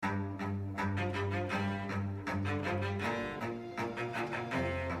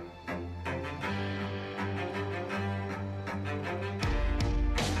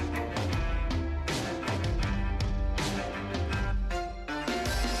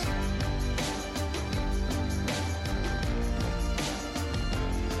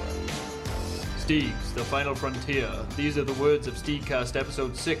Steegs, the final frontier. These are the words of Steegcast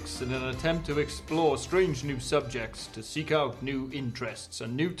episode 6 in an attempt to explore strange new subjects, to seek out new interests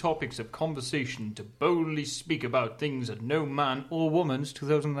and new topics of conversation, to boldly speak about things that no man or woman's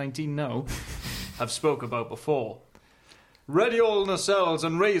 2019 now have spoke about before. Ready all nacelles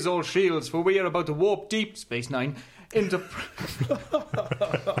and raise all shields, for we are about to warp deep, Space Nine, into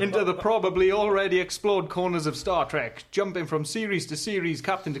the probably already explored corners of Star Trek. Jumping from series to series,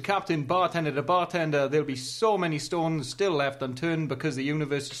 captain to captain, bartender to bartender, there'll be so many stones still left unturned because the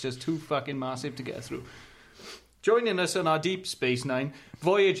universe is just too fucking massive to get through. Joining us on our Deep Space Nine,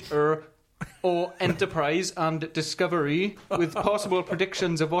 Voyager or Enterprise and Discovery, with possible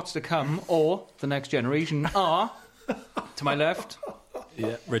predictions of what's to come or the next generation, are, to my left,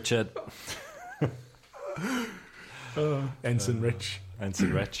 Richard. Ensign Rich.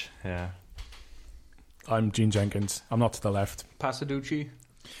 Ensign Rich, yeah. I'm Gene Jenkins. I'm not to the left. Pasaducci.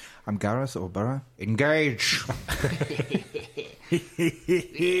 I'm Gareth O'Bara. Engage!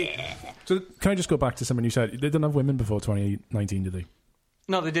 So can I just go back to something you said? They didn't have women before 2019, did they?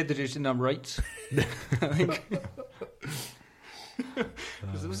 No, they did. They just didn't have rights. I think.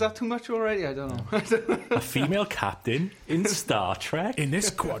 Was that too much already? I don't know. A female captain in Star Trek? In this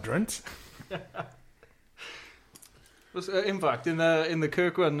quadrant? In fact, in the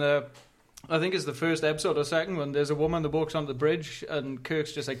Kirk one, I think it's the first episode or second one, there's a woman that walks onto the bridge and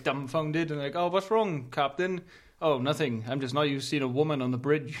Kirk's just like dumbfounded and like, oh, what's wrong, Captain? Oh, nothing. I'm just not used to seeing a woman on the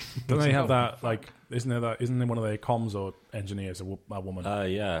bridge. Don't they have that, like, isn't there one of their comms or engineers, a woman?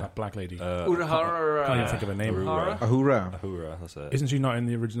 Yeah. That black lady. Urahara. Can't even think of her name. Ahura, that's it. Isn't she not in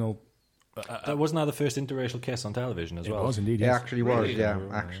the original? Wasn't that the first interracial kiss on television as well? It was indeed, It yes. actually was, Really? yeah.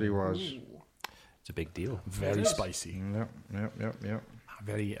 Actually was. It's a big deal. Very spicy. Yep.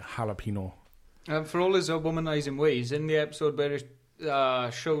 Very jalapeno. For all his womanizing ways, in the episode where it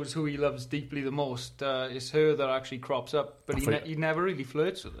shows who he loves deeply the most, it's her that actually crops up, but he never really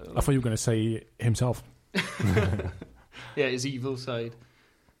flirts with her. I thought you were going to say himself. Yeah, his evil side.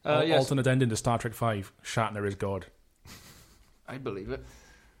 Yes. Alternate ending to Star Trek 5. Shatner is God. I believe it.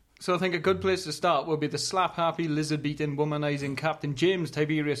 So I think a good place to start would be the slap-happy, lizard-beating, womanizing Captain James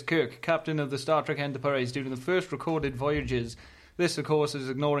Tiberius Kirk, captain of the Star Trek Enterprise during the first recorded voyages. This, of course, is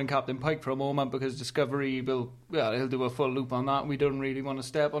ignoring Captain Pike for a moment because Discovery he'll do a full loop on that and we don't really want to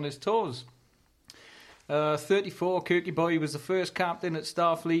step on his toes. 34, Kirky Boy was the first captain at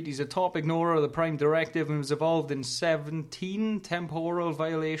Starfleet. He's a top ignorer of the Prime Directive and was involved in 17 temporal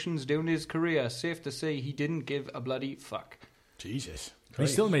violations during his career. Safe to say he didn't give a bloody fuck. Jesus. He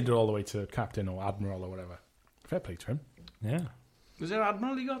still made it all the way to captain or admiral or whatever. Fair play to him. Yeah. Was it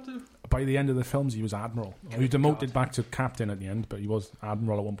Admiral he got to? By the end of the films, he was admiral. He was demoted back to captain at the end, but he was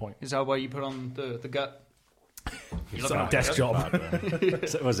admiral at one point. Is that why you put on the gut? It's a desk job.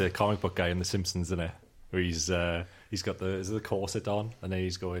 So it was a comic book guy in The Simpsons, isn't it? Where he's got the corset on, and then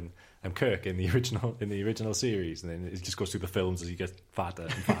he's going, "I'm Kirk" in the original series, and then he just goes through the films as he gets fatter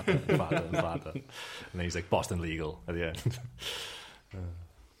and fatter and fatter and fatter, and then he's like Boston Legal at the end.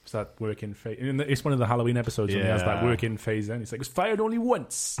 It's that working phase. It's one of the Halloween episodes when he has that working phase. Then it's like, it was fired only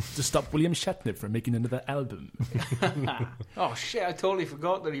once to stop William Shatner from making another album. Oh shit! I totally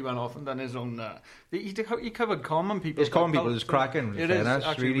forgot that he went off and done his own. He covered Common People. His Common People is cracking. It is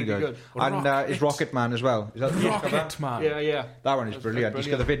actually really good. And his Rocket Man as well. Is that the Rocket Man? Yeah. That one is brilliant. He's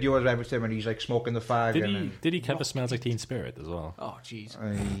got the videos of everything when he's like smoking the fag. Did he cover Smells Like Teen Spirit as well? Oh jeez.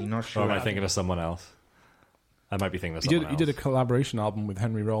 I'm not sure. Or am I thinking of someone else? I might be thinking of someone else. He did a collaboration album with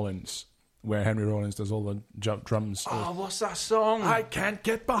Henry Rollins, where Henry Rollins does all the drums. Oh, what's that song? I can't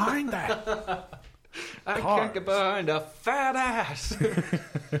get behind that. I can't get behind a fat ass.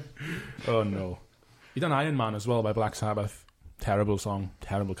 Oh no! He done Iron Man as well by Black Sabbath. Terrible song,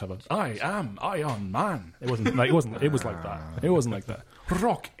 terrible cover. I am Iron Man. It wasn't like it was like that. It wasn't like that.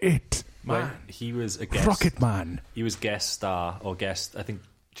 Rock it, man. Well, he was a guest. Rocket Man. He was guest star or guest, I think,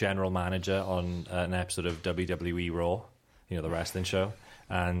 general manager on an episode of WWE Raw, the wrestling show,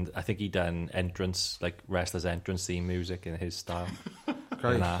 and I think he done wrestlers' entrance theme music in his style.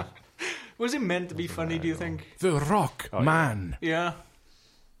 Was it meant to be funny? Do you think? The Rock Man. Yeah.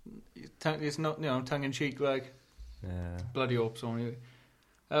 It's not tongue in cheek like. Yeah. Bloody hope so anyway.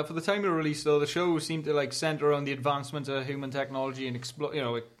 For the time of release, though, the show seemed to center around the advancement of human technology and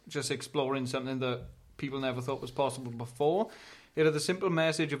just exploring something that people never thought was possible before. It had the simple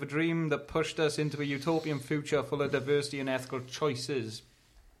message of a dream that pushed us into a utopian future full of diversity and ethical choices.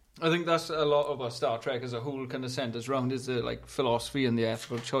 I think that's a lot of what Star Trek as a whole kind of centers around, is the philosophy and the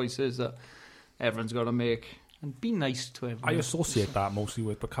ethical choices that everyone's got to make. And be nice to everyone. I associate that mostly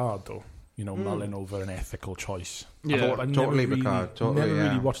with Picard, though. mulling over an ethical choice. Yeah. I've Totally, never Picard, totally, never yeah.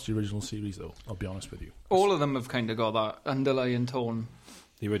 really watched the original series, though. I'll be honest with you. All of them have kind of got that underlying tone.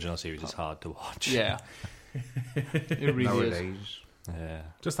 The original series is hard to watch. Yeah. It really is. Nowadays. Yeah.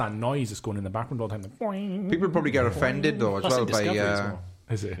 Just that noise that's going in the background all the time. Like, boing, People probably get offended, though, as That's well, in Discovery as by... well.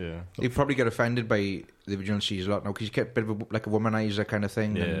 Is it? Yeah. They probably get offended by the original series a lot now, because you get a bit of a womanizer kind of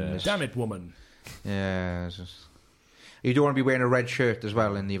thing. Yeah. And it's- Damn it, woman. Yeah. It's just... You don't want to be wearing a red shirt as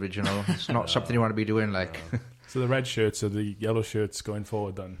well in the original. It's not something you want to be doing, like... So the red shirts are the yellow shirts going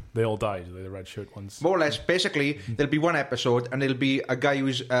forward then? They all died, are they the red shirt ones? More or less, basically, there'll be one episode, and it'll be a guy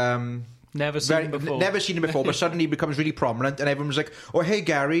who's... Never seen him before. Never seen him before, but suddenly he becomes really prominent, and everyone's like, "Oh, hey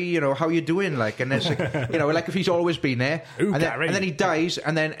Gary, how you doing?" Like, and it's like, like if he's always been there, Ooh, and Gary. then he dies,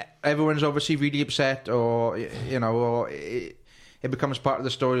 and then everyone's obviously really upset, or or it becomes part of the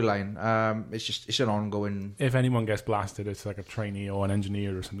storyline. It's an ongoing. If anyone gets blasted, it's like a trainee or an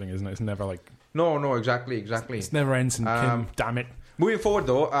engineer or something, isn't it? It's never like... No, exactly. It's never Ensign Kim, damn it. Moving forward,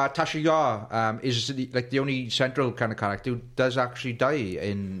 though, Tasha Yar is the only central kind of character who does actually die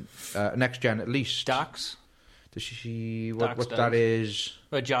in Next Gen, at least. Dax, Does she? Dax What dies. that is?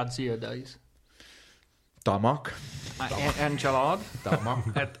 where Jadzia dies. Darmok. And Chalard.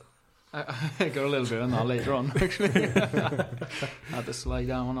 Darmok. I got a little bit on that later on, actually. Had to slide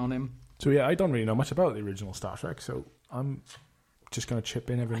down on him. So yeah, I don't really know much about the original Star Trek, so I'm just going to chip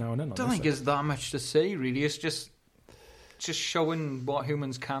in every now and then on I don't this think there's that much to say, really. It's just showing what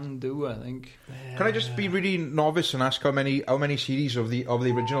humans can do, I think. Can I just be really novice and ask how many series of the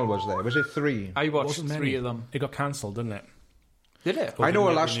original was there? Was it 3? I watched Wasn't 3 many. of them. It got cancelled, didn't it? Did it? Or I know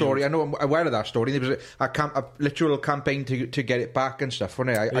didn't a get last story. renewed? I know I'm aware of that story. There was a literal campaign to get it back and stuff.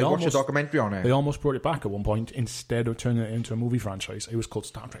 Wasn't it? I watched a almost- documentary on it. They almost brought it back at one point instead of turning it into a movie franchise. It was called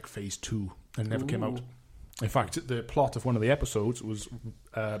Star Trek Phase 2 and never came out. In fact, the plot of one of the episodes was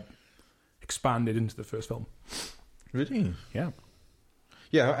expanded into the first film. Really? Yeah.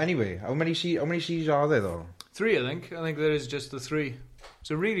 Yeah. Anyway, how many series are there though? 3, I think. I think there is just the 3. It's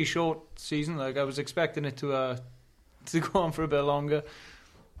a really short season. Like, I was expecting it to go on for a bit longer,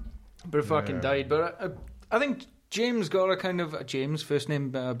 but it fucking died. But I think James got a kind of James, first name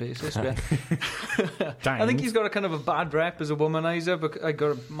basis. I think he's got a kind of a bad rep as a womanizer. But I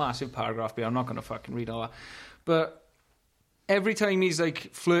got a massive paragraph here. I'm not going to fucking read all that. But every time he's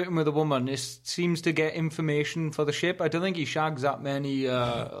like flirting with a woman, it seems to get information for the ship. I don't think he shags that many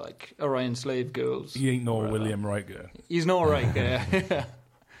like Orion slave girls. He ain't no William Riker. He's not right there.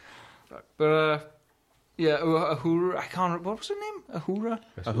 But yeah, Uhura. I can't. What was her name? Uhura.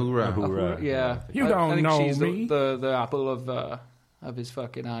 Ahura. Yeah. You I don't think know she's me. The apple of his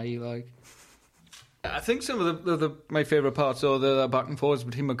fucking eye. Like, I think some of my favourite parts are the back and forths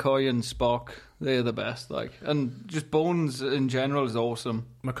between McCoy and Spock. They're the best. Like, and just Bones in general is awesome.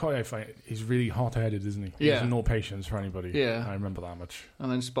 McCoy, I find, he's really hot-headed, isn't he? He Yeah. has no patience for anybody. Yeah. I remember that much.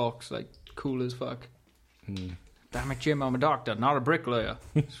 And then Spock's like cool as fuck. Hmm. Damn it, Jim! I'm a doctor, not a bricklayer.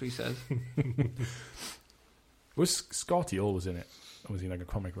 That's what he says. Was Scotty always in it? Or was he like a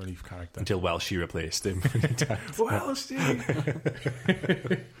comic relief character? Until Welshie replaced him. Well, Steve.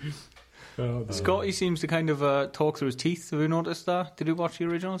 Scotty seems to kind of talk through his teeth. Have you noticed that? Did you watch the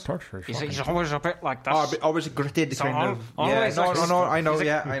originals? He's always a bit like this. Always gritted, So kind of. Yeah, always like this. no, I know, He's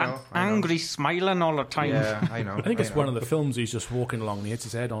yeah, I know. I know. angry, smiling all the time. Yeah, I know. I think it's know. one of the films he's just walking along and he hits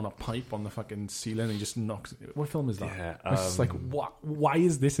his head on a pipe on the fucking ceiling and he just knocks... What film is that? Yeah, It's just like, what? Why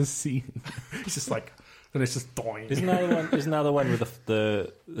is this a scene? It's just like... And it's just dying. Isn't that the one with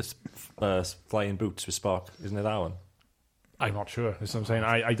the flying boots with Spock? Isn't it that one? I'm not sure. That's what I'm saying.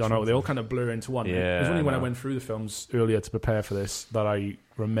 I don't know. They all kind of blur into one. Yeah, It was only when I I know. went through the films earlier to prepare for this that I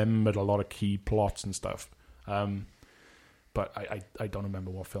remembered a lot of key plots and stuff. But I don't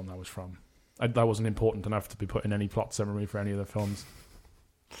remember what film that was from. That wasn't important enough to be put in any plot summary for any of the films.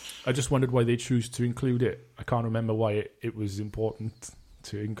 I just wondered why they choose to include it. I can't remember why it was important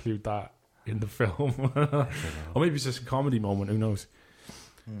to include that in the film. Or maybe it's just a comedy moment. Who knows?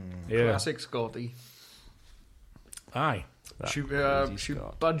 Yeah. Classic Scotty. Aye. Should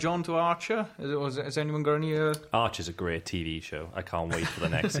Scott. budge on to Archer? Has anyone got any... Archer's a great TV show. I can't wait for the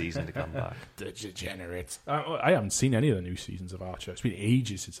next season to come back. The degenerates. I haven't seen any of the new seasons of Archer. It's been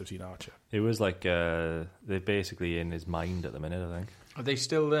ages since I've seen Archer. It was like they're basically in his mind at the minute. Are they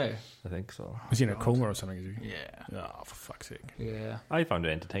still there? I think so. Is he in a coma or something? Is he? Yeah. Oh, for fuck's sake. Yeah. I found it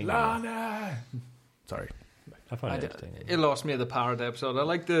entertaining. Lana! Sorry. I found it entertaining. It lost me at the parrot episode. I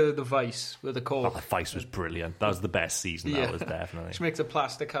like the Vice with the Oh, cork. the Vice was brilliant. That was the best season. Yeah. That was definitely. She makes a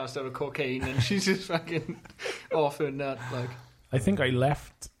plastic cast out of cocaine and she's just fucking off her nut. Like, I think I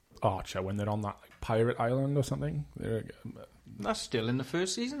left Archer when they're on that like, pirate island or something. That's still in the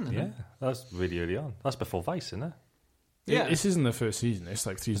first season, isn't Yeah, it? that's really early on. That's before Vice, isn't it? Yeah. This isn't the first season. It's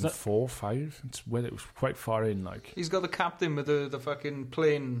like season Is that- 4, 5. It's when it was quite far in. Like He's got the captain with the fucking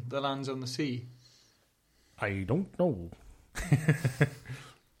plane that lands on the sea. I don't know.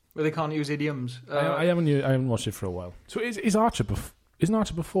 Where they can't use idioms. I haven't watched it for a while. So is Archer isn't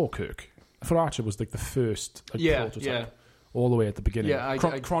Archer before Kirk? I thought Archer was like the first prototype, all the way at the beginning. Yeah,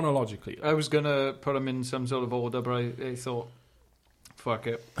 chronologically. I was going to put him in some sort of order, but I thought, fuck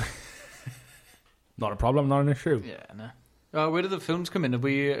it. Not a problem, not an issue. Yeah, nah. Where did the films come in? Do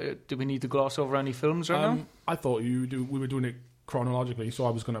we need to gloss over any films right now? I thought we were doing it chronologically, so I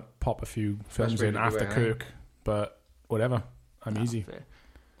was going to pop a few films in after Kirk, but whatever. I'm easy. Fair.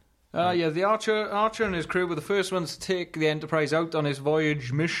 The Archer and his crew were the first ones to take the Enterprise out on his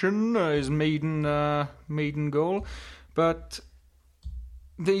voyage mission, his maiden goal. But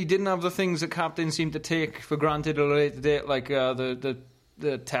they didn't have the things that Captain seemed to take for granted at a later date, like the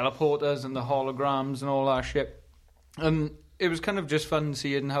teleporters and the holograms and all that shit. And it was kind of just fun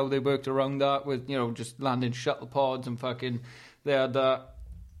seeing how they worked around that with, just landing shuttle pods and fucking... They had that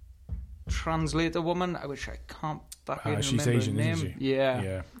translator woman, which I can't fucking she's remember Asian, her name. isn't she?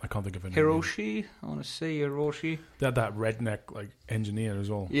 Yeah. I can't think of her name. Hiroshi? I want to say Hiroshi. They had that redneck like engineer as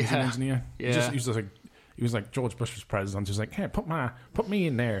well. Yeah. Was he an engineer? Yeah. He was like George Bush was president. Just like, hey, put me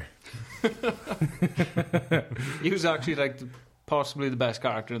in there. He was actually like possibly the best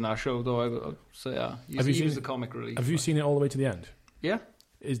character in that show, though. I would say, he was the comic relief. Have you seen it all the way to the end? Yeah.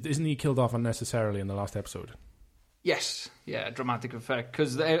 Isn't he killed off unnecessarily in the last episode? Yes, yeah, dramatic effect,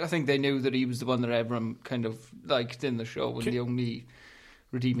 because I think they knew that he was the one that everyone kind of liked in the show, and the only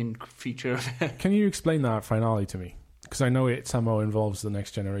redeeming feature of it. Can you explain that finale to me? Because I know it somehow involves the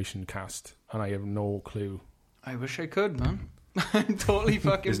Next Generation cast, and I have no clue. I wish I could, man. I'm totally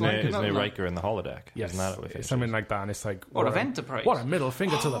fucking Isn't blanking it out, man. Riker in the holodeck? Yes, Isn't that what it's something like that, and it's like... What, of Enterprise? What a middle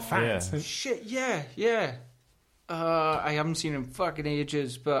finger to the fans. Yeah. Shit, yeah. I haven't seen him fucking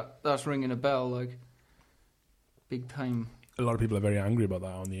ages, but that's ringing a bell, like, big time. A lot of people are very angry about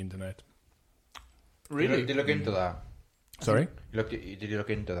that on the internet. Really? Did you look into that? Sorry? Did you look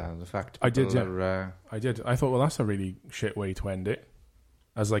into that? The fact I did, people yeah. are, I did. I thought, well, that's a really shit way to end it.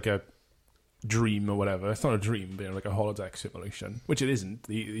 As like a dream or whatever. It's not a dream, but like a holodeck simulation, which it isn't.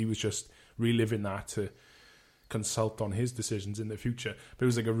 He was just reliving that to consult on his decisions in the future. But it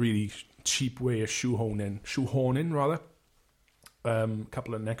was like a really cheap way of shoehorning rather, a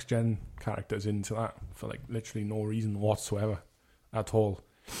couple of next gen characters into that for like literally no reason whatsoever at all.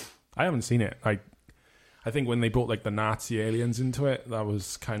 I haven't seen it. I think when they brought like the Nazi aliens into it, that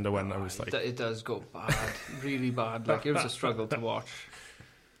was kind of when I was like, it does go bad, really bad. Like, it was a struggle to watch.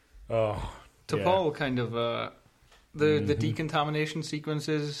 oh, T'Pol kind of the decontamination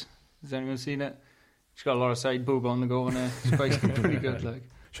sequences. Has anyone seen it? She's got a lot of side boob on the go in it. It's quite pretty good. Like,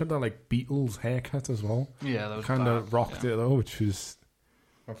 she had that like Beatles haircut as well. yeah, that was Kind of bad, rocked yeah. it though, which was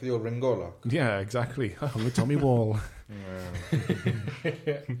for the old Ringo look. yeah, exactly. On the Tommy Wall.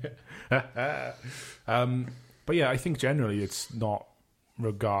 But yeah, I think generally it's not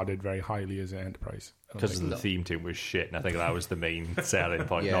regarded very highly as an Enterprise. I don't Because think- the theme tune was shit, and I think that was the main selling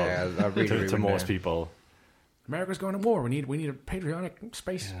point. Yeah, I really to ruined most it. people. America's going to war. We need a patriotic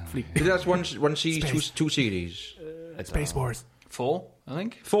space fleet. That's one series, two series. Space Wars. 4, I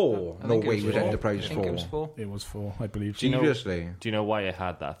think. 4. I No think it way, was was four. Enterprise I think it was 4. 4. It was 4, I believe. Do you know- Seriously? Do you know why it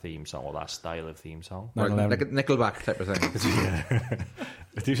had that theme song or that style of theme song? Like 9/11. a Nickelback type of thing.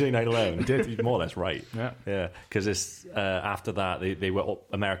 Did you say 9/11? It did. You're more or less right. Yeah. Yeah, because it's after that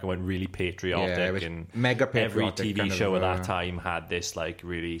America went really patriotic, Yeah, it was and mega every patriotic TV kind show of, at that time had this like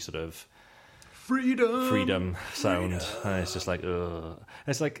really sort of Freedom. freedom sound, and it's just like, ugh.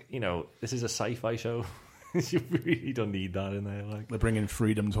 It's like, this is a sci-fi show. You really don't need that in there. Like, They're bringing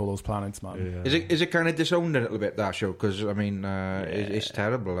freedom to all those planets, man. yeah. Is it kind of disowned a little bit, that show? Because I mean, it's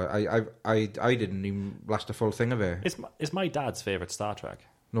terrible. I didn't even last a full thing of it. It's my dad's favorite Star Trek.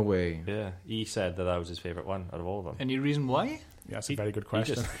 No way. Yeah, he said that was his favorite one out of all of them. Any reason why? Yeah, that's a very good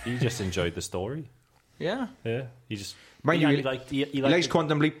question. He just enjoyed the story. Yeah. Yeah, he just. Mind you, he liked likes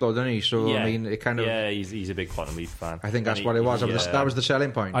Quantum Leap though, doesn't he? So I mean, it kind of. Yeah, he's a big Quantum Leap fan. I think that's And what it was. he, That was the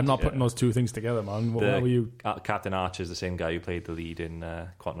selling point. I'm not putting those two things together, man. Why were you? Captain Archer's the same guy who played the lead in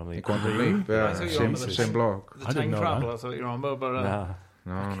Quantum Leap. Quantum Leap, I yeah, thought you were on with the same bloke. The I didn't time know travel, that. I thought you were on about, but Nah.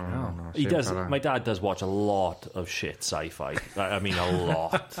 No. He same does. fella. My dad does watch a lot of shit sci-fi. I mean, a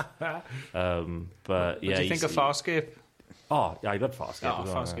lot. But yeah, what do you think of Farscape? Oh, yeah, I love Farscape. Oh, as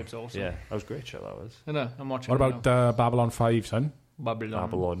well. Farscape's awesome. Yeah, that was a great show. That was I know, I'm watching What it about now. Babylon 5, son? Babylon?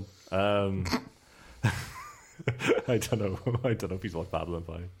 Babylon. I don't know. I don't know if he's watched Babylon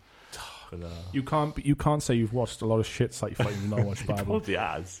 5. You can't say you've watched a lot of shit sci-fi and you've not watched Babylon. Probably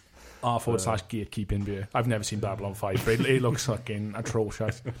has. r/gatekeeping beer. I've never seen Babylon 5, but it looks fucking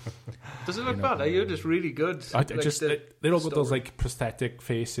atrocious. Does it look bad? I heard it's really good. They're all got those like prosthetic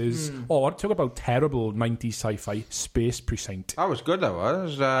faces. Oh, talk about terrible 90s sci-fi. Space Precinct. That was good, that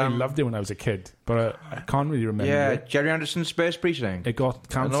was. I loved it when I was a kid, but I can't really remember. Yeah, it. Jerry Anderson's Space Precinct. It got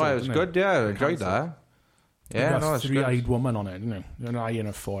cancelled. No, it was good, yeah, I enjoyed that. Yeah, no, it's good. Three-eyed woman on it, you know, an eye in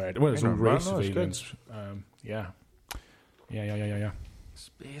her forehead. Well, it's a race of aliens. Yeah.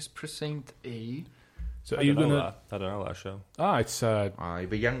 Space Precinct E. So are you gonna? I don't know that show. It's. You'd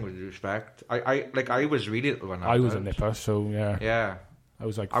be young with respect. I was really little when I was a nipper, so yeah. Yeah. I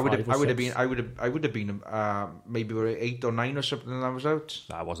was like I would have been maybe 8 or 9 or something when I was out.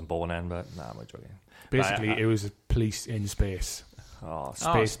 I wasn't born then, but I'm joking. Basically, it was police in space.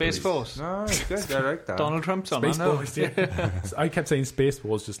 Space Force. No, it's good. I like that. Donald Trump's on. Space Force. Yeah. I kept saying Space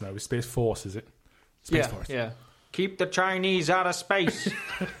Force just now. Space Force, is it? Space Force. Yeah. Keep the Chinese out of space.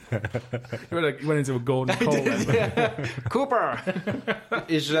 You went into a Gordon Cole. Cooper.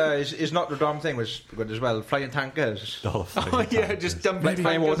 Is Notre Dame thing was good as well. Flying tankers. Just dumping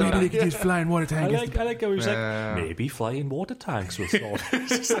flying water. Maybe they could use flying water tankers. I like how he was like, maybe flying water tanks was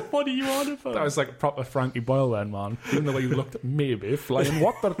sorted. What are you on about? That was like proper Frankie Boyle then, man. Even the way you looked at maybe flying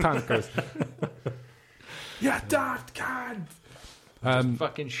water tankers. Yeah, that can. Just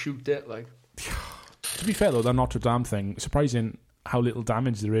fucking shoot it like. To be fair though, that Notre Dame thing, surprising how little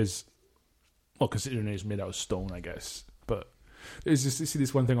damage there is. Well, considering it's made out of stone, I guess. But there's just, you see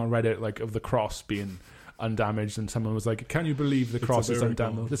this one thing on Reddit, like of the cross being undamaged, and someone was like, "Can you believe the cross is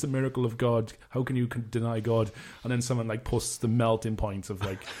undamaged? It's a miracle of God. How can you deny God?" And then someone like posts the melting points of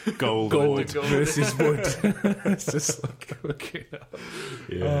like gold versus wood. It's just like, okay,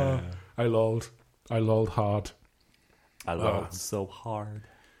 yeah. I lolled hard. I lolled so hard.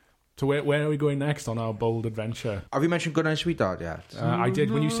 So where are we going next on our bold adventure? Have you mentioned Goodnight Sweetheart yet? I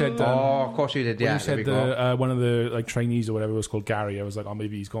did when you said. Of course you did. When Yeah. you said one of the like trainees or whatever was called Gary, I was like, oh,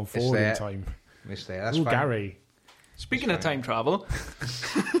 maybe he's gone forward in time. That's fine. Gary. Speaking of time travel.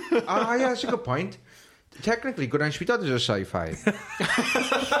 Yeah, that's a good point. Technically, Goodnight Sweetheart is a sci-fi.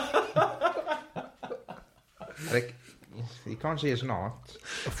 Like, you can't say it's not.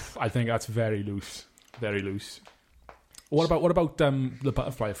 I think that's very loose. Very loose. What about the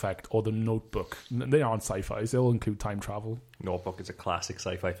Butterfly Effect or the Notebook? They aren't sci-fis. They'll include time travel. Notebook is a classic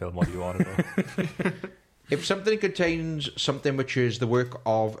sci-fi film. What do you want about? If something contains something which is the work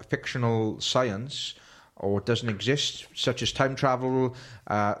of fictional science or doesn't exist, such as time travel,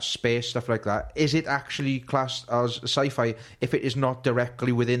 space, stuff like that, is it actually classed as sci-fi if it is not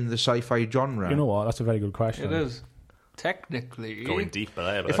directly within the sci-fi genre? You know what? That's a very good question. It is. Technically. Going deeper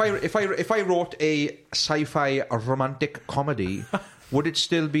there. If I wrote a sci-fi romantic comedy, would it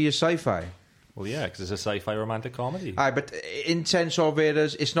still be a sci-fi? Well, yeah, because it's a sci-fi romantic comedy. But in sense of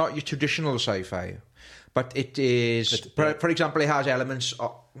it's not your traditional sci-fi, but it is. For example, it has elements.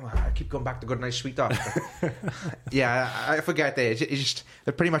 I keep going back to Goodnight Sweetheart. Yeah, I forget it. It's just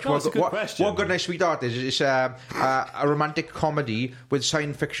pretty much what Goodnight Sweetheart is. It's a romantic comedy with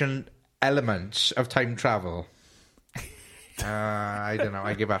science fiction elements of time travel. I don't know.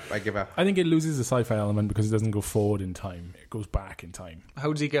 I give up. I think it loses the sci-fi element because it doesn't go forward in time. It goes back in time.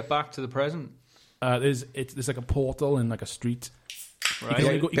 How does he get back to the present? There's like a portal in like a street.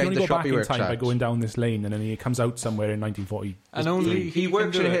 Right. You can only go back in time by going down this lane, and then he comes out somewhere in 1940. And only he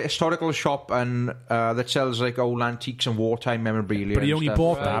works in a historical shop and that sells like old antiques and wartime memorabilia. But he only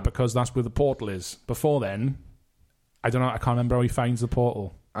bought that because that's where the portal is. Before then, I don't know. I can't remember how he finds the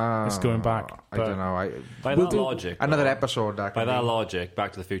portal. It's going back. I don't know. By that logic, another episode. By that logic,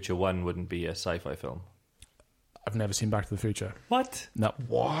 Back to the Future 1 wouldn't be a sci-fi film. I've never seen Back to the Future. What? No.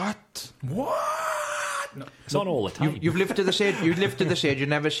 What? No. It's on all the time. You've lived to this age. You've lived to this age. You've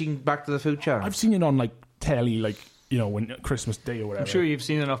never seen Back to the Future. I've seen it on like telly, like when Christmas Day or whatever. I'm sure you've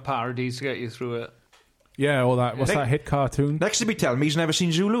seen enough parodies to get you through it. Yeah, all that. What's that hit cartoon? Next to me, tell me he's never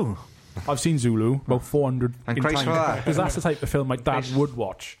seen Zulu. I've seen Zulu about 400 and in Christ time for that. because that's the type of film my dad would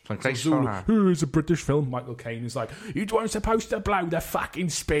watch. Zulu. It's a British film. Michael Caine is like, you weren't supposed to blow the fucking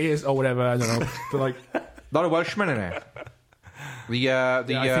spears or whatever. I don't know. But like, not a Welshman in it.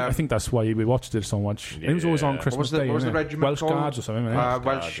 I think that's why we watched it so much. It was always on Christmas Day. What was the regiment Welsh called? Guards or something.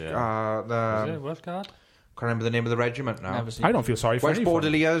 Was it Welsh Guard? Can't remember the name of the regiment now. I don't feel sorry for Welsh anyone.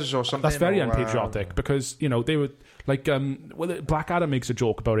 Bordeliers or something. That's very unpatriotic because they were like Blackadder makes a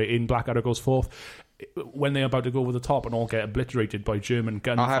joke about it in Blackadder Goes Forth when they're about to go over the top and all get obliterated by German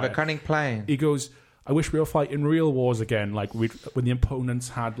gunfire. I have a cunning plan. He goes, I wish we were fighting real wars again, like when the opponents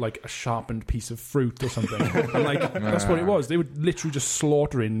had like a sharpened piece of fruit or something. And like that's what it was. They were literally just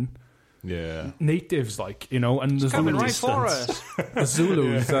slaughtering natives, like, you know, and the Coming right Zulus, for us. the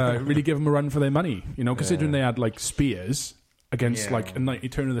Zulus really give them a run for their money, you know, considering they had like spears against like a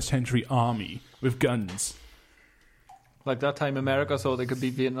turn of the century army with guns. Like that time America thought they could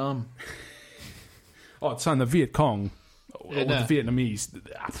beat Vietnam. Oh, son, the Viet Cong, or the Vietnamese,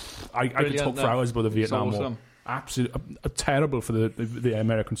 I could talk for hours about the Vietnam War. Absolutely terrible for the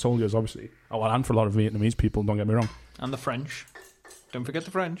American soldiers, obviously. Oh, well, and for a lot of Vietnamese people, don't get me wrong. And the French. Don't forget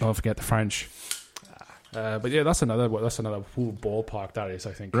the French. Don't forget the French. But yeah, that's another full ballpark, that is,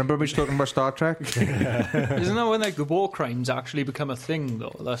 I think. Remember we was talking about Star Trek? Isn't that when like the war crimes actually become a thing,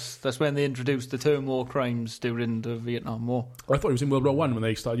 though? That's when they introduced the term war crimes during the Vietnam War. I thought it was in World War One when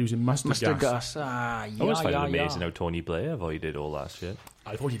they started using mustard gas. Ah, I always find it amazing how Tony Blair avoided all that shit.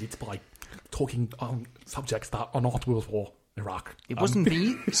 I thought he did by talking on subjects that are not World War, Iraq. It wasn't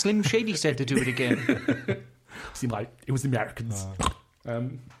me. Slim Shady said to do it again. Seemed like it was the Americans.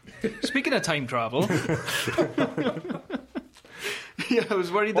 Speaking of time travel, yeah, I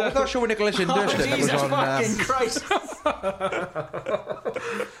was worried What was that. that show with Nicholas Indus? That was Jesus on, fucking Christ!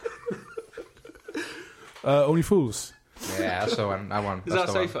 Only Fools. Yeah, that's the one. That one. Is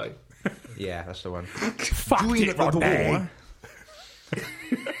That's that the one. sci-fi? Yeah, that's the one. Fuck it, Rodney.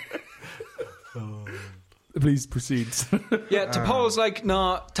 Please proceed. Yeah, T'Pol's like,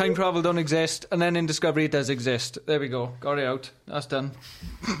 nah, time travel don't exist, and then in Discovery it does exist. There we go. Got it out. That's done.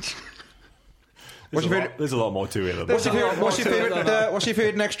 There's a lot more to it than What's that. your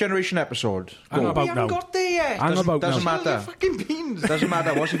favourite Next Generation episode? Hang Go. about We haven't now. got there yet. Doesn't matter. Fucking beans. Doesn't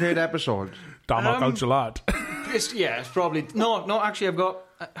matter. What's your favourite episode? Darmok Al-Jalad. It's probably no. Actually, I've got.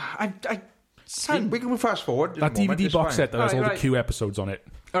 Son. We can fast forward. That DVD box set that has all Right, the Q episodes on it.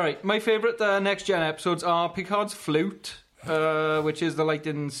 All right, my favourite Next Gen episodes are Picard's Flute, which is the light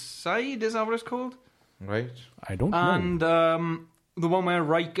inside. Is that what it's called? Right. I don't know. And the one where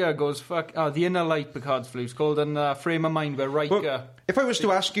Riker goes fuck. The Inner Light, Picard's Flute's called, and Frame of Mind where Riker. Well, if I was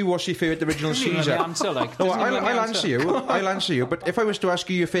to ask you what's your favourite original Doesn't even series let me episode... answer, like, No, doesn't even let me I'll answer you. I'll answer you. But if I was to ask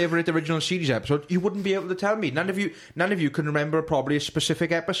you your favourite original series episode, you wouldn't be able to tell me. None of you can remember probably a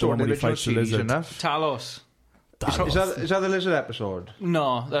specific episode one of the where he original fights the series lizard. enough. Talos. Is that the lizard episode?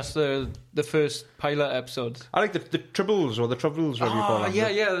 No, that's the first pilot episode. I like the Tribbles or the Troubles, whatever you call them.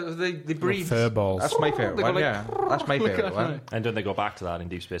 yeah, they breathe. Furballs. That's my favourite They go one, like- yeah. That's my Look favourite at one. it. And don't they go back to that in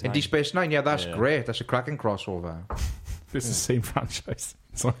Deep Space Nine? In Deep Space Nine, yeah, that's Yeah. great. That's a cracking crossover. This is the same franchise.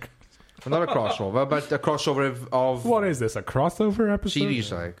 It's like, Well, not a crossover, but a crossover of what is this? A crossover episode?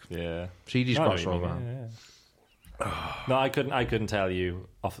 series, like. Yeah. Series I know what you crossover. mean, yeah. No, I couldn't tell you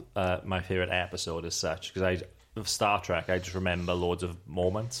off my favourite episode as such because of Star Trek, I just remember loads of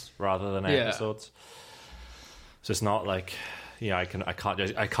moments rather than Yeah. episodes. So it's not like I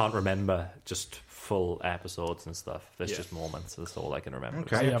can't remember just full episodes and stuff. There's just moments. That's all I can remember.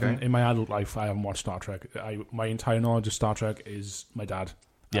 Okay. I haven't, in my adult life, I haven't watched Star Trek. My entire knowledge of Star Trek is my dad.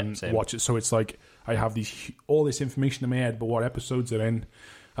 Yeah, And same. watch it. So it's like I have all this information in my head, but what episodes they're in.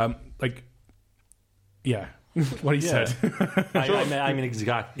 Yeah. What he Yeah. said. I'm in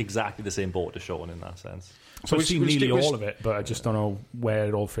exactly the same boat as Sean in that sense. So I've seen we'll nearly stick with- all of it, but I just don't know where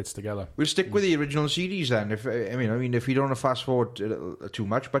it all fits together. We'll stick with the original series then. If I mean, if you don't want to fast forward too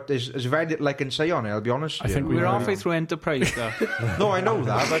much, but there's very little I can say on it. I'll be honest. I think We're we halfway through Enterprise, though. No, I know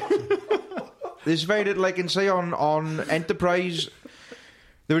that, but there's very little I can say on Enterprise.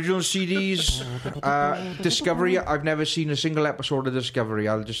 The original series, Discovery. I've never seen a single episode of Discovery.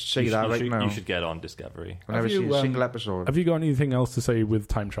 I'll just say that right now. You should get on Discovery. I've never Have you, seen a single episode. Have you got anything else to say with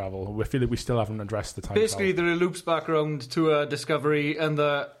time travel? I feel like we still haven't addressed the time Basically, travel. there are loops back around to Discovery, and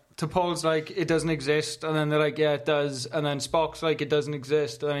T'Pol's like, it doesn't exist, and then they're like, yeah, it does, and then Spock's like, it doesn't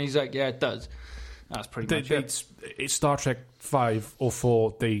exist, and then he's like, yeah, it does. That's pretty much it. It's Star Trek 5 or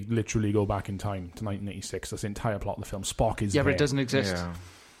 4. They literally go back in time to 1986. That's the entire plot of the film. Spock is Yeah, but there. it doesn't exist. Yeah.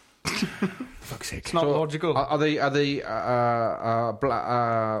 Fuck's sake. It's not logical. Are they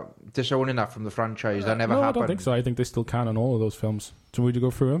disowning that from the franchise? That never No, happened. I don't think so. I think they still can on all of those films. So would you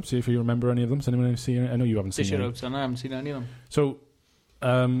go through them? See if you remember any of them? Has anyone seen? I know you haven't Fish seen it any. out, son. I haven't seen any of them. So,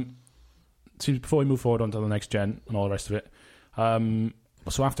 see, before we move forward onto the next gen and all the rest of it,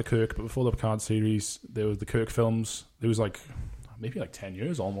 so after Kirk, but before the Picard series, there was the Kirk films. There was maybe 10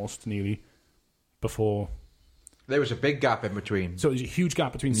 years almost, nearly, before. There was a big gap in between. So there's a huge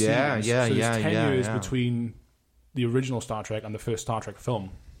gap between Yeah, series. yeah, so there's yeah, 10 yeah, years yeah. between the original Star Trek and the first Star Trek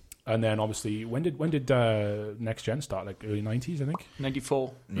film. And then obviously, when did Next Gen start? Like early 90s, I think?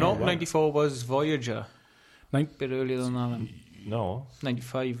 94. Yeah. No, Wow. 94 was Voyager. Nin- A bit earlier than that. No.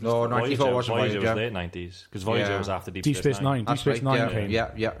 95. No, 94 wasn't Voyager was Voyager. late 90s because Voyager Yeah. was after Deep Deep Space Nine. Deep That's Space right, Nine yeah,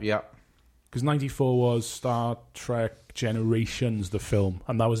 came. yeah. Because 94 was Star Trek Generations, the film,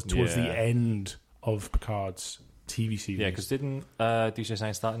 and that was towards the end of Picard's TV series. Yeah, because didn't Deep Space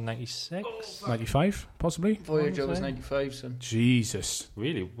Nine start in 96? 95, possibly? Voyager was 95, son. Jesus.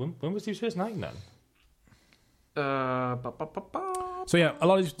 Really? When was Deep Space Nine then? So yeah, a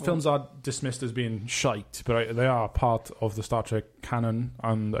lot of these films are dismissed as being shite, but they are part of the Star Trek canon,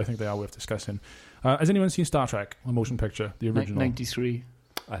 and I think they are worth discussing. Has anyone seen Star Trek, a motion picture, the original? 93.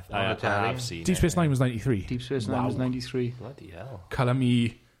 I have seen Deep Space Nine was 93. Deep Space Nine was 93. Bloody hell. Colour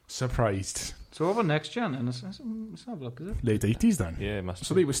me surprised. So over next gen, and let's have a look, is it? Late 80s then. Yeah, it must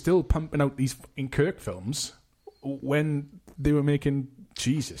So they were still pumping out these in Kirk films when they were making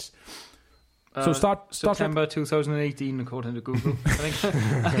Jesus. So Star Trek September 2018, according to Google. I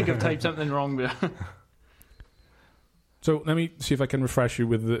think I've typed something wrong there. So let me see if I can refresh you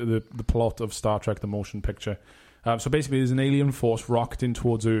with the plot of Star Trek, the motion picture. So basically, there's an alien force rocketing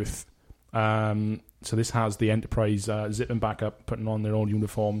towards Earth. So this has the Enterprise zipping back up, putting on their own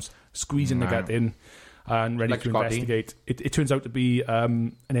uniforms, squeezing the gut in, and ready Like to Scotty. investigate. It turns out to be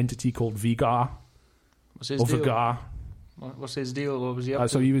an entity called Vigar. What's his Or deal? Vigar. What's his deal? What was he up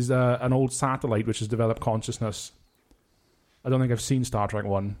So to? he was an old satellite which has developed consciousness. I don't think I've seen Star Trek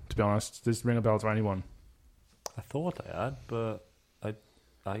 1, to be honest. Does it ring a bell to anyone? I thought I had, but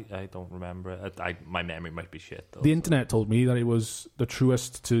I don't remember it. My memory might be shit, though. The internet told me that it was the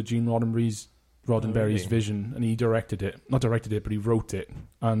truest to Gene Roddenberry's really? vision, and he directed it. Not directed it, but he wrote it.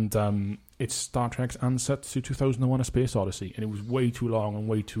 And it's Star Trek's answer to 2001: A Space Odyssey, and it was way too long and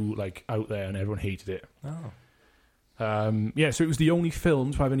way too out there, and everyone hated it. Oh. So it was the only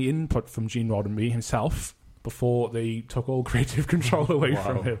film to have any input from Gene Roddenberry himself before they took all creative control away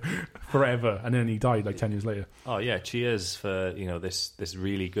from him forever, and then he died 10 years later. Oh yeah, cheers for this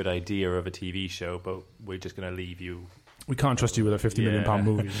really good idea of a TV show, but we're just going to leave you. We can't trust you with a £50 million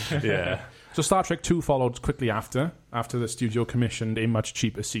movie. Yeah. So Star Trek 2 followed quickly after the studio commissioned a much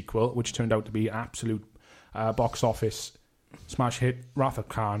cheaper sequel, which turned out to be absolute box office smash hit, Wrath of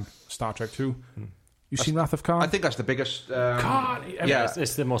Khan, Star Trek 2. You seen Wrath of Khan? I think that's the biggest. Khan! Yeah,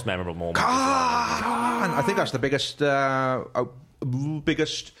 It's the most memorable moment. Khan! I think that's the biggest of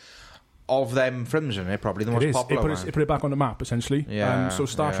them films, isn't it? Probably the most popular one. It put it back on the map, essentially. Yeah, So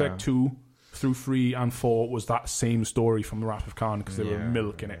Star yeah. Trek 2 through 3 and 4 was that same story from the Wrath of Khan because they were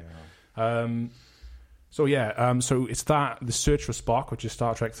milking it. So it's that, The Search for Spock, which is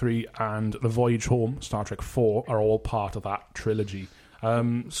Star Trek 3, and The Voyage Home, Star Trek 4, are all part of that trilogy.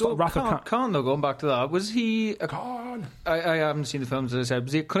 So Wrath of Khan. Khan, though, going back to that, was he... Khan! I haven't seen the films, as I said.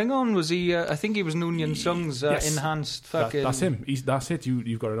 Was he a Klingon? Was he... I think he was Noonien Sung's Yes. enhanced fucking... That's him. That's it.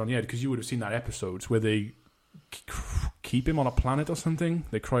 You've got it on your head because you would have seen that episode where they keep him on a planet or something.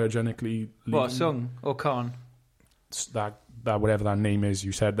 They cryogenically... What, leave him. Sung? Or Khan? That whatever that name is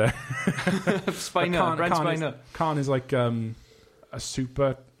you said there. Spiner, Brent Spiner. Khan is like a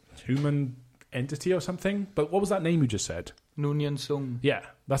superhuman entity or something. But what was that name you just said? Noonien Sung. Yeah,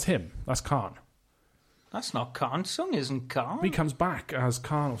 that's him. That's Khan. That's not Khan. Sung isn't Khan. He comes back as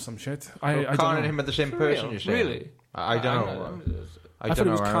Khan or some shit. I Khan don't know. and him are the same person, real? you say? Really? I don't know. I I thought don't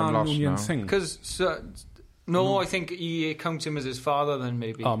it was know. I'm Khan lost Noonien now. Singh. Because... no, I think he counts him as his father then,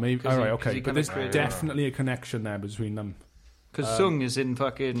 maybe. Oh, maybe. All right, okay. But there's Because definitely a connection there between them. Sung is in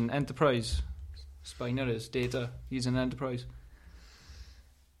fucking Enterprise. Spiner is Data. He's in Enterprise.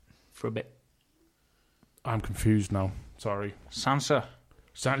 For a bit. I'm confused now. Sorry. Sansa.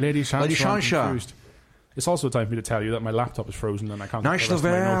 Lady Sansa. Lady I'm Sansa. confused. It's also time for me to tell you that my laptop is frozen and I can't Nice get the rest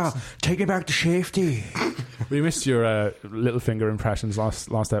of my Lavelle, notes. take it back to safety. We missed your Littlefinger impressions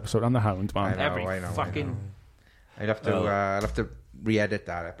last episode and the Hound, man. I know. fucking... I'll have to re-edit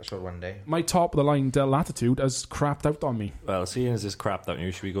that episode one day. My top of the line Del Latitude has crapped out on me. Well, seeing as this crap out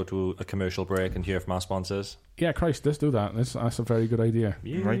you, should we go to a commercial break and hear from our sponsors? Yeah, Christ, let's do that. That's a very good idea.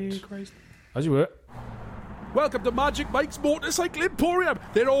 Yeah, Right. Christ. As you were. Welcome to Magic Mike's Motorcycle Emporium.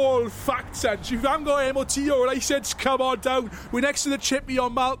 They're all facts, and if you haven't got MOT or license, come on down. We're next to the Chippy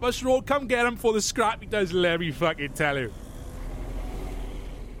on Maltbus Road. Come get him for the scrap he does, let me fucking tell you.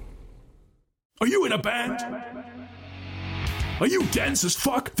 Are you in a band? Are you dense as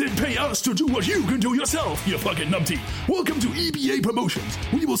fuck? Then pay us to do what you can do yourself, you fucking numpty. Welcome to EBA Promotions.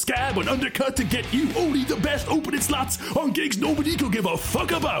 We will scab and undercut to get you only the best opening slots on gigs nobody could give a fuck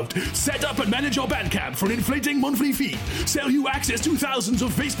about. Set up and manage your Bandcamp for an inflating monthly fee. Sell you access to thousands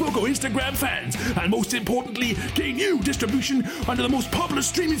of Facebook or Instagram fans. And most importantly, gain you distribution under the most popular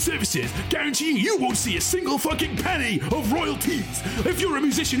streaming services, guaranteeing you won't see a single fucking penny of royalties. If you're a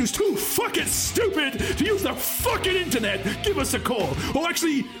musician who's too fucking stupid to use the fucking internet, give us us a call. Or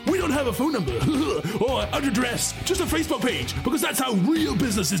actually, we don't have a phone number or an address, just a Facebook page, because that's how real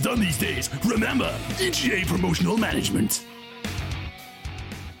business is done these days. Remember, EGA Promotional Management.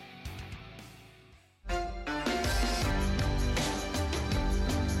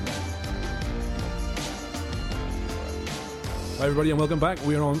 Hi everybody and welcome back.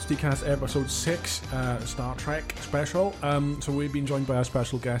 We are on Steakcast episode 6, Star Trek special. So we've been joined by our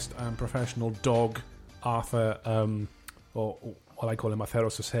special guest and professional dog, Arthur, or I call him Arthero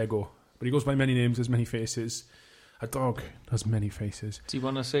Sosego. But he goes by many names, has many faces. A dog has many faces. Do you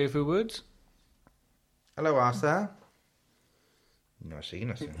want to say a few words? Hello, Arthur. No, see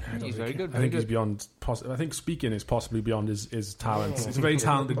nothing. He's very good. I think he's beyond. I think speaking is possibly beyond his talents. He's a very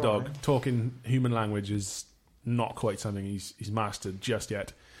talented dog. Talking human language is not quite something he's mastered just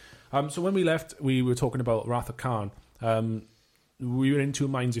yet. So when we left, we were talking about Wrath of Khan. We were in two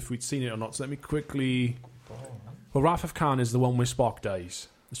minds if we'd seen it or not. So let me quickly. Well, Wrath of Khan is the one where Spock dies.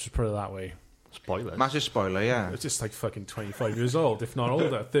 Let's just put it that way. Spoilers. Massive spoiler, yeah. It's just like fucking 25 years old, if not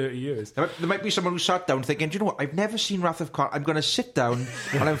older, 30 years. There might be someone who sat down thinking, do you know what, I've never seen Wrath of Khan. I'm going to sit down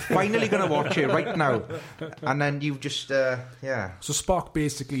and I'm finally going to watch it right now. And then you just, yeah. So Spock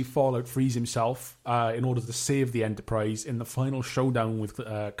basically Fallout frees himself in order to save the Enterprise in the final showdown with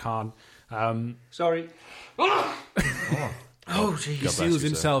Khan. Sorry. Oh, jeez. He seals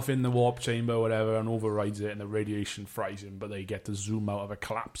himself in the warp chamber or whatever and overrides it and the radiation fries him, but they get to zoom out of a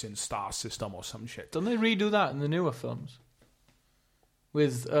collapsing star system or some shit. Don't they redo that in the newer films?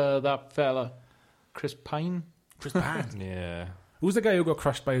 With that fella, Chris Pine? Chris Pine. Yeah. Who's the guy who got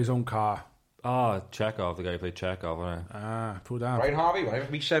crushed by his own car? Oh, Chekhov, the guy who played Chekhov, wasn't it? Ah, poor damn. Brian Harvey, when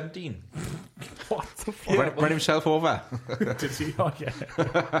he was 17. What the fuck? Run himself over. Did he? Oh,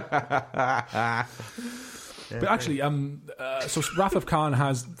 yeah. But actually, so Wrath of Khan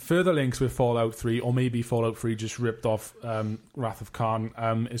has further links with Fallout 3, or maybe Fallout 3 just ripped off Wrath of Khan,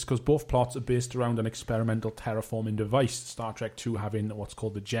 is because both plots are based around an experimental terraforming device. Star Trek 2 having what's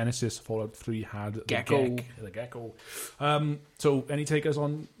called the Genesis, Fallout 3 had the Gecko. The Gecko. So, any takers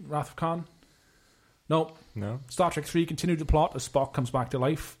on Wrath of Khan? No. Star Trek 3 continued the plot as Spock comes back to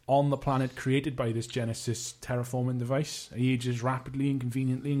life on the planet created by this Genesis terraforming device. He ages rapidly and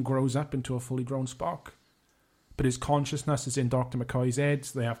conveniently and grows up into a fully grown Spock. But his consciousness is in Dr. McCoy's head,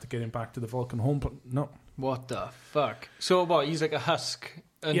 so they have to get him back to the Vulcan home. No. What the fuck? So what? He's like a husk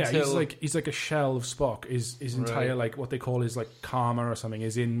until... Yeah, he's like a shell of Spock. His entire, like, what they call his, like, karma or something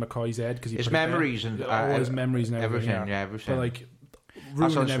is in McCoy's head. Cause his memories and... all his memories and everything. Everything. But, like...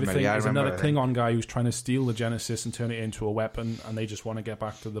 ruining everything is another Klingon guy who's trying to steal the Genesis and turn it into a weapon, and they just want to get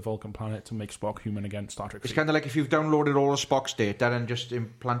back to the Vulcan planet to make Spock human again. Star Trek 3. It's kind of like if you've downloaded all of Spock's data and just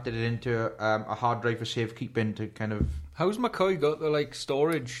implanted it into a hard drive for safekeeping to kind of... How's McCoy got the, like,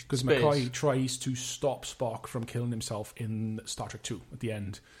 storage Because space? McCoy tries to stop Spock from killing himself in Star Trek 2 at the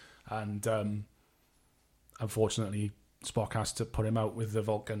end, and unfortunately Spock has to put him out with the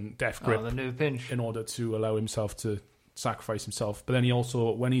Vulcan death grip the new pinch. in order to allow himself to sacrifice himself. But then he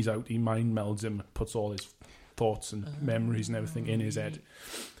also, when he's out, he mind melds him, puts all his thoughts and memories and everything in his head,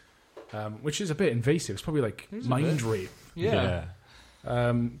 which is a bit invasive. It's probably like mind rape. Yeah.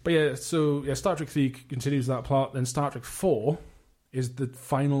 But yeah, so yeah, Star Trek 3 continues that plot. Then Star Trek 4 is the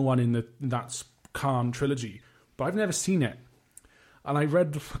final one in that Khan trilogy. But I've never seen it, and I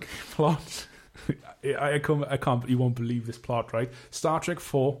read the fucking plot. I can't. You won't believe this plot, right? Star Trek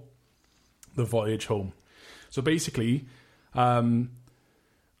 4, The Voyage Home. So basically, I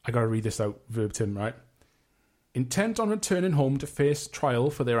got to read this out verbatim, right? Intent on returning home to face trial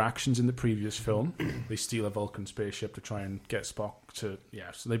for their actions in the previous film, they steal a Vulcan spaceship to try and get Spock to...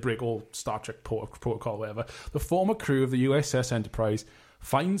 Yeah, so they break all Star Trek protocol, whatever. The former crew of the USS Enterprise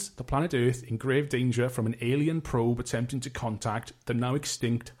finds the planet Earth in grave danger from an alien probe attempting to contact the now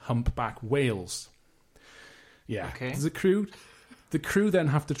extinct humpback whales. Yeah. Okay. The crew then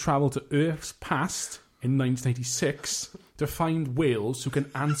have to travel to Earth's past in 1986 to find whales who can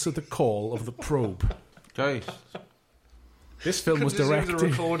answer the call of the probe. Guys. This film was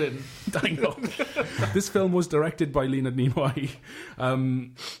directed... I know. This film was directed by Leonard Nimoy.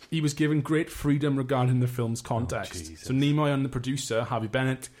 He was given great freedom regarding the film's context. So Nimoy and the producer, Harvey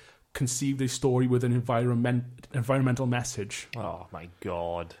Bennett, conceived a story with an environmental message. Oh my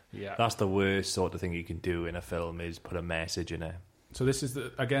god. Yeah. That's the worst sort of thing you can do in a film, is put a message in it. So this is,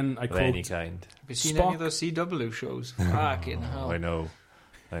 again, I of quote... any kind. Have you seen any of those CW shows? Fucking hell. I know.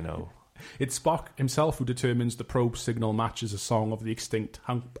 It's Spock himself who determines the probe signal matches a song of the extinct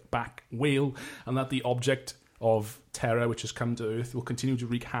humpback whale, and that the object of terror which has come to Earth will continue to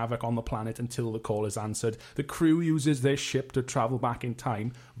wreak havoc on the planet until the call is answered. The crew uses their ship to travel back in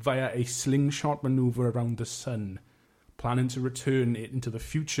time via a slingshot maneuver around the sun. planning to return it into the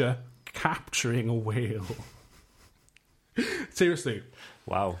future, capturing a whale. Seriously.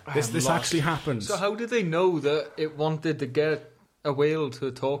 Wow. This actually happened. So how did they know that it wanted to get a whale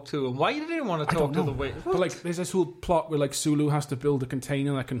to talk to, and why did it want to talk to the whale? But like, there's this whole plot where like Sulu has to build a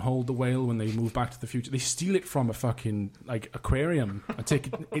container that can hold the whale when they move back to the future. They steal it from a fucking like aquarium and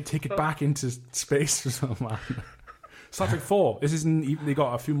take it back into space or something. Man. Star Trek 4. This isn't even, they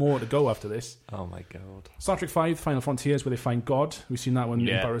got a few more to go after this. Oh my god. Star Trek 5, Final Frontiers, where they find God. We've seen that one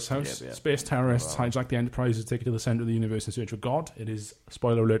in Burroughs' house. Space terrorists hijack the Enterprise to take it to the centre of the universe in search for God. It is,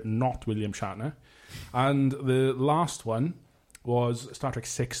 spoiler alert, not William Shatner. And the last one was Star Trek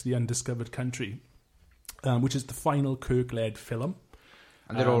 6, The Undiscovered Country, which is the final Kirk-led film.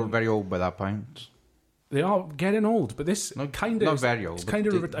 And they're all very old by that point. They are getting old, but this kind of... Not very old. It's kind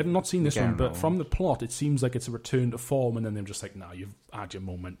of... I've not seen this one, but from the plot, it seems like it's a return to form, and then they're just like, nah, you've had your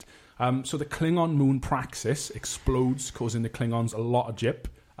moment. So the Klingon moon Praxis explodes, causing the Klingons a lot of jip.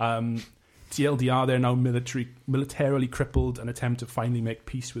 TLDR, they're now militarily crippled and attempt to finally make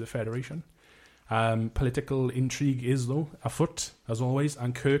peace with the Federation. Political intrigue is, though, afoot, as always,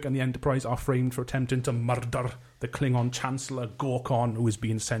 and Kirk and the Enterprise are framed for attempting to murder the Klingon Chancellor Gorkon, who is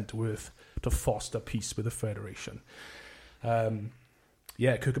being sent to Earth to foster peace with the Federation. Kirk and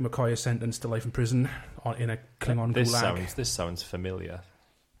McCoy are sentenced to life in prison in a Klingon gulag. This sounds familiar.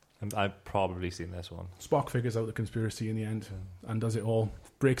 I've probably seen this one. Spock figures out the conspiracy in the end and does it all,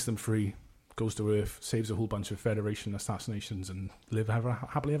 breaks them free, goes to Earth, saves a whole bunch of Federation assassinations, and live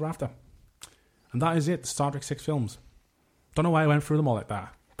happily ever after. And that is it, the Star Trek 6 films. Don't know why I went through them all like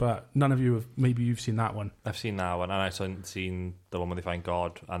that, but none of you have, maybe you've seen that one. I've seen that one, and I've seen the one where they find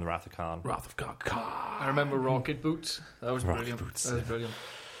God and the Wrath of Khan. Wrath of God. I remember Rocket Boots. That was Rocket brilliant. Boots. That was brilliant.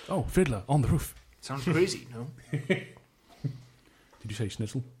 Oh, Fiddler on the roof. Sounds crazy, no? Did you say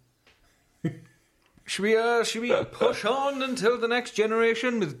Schnitzel? Should we push on until the next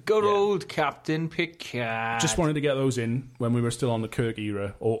generation with good old Captain Picard? Just wanted to get those in when we were still on the Kirk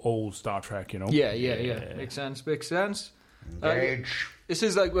era, or old Star Trek, you know? Yeah. Makes sense. This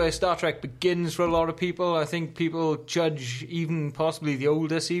is like where Star Trek begins for a lot of people. I think people judge even possibly the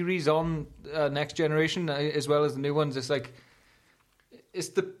older series on Next Generation as well as the new ones. It's like it's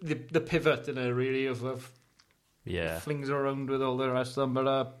the pivot in a really of flings around with all the rest of them.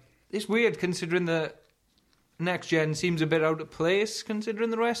 But it's weird considering the Next Gen seems a bit out of place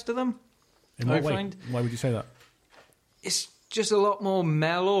considering the rest of them. In what way? Why would you say that? It's just a lot more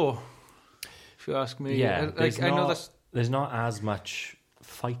mellow, if you ask me. Yeah, there's not as much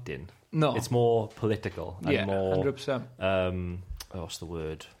fighting. No. It's more political and more 100%. What's the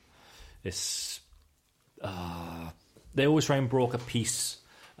word? It's they always try and broker peace,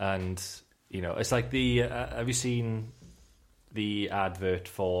 and it's like the have you seen the advert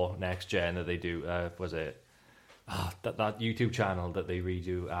for Next Gen that they do? Was it that YouTube channel that they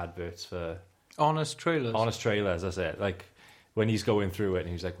redo adverts for? Honest Trailers, that's it. Like when he's going through it and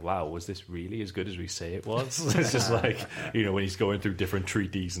he's like, wow, was this really as good as we say it was? It's just like, when he's going through different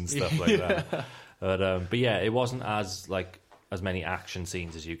treaties and stuff like that. But yeah, it wasn't as many action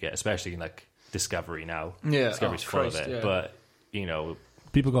scenes as you get, especially in like Discovery now. Yeah. Discovery's full of it. Yeah. But,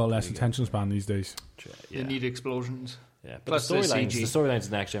 people got less attention span these days. They need explosions. Yeah. But the storylines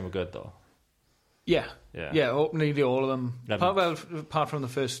in Next Gen were good though. Yeah. Nearly all of them. Apart from the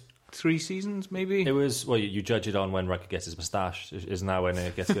first 3 seasons, maybe. It was you judge it on when Riker gets his moustache. Isn't that when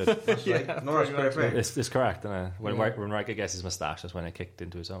it gets good? That's right. No, that's perfect. It's correct. Isn't it? When Riker gets his moustache, that's when it kicked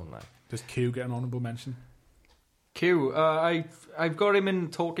into his own. Like, does Q get an honourable mention? Q, I've got him in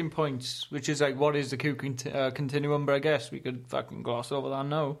talking points, which is like, what is the Q continuum? But I guess we could fucking gloss over that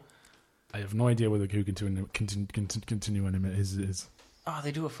now. I have no idea what the Q continuum is. Oh,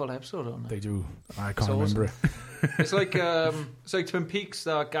 they do a full episode on it. They do. I can't remember it. It's like Twin Peaks,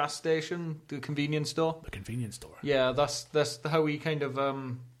 that gas station, the convenience store. The convenience store. Yeah, that's how he kind of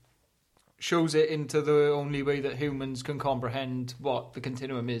shows it into the only way that humans can comprehend what the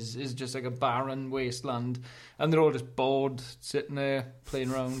continuum is just like a barren wasteland, and they're all just bored, sitting there,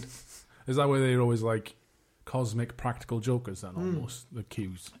 playing around. Is that where they're always like cosmic practical jokers then, almost, the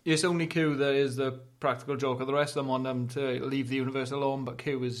Qs? It's only Q that is the practical joker. The rest of them want them to leave the universe alone, but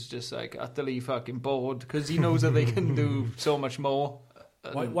Q is just like utterly fucking bored because he knows that they can do so much more.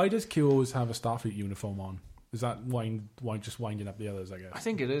 Why does Q always have a Starfleet uniform on? Is that why just winding up the others, I guess? I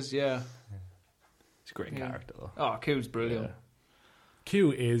think it is, yeah. He's a great character though. Oh, Q's brilliant. Yeah.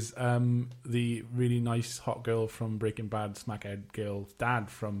 Q is the really nice hot girl from Breaking Bad, smackhead girl's dad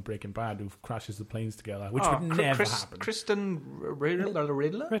from Breaking Bad, who crashes the planes together, which would never happen. Kristen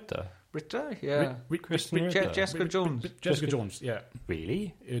Riddler? Ritter, yeah. Jessica Jones. Jessica Jones, yeah.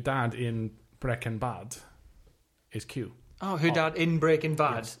 Really? Her dad in Breaking Bad is Q. Oh, her dad in Breaking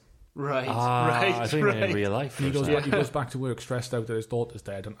Bad. Yes. Right, I think right. in real life. And he goes, or he goes back to work stressed out that his daughter's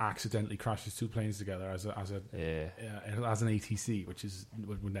dead and accidentally crashes two planes together as an ATC, which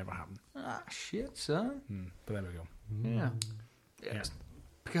would never happen. Ah, shit, son. But there we go. Yeah. Yeah.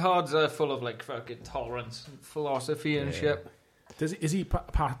 Picard's full of like fucking tolerance and philosophy and shit. Is he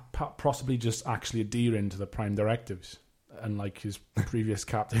possibly just actually adhering to the Prime directives, unlike his previous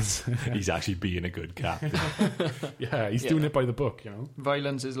captains? He's actually being a good captain. Yeah, he's doing it by the book, you know.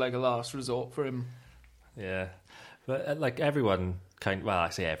 Violence is like a last resort for him. Yeah, but like everyone well, I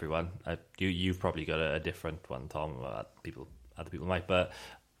say everyone. You've probably got a different one, Tom. Other people might, but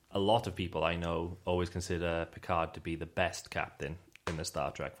a lot of people I know always consider Picard to be the best captain in the Star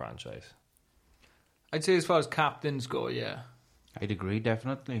Trek franchise. I'd say as far as captains go, yeah. I'd agree,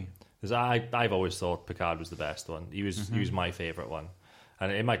 definitely. Because I've always thought Picard was the best one. He was my favourite one,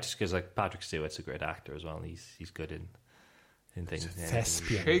 and it might just because like Patrick Stewart's a great actor as well. And he's good in things. He's a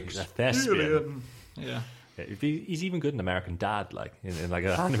thespian. He's a thespian. Yeah. He's even good in American Dad, like in like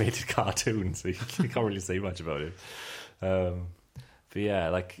an animated cartoon. So you can't really say much about him. But yeah,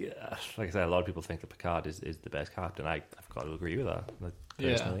 like I said, a lot of people think that Picard is the best captain. I've got to agree with that, like,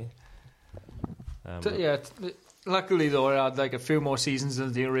 personally. Luckily though, I had like a few more seasons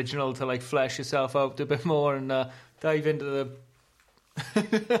than the original to like flesh yourself out a bit more and dive into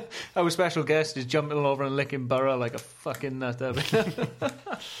the. Our special guest is jumping all over and licking Burrow like a fucking nut.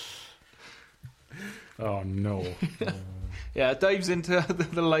 Oh no. Yeah, it dives into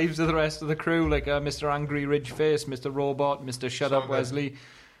the lives of the rest of the crew, like Mr. Angry Ridgeface, Mr. Robot, Mr. Shut Up Wesley,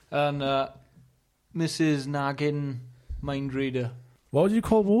 and Mrs. Naggin Mindreader. What would you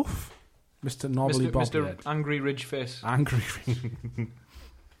call Wolf? Mr. Knobbly Mr. Bobhead. Angry Ridgeface. Angry.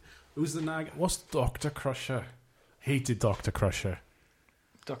 Who's the nag? What's Dr. Crusher? Hated Dr. Crusher.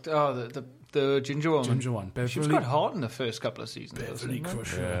 The ginger one. Ginger one. She was quite hot in the first couple of seasons. Beverly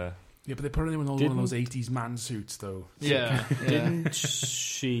Crusher. Yeah. Yeah, but they put her in one of those 80s man suits, though. Yeah. Didn't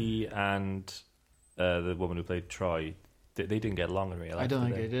she and the woman who played Troy, they didn't get along in real life? I don't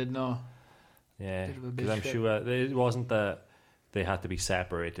think they did, no. Yeah, Bit of a because I'm bitch sure it wasn't that they had to be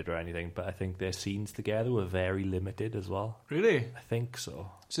separated or anything, but I think their scenes together were very limited as well. Really? I think so.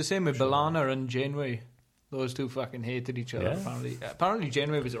 It's the same with B'Elanna and Janeway. Those two fucking hated each other, Yeah. apparently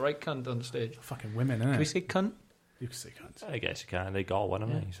Janeway was a right cunt on the stage. Fucking women, innit? Can we say cunt? You can say cunt. I guess you can. They got one of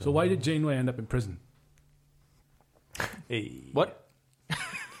me. So why did Janeway end up in prison? Hey. What?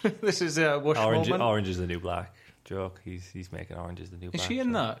 This is a Wush moment. Orange is the new black joke. He's making Orange is the new black. Is she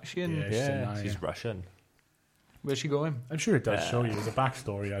in that? Is she in? Yeah, she's in that, she's yeah. Russian. Where's she going? I'm sure it does show you. There's a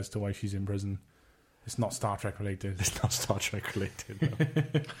backstory as to why she's in prison. It's not Star Trek related. It's not Star Trek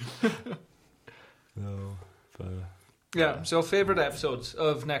related. No. Yeah. So favourite episodes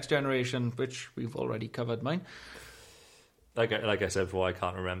of Next Generation, which we've already covered. Mine. Like I said before, I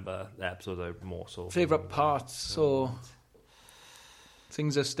can't remember the episodes. I more so Favourite parts. So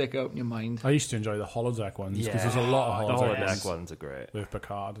things that stick out in your mind. I used to enjoy the holodeck ones because there's a lot of the holodeck holodeck ones are great. with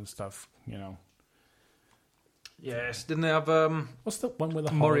Picard and stuff. You know, Yes. Didn't they have what's the one with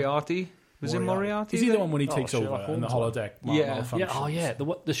the Moriarty? Was it Moriarty? Is he the then? one when he Oh, takes Sherlock over and the Holmes holodeck Yeah. malfunctions? Yeah, oh yeah,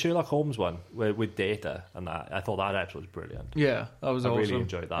 the Sherlock Holmes one with Data and that. I thought that episode was brilliant. Yeah, that was I awesome. really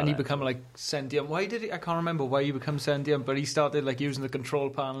enjoyed that And he episode. become like sentient. Why did he? I can't remember why he become sentient, but he started like using the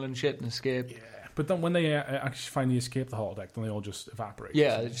control panel and shit and escape. Yeah, but then when they actually finally escape the holodeck, then they all just evaporate.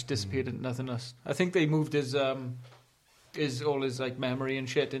 Yeah, it just disappeared into nothingness. I think they moved his all his like memory and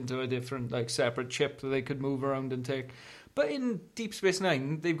shit into a different like separate chip that they could move around and take. But in Deep Space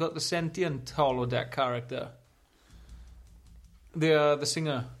Nine, they've got the sentient holodeck character. The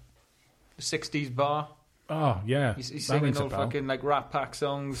singer, the 60s bar. Oh yeah, He's that singing rings a all bell. fucking like Rat Pack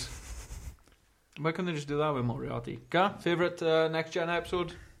songs. Why couldn't they just do that with Moriarty? Favorite Next Gen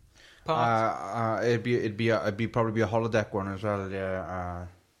episode? Part? It'd probably be a holodeck one as well. Yeah.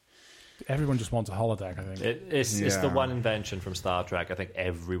 Everyone just wants a holodeck. I think. It's the one invention from Star Trek I think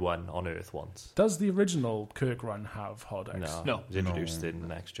everyone on Earth wants. Does the original Kirk run have holodecks? No. It was introduced in the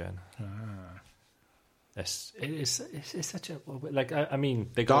Next Gen. It's such a like I mean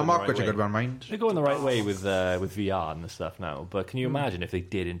they go in the Darmok right was a way. good one, mind. They go in the right way with VR and stuff now, but can you imagine if they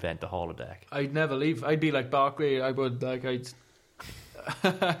did invent a holodeck? I'd never leave. I'd be like Barclay. I would like I'd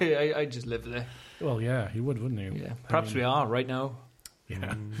just live there. Well, yeah, he would, wouldn't he? Yeah. Perhaps we are right now.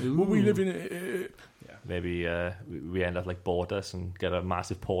 Yeah. Ooh. Well, we live in. Maybe we end up like Bortus and get a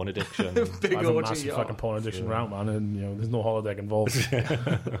massive porn addiction. Big I have a orgy, massive yeah. fucking porn addiction round, man, and you know, there's no holodeck involved.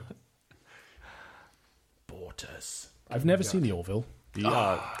 Bortus. I've never seen the Orville.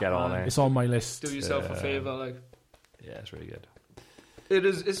 Yeah, get on it. It's on my list. Do yourself a favour, like. Yeah, it's really good. It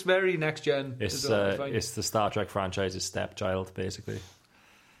is. It's very next gen. It's the Star Trek franchise's stepchild, basically.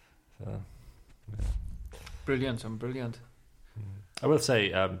 So, brilliant. I'm brilliant. I will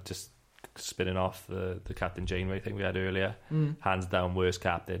say, just spinning off the Captain Janeway thing we had earlier, hands down worst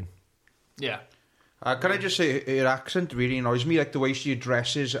captain. Yeah. Can I just say, her accent really annoys me, like the way she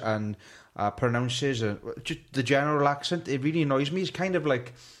addresses and pronounces, just the general accent, it really annoys me. It's kind of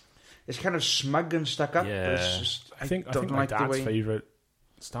like, it's kind of smug and stuck up. Yeah. It's just, I think my dad's favourite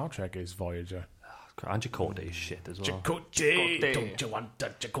Star Trek is Voyager. And Chakotay is shit as well. Chakotay, don't you want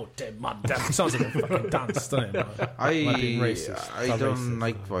the Chakotay mother? It sounds like a fucking dance, doesn't it? I don't racist.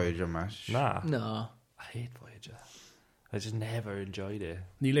 like Voyager much. Nah. No. I hate Voyager. I just never enjoyed it.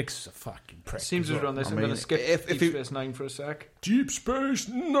 Neelix's a fucking prick. Seems as to run this. I'm mean, going to skip if Deep you- Space Nine for a sec. Deep Space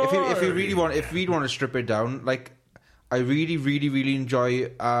Nine. If you really want, if we want to strip it down, like I really, really, really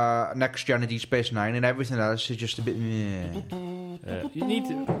enjoy Next Gen and Deep Space Nine, and everything else is just a bit. Meh. You need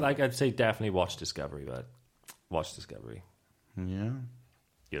to, like, I'd say definitely watch Discovery, but watch Discovery. Yeah.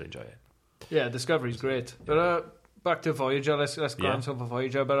 You'll enjoy it. Yeah, Discovery's great. But back to Voyager. Let's glance over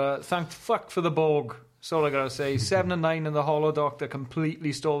Voyager. But thank fuck for the Borg. That's all I gotta say. 7 and 9 in the Hollow Doctor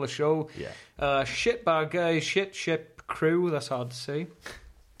completely stole the show. Yeah. Shit bad guys, shit ship crew. That's hard to say.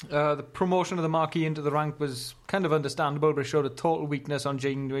 The promotion of the Marquis into the rank was kind of understandable, but it showed a total weakness on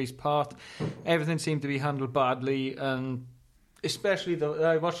Janeway's part. Everything seemed to be handled badly, and especially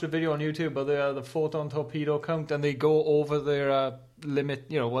I watched a video on YouTube of the photon torpedo count, and they go over their limit.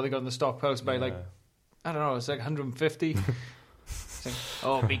 You know what they got in the stockpiles by like, I don't know, it's like 150. It's like,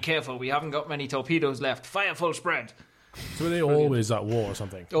 oh, be careful! We haven't got many torpedoes left. Fire full spread. So were they always at war or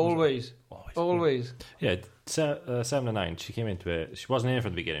something? Always. Yeah, 7 and 9. She came into it. She wasn't in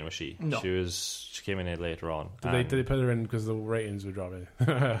from the beginning, was she? No. She came in it later on. Did they put her in because the ratings were dropping?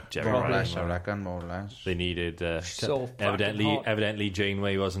 Jerry More or Ryan, less, I reckon, more or less. They needed. So fucking hot. Evidently,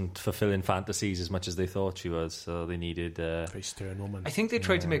 Janeway wasn't fulfilling fantasies as much as they thought she was, so they needed. Very stern woman. I think they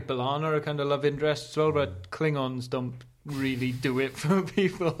tried to make B'Elanna a kind of love interest as well, but Klingons don't really do it for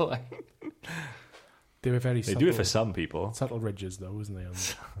people. Like. They were very. They do it for some people. Subtle ridges, though, isn't they?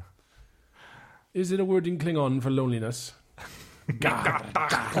 Is it a word in Klingon for loneliness? God,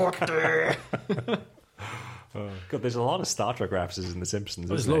 there's a lot of Star Trek references in The Simpsons.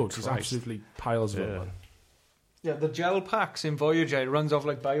 There's isn't there? loads. There's absolutely piles of them. Yeah, the gel packs in Voyager, it runs off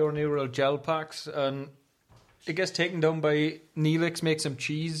like bioneural gel packs, and it gets taken down by Neelix, makes some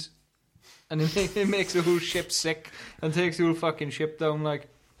cheese, and it makes the whole ship sick and takes the whole fucking ship down. Like,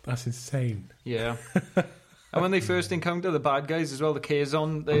 That's insane. yeah. And when they first encounter the bad guys as well, the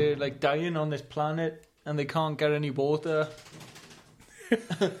Kazon, they're like dying on this planet and they can't get any water.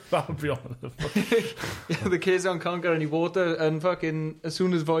 That would be on the The Kazon can't get any water, and fucking as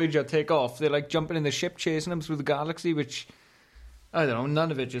soon as Voyager take off, they're like jumping in the ship, chasing them through the galaxy, which I don't know, none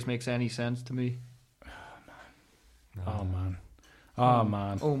of it just makes any sense to me. Oh man. Oh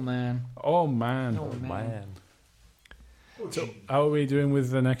man. Oh man. Oh man. Oh man. So how are we doing with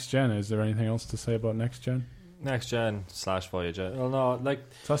the next gen? Is there anything else to say about next gen? Next Gen / Voyager. Well, no, like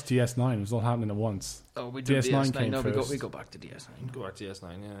So that's DS9. It was all happening at once. Oh, we do DS9 DS9. came No, first. we go back to DS9. go back to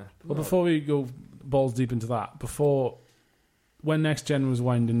DS9. Yeah. Well, before we go balls deep into that, when next gen was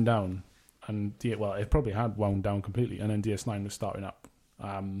winding down, and it probably had wound down completely, and then DS9 was starting up.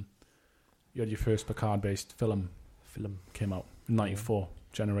 You had your first Picard-based film came out in '94.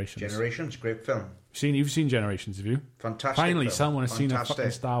 Generations, great film. You've seen Generations, have you? Fantastic. Finally, film. someone has seen a Fantastic.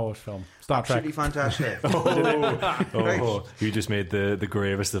 fucking Star Wars film. Star Trek. Absolutely fantastic. Oh, you just made the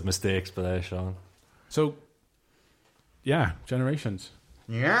gravest of mistakes, but there, Sean. So, yeah, Generations.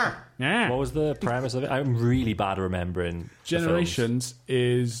 Yeah. Yeah. What was the premise of it? I'm really bad at remembering. Generations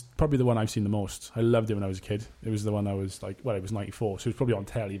is probably the one I've seen the most. I loved it when I was a kid. It was the one I was like, it was 94, so it was probably on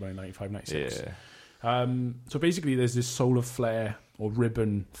telly by 95, 96. Yeah. So basically, there's this solar flare or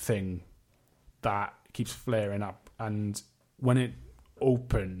ribbon thing that keeps flaring up, and when it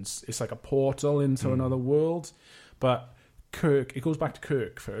opens, it's like a portal into another world. But it goes back to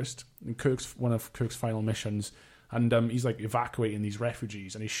Kirk first, and one of Kirk's final missions, and he's like evacuating these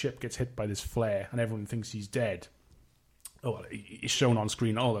refugees, and his ship gets hit by this flare, and everyone thinks he's dead. Oh, well, it's shown on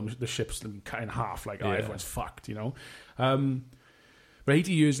screen. The ship's cut in half. Like, everyone's fucked, you know. But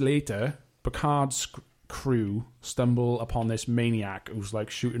 80 years later, Picard's crew stumble upon this maniac who's like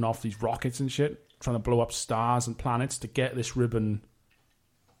shooting off these rockets and shit, trying to blow up stars and planets to get this ribbon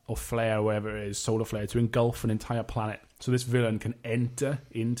or flare, whatever it is, solar flare, to engulf an entire planet. So this villain can enter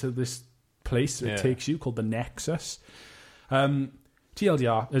into this place it takes you, called the Nexus.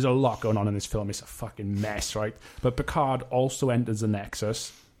 TLDR, there's a lot going on in this film. It's a fucking mess, right? But Picard also enters the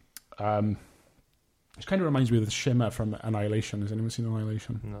Nexus. It kind of reminds me of the Shimmer from Annihilation. Has anyone seen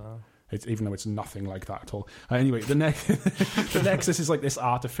Annihilation? No. Even though it's nothing like that at all. Anyway, the Nexus is like this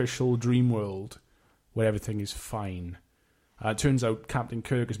artificial dream world where everything is fine. It turns out Captain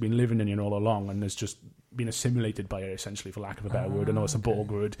Kirk has been living in it all along and has just been assimilated by it, essentially, for lack of a better word. I know it's a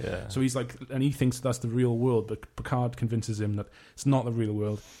Borg word. Yeah. So he's like, and he thinks that's the real world, but Picard convinces him that it's not the real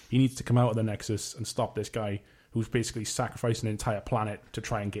world. He needs to come out of the Nexus and stop this guy who's basically sacrificing an entire planet to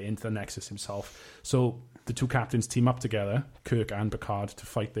try and get into the Nexus himself. So the two captains team up together, Kirk and Picard, to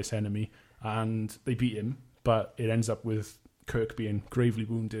fight this enemy, and they beat him, but it ends up with Kirk being gravely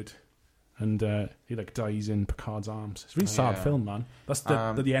wounded, and he like dies in Picard's arms. It's a really sad film, man. That's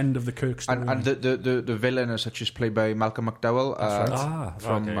the end of the Kirk story. And the villain is such as played by Malcolm McDowell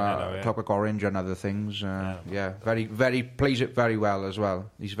from Clockwork Orange and other things. Very plays it very well as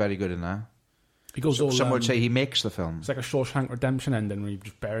well. He's very good in that. He goes some would say he makes the film. It's like a Shawshank Redemption ending where he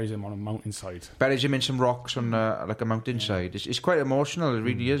just buries him on a mountainside. Buries him in some rocks on like a mountainside. It's quite emotional. It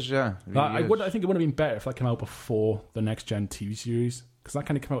really is. Yeah, I think it would have been better if that came out before the Next Gen TV series, because that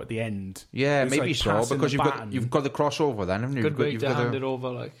kind of came out at the end. Yeah, maybe so, because you've got the crossover then, haven't you? Good way to hand it over,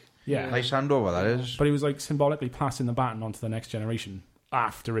 like. Yeah, nice handover that is. But he was like symbolically passing the baton onto the Next Generation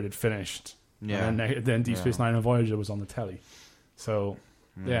after it had finished. Yeah, and then Deep Space Nine and Voyager was on the telly. So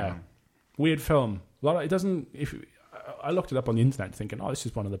yeah, weird film. It doesn't. I looked it up on the internet, thinking, "Oh, this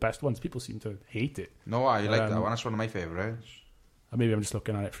is one of the best ones." People seem to hate it. No, I like that one. That's one of my favourites. Maybe I'm just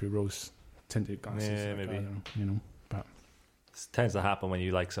looking at it through rose-tinted glasses. Yeah, maybe. But it tends to happen when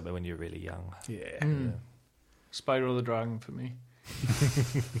you like something when you're really young. Yeah. Spyro the Dragon for me.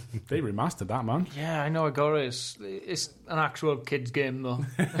 They remastered that, man. Yeah, I know. I got it. It's an actual kids game though.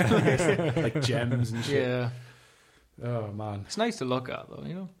 Like gems and shit. Yeah. Oh man, it's nice to look at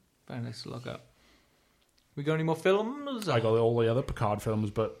though. Very nice to look at. We got any more films? I got all the other Picard films,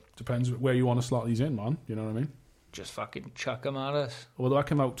 but depends where you want to slot these in, man. You know what I mean? Just fucking chuck them at us. Well, that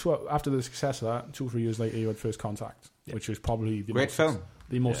came out after the success of that. 2 or 3 years later, you had First Contact, which was probably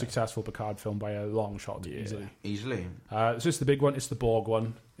the most successful Picard film by a long shot, easily. It's just the big one. It's the Borg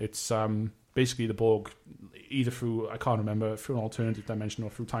one. It's basically the Borg, either through, I can't remember, through an alternative dimension or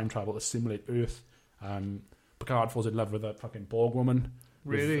through time travel to simulate Earth. Picard falls in love with a fucking Borg woman.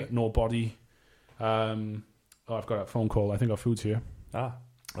 Really? With no body. I've got a phone call. I think our food's here.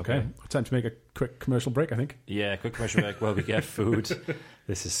 Okay. Time to make a quick commercial break, I think. Yeah, quick commercial break while we get food.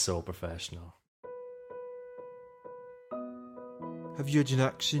 This is so professional. Have you had an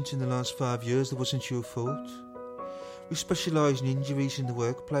accident in the last 5 years that wasn't your fault? We specialise in injuries in the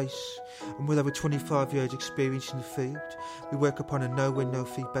workplace, and with over 25 years experience in the field, we work upon a no-win,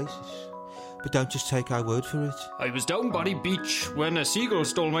 no-fee basis. But don't just take our word for it. I was down Body Beach when a seagull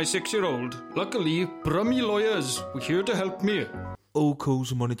stole my 6-year-old. Luckily, Brummy Lawyers were here to help me. All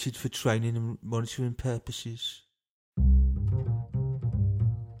calls are monitored for training and monitoring purposes.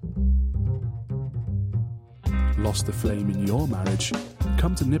 Lost the flame in your marriage?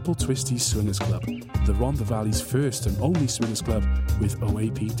 Come to Nipple Twisties Swingers Club, the Rhondda Valley's first and only swingers club with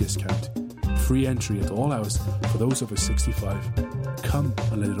OAP discount. Free entry at all hours for those over 65. Come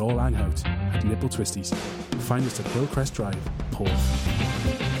and let it all hang out at Nipple Twisties. Find us at Hillcrest Drive, Porth.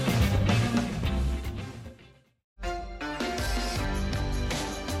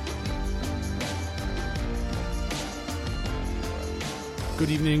 Good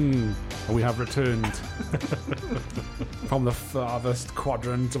evening. We have returned from the farthest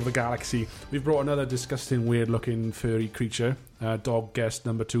quadrant of the galaxy. We've brought another disgusting, weird-looking, furry creature. Dog guest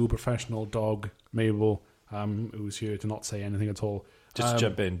number 2, professional dog, Mabel, who's here to not say anything at all. Just to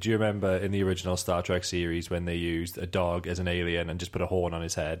jump in, do you remember in the original Star Trek series when they used a dog as an alien and just put a horn on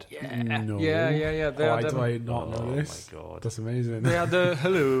his head? Yeah. No. Yeah. Why do I not know this? Oh, my God. That's amazing. They had the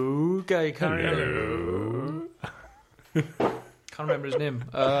hello guy. Hello. Can't remember his name.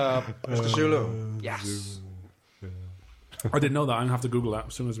 Mr. Sulu. Yes. I didn't know that. I'm going to have to Google that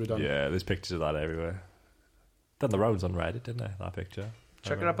as soon as we're done. Yeah, there's pictures of that everywhere. Done the rounds on Reddit, didn't they? That picture.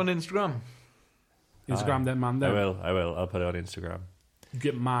 Check it up on Instagram. Instagram that man there. I will. I'll put it on Instagram. You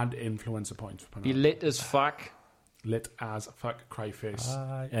get mad influencer points. Be lit as fuck. Lit as fuck, cry face.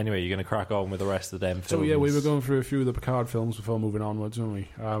 Anyway, you're going to crack on with the rest of them films. So yeah, we were going through a few of the Picard films before moving onwards, weren't we?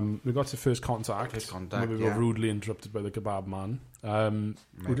 We got to First Contact. Where we were rudely interrupted by the kebab man.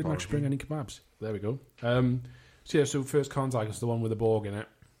 Who didn't actually bring any kebabs. There we go. So First Contact is the one with the Borg in it.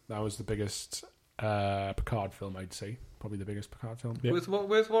 That was the biggest Picard film, I'd say. Probably the biggest Picard film. Yep.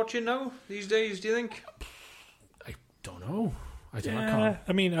 Worth watching now these days, do you think? I don't know. I can't.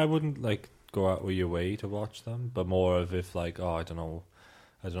 I mean, I wouldn't go out of your way to watch them, but more of if I don't know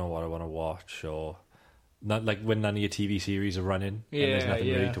what I want to watch, or not when none of your TV series are running and there's nothing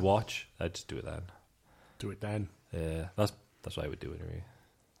really to watch, I'd just do it then. Do it then. Yeah, that's what I would do anyway.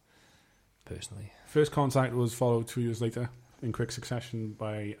 Personally. First Contact was followed 2 years later in quick succession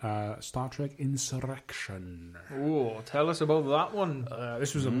by Star Trek Insurrection. Oh, tell us about that one.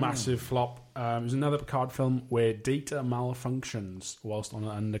 This was a massive flop. It was another Picard film where Data malfunctions whilst on an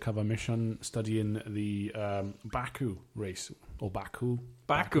undercover mission studying the Baku race. Or Baku.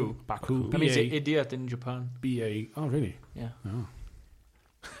 Baku. Baku. That means idiot in Japan. B-A. Oh, really? Yeah. Oh.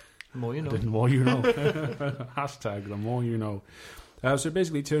 The more you know. The more you know. Hashtag the more you know. So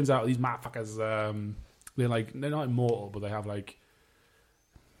basically, it turns out these motherfuckers, they're not immortal, but they have like,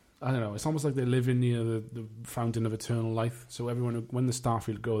 I don't know, it's almost like they live in near the fountain of eternal life. So everyone, when the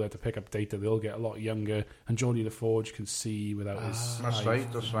Starfield go there to pick up Data, they'll get a lot younger. And Geordie LaForge can see without his. That's right.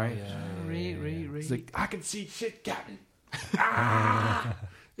 That's right. It's like, I can see shit, Captain.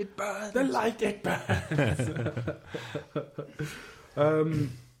 It burns. The light, it burns.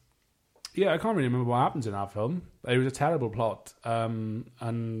 Yeah, I can't really remember what happens in that film. It was a terrible plot,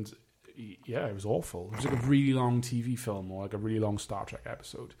 and yeah, it was awful. It was like a really long TV film or like a really long Star Trek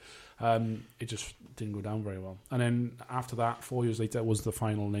episode. It just didn't go down very well. And then after that, 4 years later, was the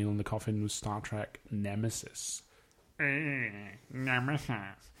final nail in the coffin was Star Trek Nemesis.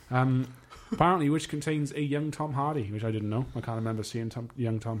 Apparently, which contains a young Tom Hardy, which I didn't know. I can't remember seeing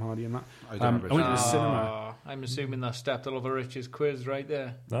young Tom Hardy in that. I don't remember I went to the cinema. I'm assuming that stepped all over Rich's quiz right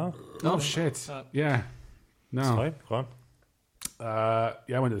there. No? Oh, shit. Yeah. No. It's fine. Go on.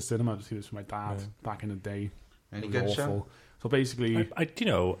 Yeah, I went to the cinema to see this with my dad back in the day. Any It good, was sir? awful. So basically,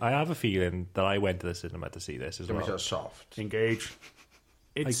 I have a feeling that I went to the cinema to see this as It was well. so soft. engage.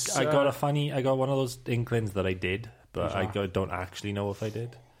 It's I got one of those inklings that I did, but don't actually know if I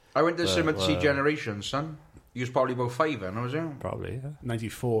did. I went to the cinema to see Generations, son. You was probably about 5 then, was you? Probably, yeah.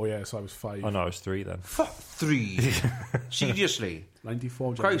 94, yeah, so I was 5. Oh no, I was 3 then. Fuck 3. Seriously.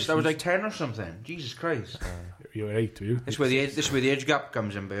 94. Christ, I was like 10 or something. Jesus Christ. You were 8, were you? This is where the age gap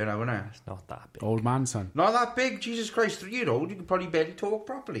comes in, bear now, isn't it? It's not that big. Old man, son. Not that big, Jesus Christ. 3-year-old, you can probably barely talk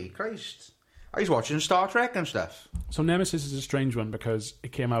properly. Christ. I was watching Star Trek and stuff. So Nemesis is a strange one because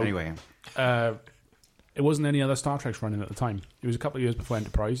it came out. Anyway. It wasn't any other Star Treks running at the time. It was a couple of years before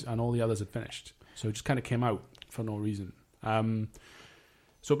Enterprise, and all the others had finished. So it just kind of came out for no reason.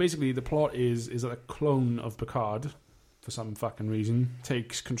 So basically, the plot is that a clone of Picard, for some fucking reason,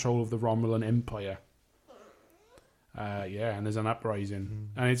 takes control of the Romulan Empire. Yeah, and there's an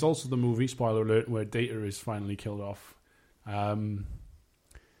uprising. And it's also the movie, spoiler alert, where Data is finally killed off.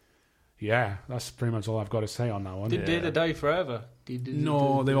 Yeah, that's pretty much all I've got to say on that one. Did Data die forever?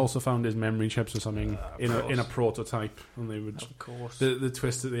 No, they also found his memory chips or something in a prototype, and they would. Of course. The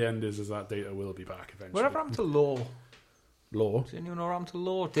twist at the end is that Data will be back eventually. Whatever happened to Law? Law? Does anyone know what happened to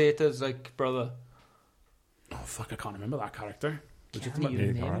Law? Data's like brother. Oh fuck! I can't remember that character. Can't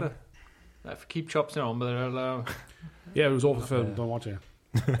even remember. I keep chopping on, but Yeah, it was awful film. Don't watch it.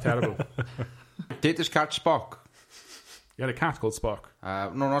 Terrible. Data's cat Spock. You had a cat called Spock.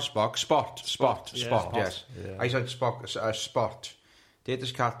 No, not Spock. Spot. Yeah, Spot, Spot. yes. Yeah. I said Spock. Spot.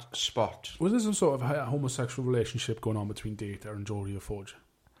 Data's cat Spot. Was there some sort of homosexual relationship going on between Data and Geordie LaForge?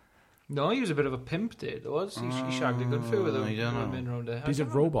 no, he was a bit of a pimp. Data was. He shagged a good few with I don't know. women around there. He's a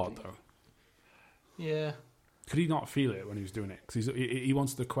robot though. Yeah. Could he not feel it when he was doing it? Because he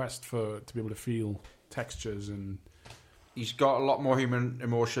wants the quest to be able to feel textures and. He's got a lot more human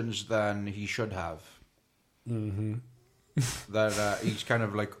emotions than he should have. Mm-hmm. That he's kind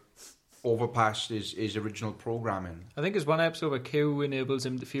of like overpassed his original programming. I think there's one episode where Q enables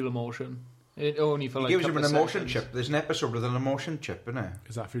him to feel emotion. It only for He like gives him couple an of emotion seconds. chip. There's an episode with an emotion chip, isn't it?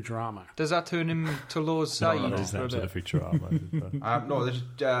 Is that Futurama? Does that turn him to Law's side? That is for a an episode bit? of Futurama.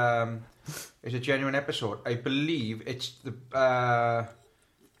 No, it's a genuine episode. I believe it's the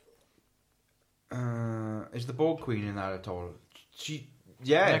is the Borg Queen in that at all?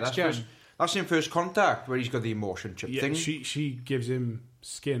 Next Gen. That's in First Contact where he's got the emotion chip Yeah, thing. she gives him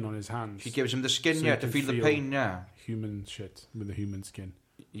skin on his hands. She gives him the skin, So yeah, he to can feel the feel- pain, yeah. human shit with the human skin.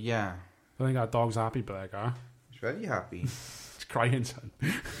 Yeah. I think that dog's happy, but like, He's very happy. it's crying, son.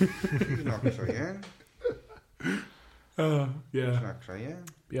 He's not crying. Yeah. He's not crying.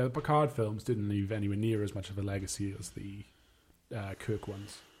 Yeah, the Picard films didn't leave anywhere near as much of a legacy as the Kirk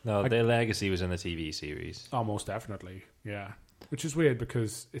ones. No, their legacy was in the TV series. Oh, most definitely, yeah. Which is weird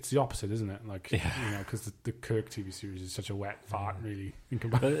because it's the opposite, isn't it? Like, Yeah. you know, because the Kirk TV series is such a wet fart, really. In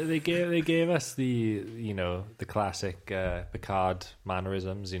comparison. But they gave us the classic Picard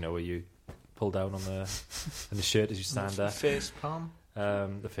mannerisms, where you pull down on the shirt as you stand there. Face palm.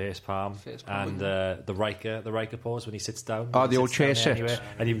 The face palm, Face palm. and the Riker pose when he sits down. Oh, He the old sits down chair sit. anyway,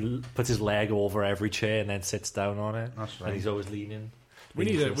 and he puts his leg over every chair and then sits down on it. That's right. And he's always leaning. We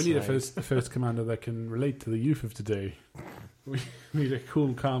need a first commander that can relate to the youth of today. We need a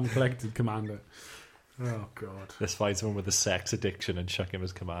cool, calm, collected commander. Oh God! Let's find someone with a sex addiction and chuck him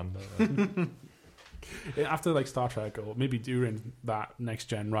as commander. After like Star Trek, or maybe during that next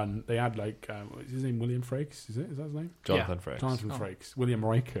gen run, they had like what's his name? William Frakes? Is that his name? Jonathan Frakes. Jonathan Frakes. William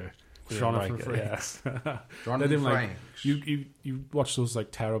Riker. Jonathan Frakes. Jonathan like, Frakes. you watch those like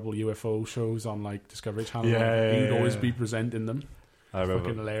terrible UFO shows on like Discovery Channel. Yeah, He'd yeah, always yeah. be presenting them. I remember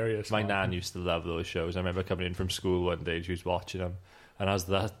Fucking hilarious. my man. nan used to love those shows. I remember coming in from school one day and she was watching them. And as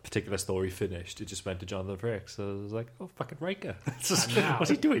that particular story finished, it just went to Jonathan Frakes. So I was like, oh, fucking Riker. It's just, what's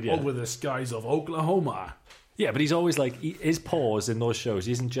he doing here? Over the skies of Oklahoma. Yeah, but he's always like, his pause in those shows,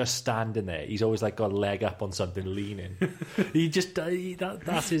 he isn't just standing there. He's always like got a leg up on something leaning. He just,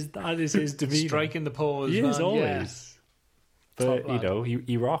 that is his demeanour. Striking the pose. He is man, always. But, Top you lad. know,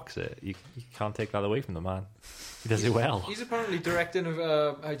 he rocks it. You can't take that away from the man. He does it well. He's apparently directing,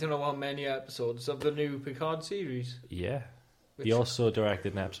 I don't know how many episodes of the new Picard series. Yeah. Which, He also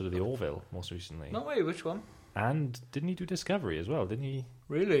directed an episode of The Orville most recently. no way, which one? And didn't he do Discovery as well? Didn't he?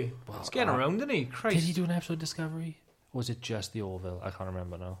 Really? Well, He's getting around, isn't he? Christ. Did he do an episode of Discovery? Or was it just The Orville? I can't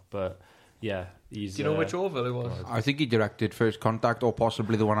remember now. But yeah, he's. Do you know which Orville it was? I think he directed First Contact or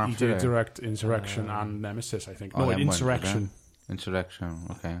possibly the one He after did it. direct Insurrection and Nemesis, I think. No, them ones, Insurrection. Insurrection,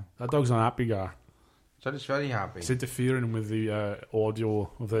 okay. That dog's an happy guy. So it's very happy. It's interfering with the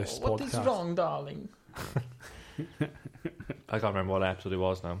audio of this What podcast. is wrong, darling? I can't remember what episode it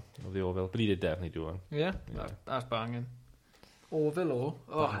was now of The Orville, but he did definitely do one. Yeah, Yeah. that's banging. Orville,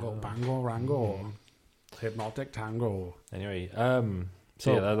 oh. Bango, bango, rango. Hypnotic tango. Anyway, So-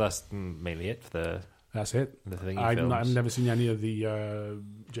 so yeah, that's mainly it for That's it. the thingy I've films. never seen any of the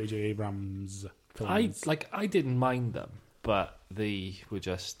J.J. Abrams films. I didn't mind them, but they were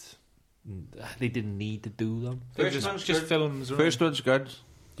just they didn't need to do them. They're First one's just good. films, right? First one's good.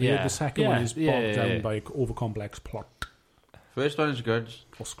 The second one is bogged down yeah. by overcomplex plot First one is good.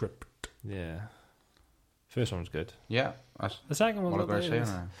 or script. Yeah. First one was good. Yeah, that's The second one what was I'm going to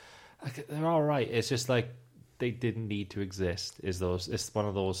say now. like, they're all right. It's just like they didn't need to exist. It's one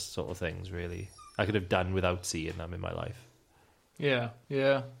of those sort of things, really. I could have done without seeing them in my life. Yeah.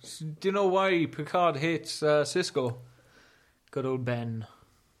 Do you know why Picard hates Cisco? Good old Ben.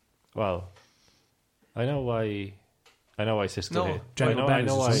 Well, I know why Cisco. No, hit. General I Ben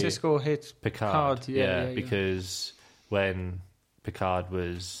know is why Cisco hates Picard. Picard, yeah. Because when Picard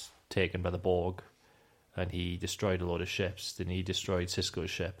was taken by the Borg and he destroyed a load of ships, then he destroyed Cisco's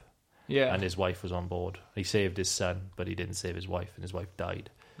ship. Yeah. And his wife was on board. He saved his son, but he didn't save his wife, and his wife died.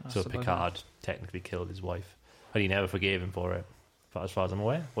 So That's about Picard technically killed his wife, and he never forgave him for it, as far as I'm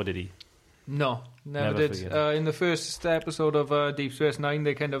aware. Or did he? No, never Never did. forget. In the first episode of Deep Space Nine,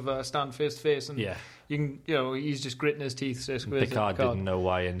 they kind of stand face to face, and Yeah. you can, he's just gritting his teeth. Cisco is Picard didn't know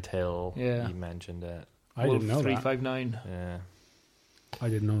why until Yeah. he mentioned it. I didn't know that. 359. Yeah. I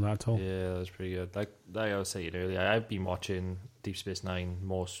didn't know that at all. Yeah, that was pretty good. Like I was saying earlier, I've been watching Deep Space Nine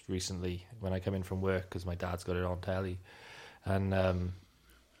most recently when I come in from work because my dad's got it on telly, and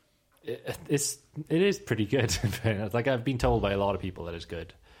it is pretty good. in fairness. Like I've been told by a lot of people that it's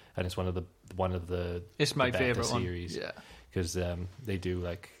good, and it's one of the It's my the better favorite one. series Yeah. because they do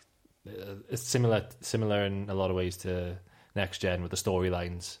like it's similar in a lot of ways to Next Gen with the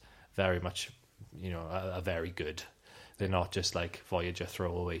storylines very much are very good. They're not just like Voyager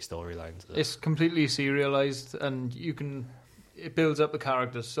throwaway storylines. It's completely serialized, and it builds up the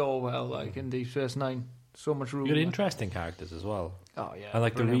characters so well. Like in Deep Space Nine, so much room. Good, interesting characters as well. Oh yeah. And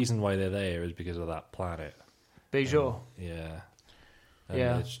like brilliant. the reason why they're there is because of that planet. Bajor. Yeah. And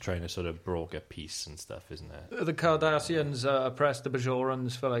Yeah. it's trying to sort of broker peace and stuff, isn't it? The Cardassians oppressed the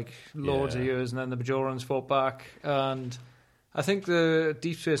Bajorans for like loads of Yeah. years, and then the Bajorans fought back. And I think the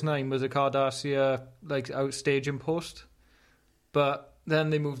Deep Space Nine was a Cardassia like out staging post, but then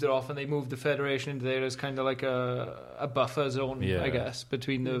they moved it off and they moved the Federation into there as kind of like a buffer zone, Yeah. I guess,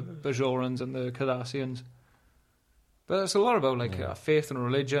 between the Bajorans and the Cardassians. But it's a lot about like faith and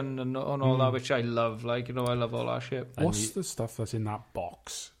religion and all that, which I love. Like I love all that shit. And What's the stuff that's in that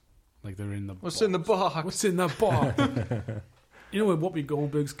box? Like they're in the What's box. in the box? What's in the box? You know Whoopi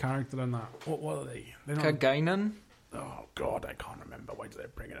Goldberg's character in that? What are they? They're not... Guinan? Oh, God, I can't remember. Why did I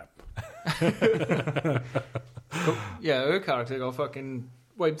bring it up? Yeah, her character got fucking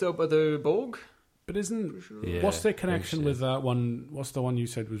wiped out by the Borg. But isn't... Yeah, what's their connection big with shit. that one? What's the one you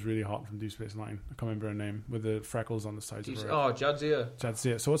said was really hot from Deep Space Nine? I can't remember her name. With the freckles on the sides of her. Oh, Jadzia. That's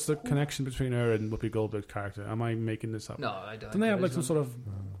it. So what's the connection between her and Whoopi Goldberg's character? Am I making this up? No, I don't. Don't they have like some sort of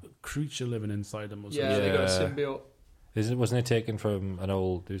creature living inside them or something? Yeah, they got a Yeah. symbiote. Wasn't it taken from an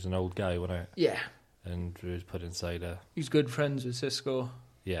old guy when I Yeah. and was put inside a... He's good friends with Cisco,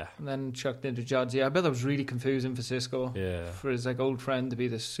 Yeah. and then chucked into Jadzia. I bet that was really confusing for Cisco. Yeah. For his like old friend to be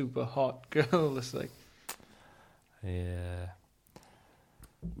this super hot girl. It's like, Yeah.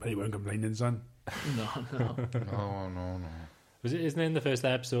 But he weren't complaining, son. no. No. Isn't it in the first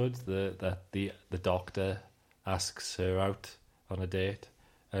episode that the doctor asks her out on a date,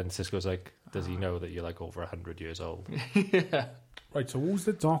 and Cisco's like, "Does he know that you're like over 100 years old?" Yeah. Right, so who's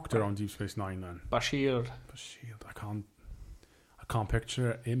the doctor on Deep Space Nine then? Bashir. Shield. I can't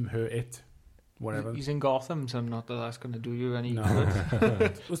picture him, her, it, whatever. He's in Gotham, so not that that's going to do you any No.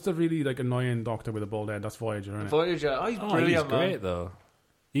 good. What's the really like annoying doctor with a bald head? That's Voyager, isn't it? Voyager. Oh, he's Oh, brilliant, he's man. great though.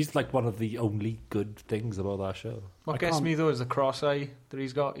 He's like one of the only good things about that show. What I gets can't- me though is the cross eye that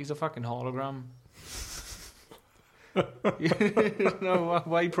he's got. He's a fucking hologram. No,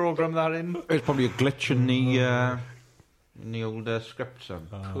 why program that in? There's probably a glitch in the older script, son.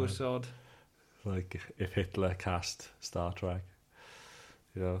 Poor sod. Like if Hitler cast Star Trek,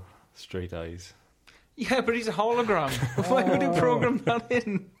 you know, straight eyes. Yeah, but he's a hologram. Why would you program that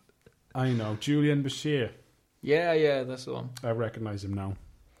in? I know. Julian Bashir. Yeah, that's the one. I recognise him now.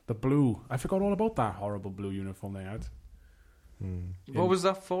 The blue. I forgot all about that horrible blue uniform they had. What was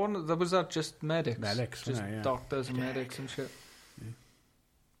that for? Was that just medics? Medics, Just yeah. doctors and medics and shit.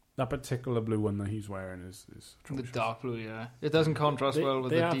 That particular blue one that he's wearing is The atrocious. dark blue, yeah. It doesn't contrast They- well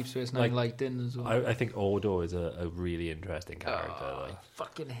with they the have, Deep Space Nine like, light in as well. I think Odo is a really interesting character. Oh, I Though.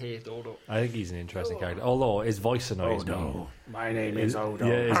 fucking hate Odo. I think he's an interesting character. Although his voice annoys me. Odo. My name is Odo.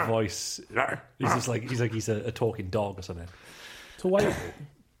 Yeah, his voice. He's just like he's a talking dog or something. So why...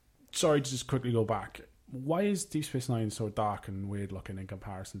 Sorry to just quickly go back. Why is Deep Space Nine so dark and weird looking in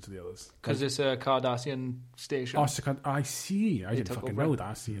comparison to the others? Because it's a Cardassian station. Oh, so I see. I didn't took fucking over. know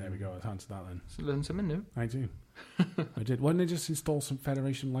that. See, there we go. I'll answer that then. So learn something new. I do. I did. Why didn't they just install some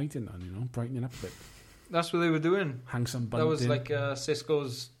Federation lighting on, you know, brighten it up a bit? That's what they were doing. Hang some That was bunting. like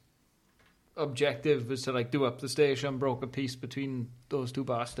Cisco's objective was to like do up the station, broke a peace between those two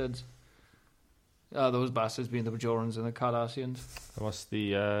bastards. Those bastards being the Bajorans and the Cardassians. What's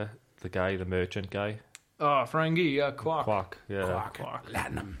the guy, the merchant guy? Oh, Ferengi, yeah, Quark. Quark. Yeah, Quark.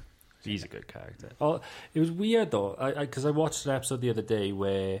 Latinum. he's a good character. Oh, it was weird though, because I watched an episode the other day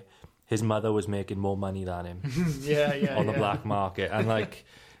where his mother was making more money than him yeah, on the black market, and like.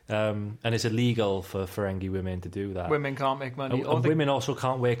 And it's illegal for Ferengi women to do that. Women can't make money. And women also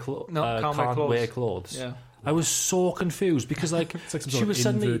can't wear clothes. Can't wear clothes. Yeah. I was so confused because like, It's like some she sort was of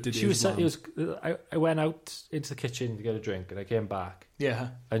suddenly inverted she was Islam. it was I went out into the kitchen to get a drink and I came back Yeah.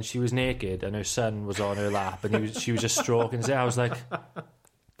 and she was naked and her son was on her lap and she was just stroking his hair. I was like,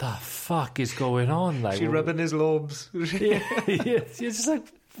 the fuck is going on? Like, She rubbing his lobes. yeah, it's just like,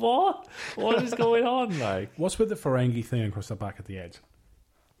 what is going on? Like, What's with the Ferengi thing across the back at the edge?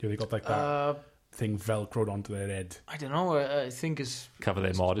 Yeah, they got like that thing velcroed onto their head. I don't know. I think it's cover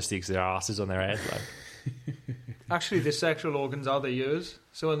their modesty because their asses on their head. Like, actually the sexual organs are their ears.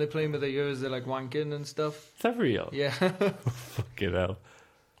 So when they're playing with their ears, they're like wanking and stuff. is that real? Yeah. Fucking hell.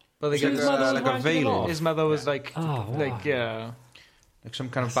 But they get His mother was like a wanking veil. them off. his mother was like, Oh, wow. like yeah, Like some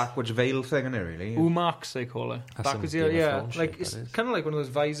kind of backwards veil thing, isn't it, really? Umax they call it. That's Backwards, some Game of yeah, Thrones like shit, it's that is. kind of like one of those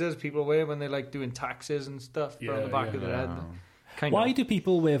visors people wear when they're like doing taxes and stuff on the back of their head. Kind Why of. do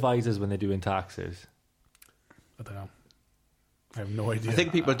people wear visors when they're doing taxes? I don't know. I have no idea. I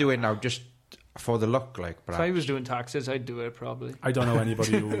think people do it now just for the look, like, If I perhaps. was doing taxes, I'd do it probably. I don't know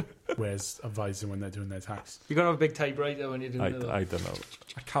anybody who wears a visor when they're doing their tax. You gotta have a big typewriter when you're doing it. I don't know.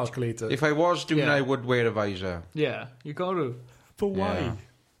 A calculator. If I was doing Yeah. it, I would wear a visor. Yeah, you gotta. But why?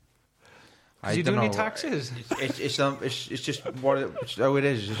 Because you're doing your taxes. It's just it's how it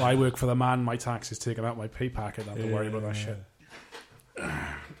is. It's If I work for the man, my tax is taken out my pay packet. I don't have to worry about that shit.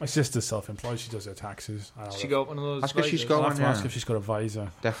 My sister's self-employed. She does her taxes. She got one of those. That's 'cause she's visors. got I'll one, have to ask yeah. if she's got a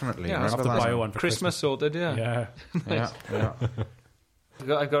visor. definitely. Yeah, I'll have to remember buy that. one for Christmas sorted, yeah. Yeah. Yeah.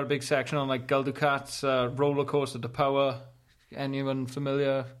 I've got a big section on like Gul Dukat's roller coaster to power. Anyone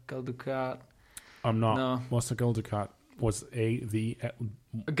familiar? Gul Dukat. I'm not. No. What's the Gul Dukat? Was the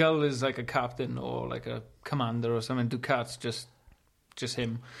A Gul is like a captain or like a commander or something. Dukat's just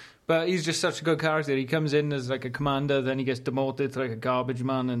him. But he's just such a good character. He comes in as like a commander, then he gets demoted to like a garbage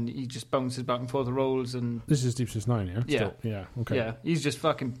man, and he just bounces back and forth the roles. And This is Deep Space Nine, yeah? Yeah. Still? Yeah, okay. yeah, he's just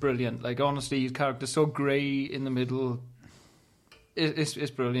fucking brilliant. Like honestly, his character's so grey in the middle.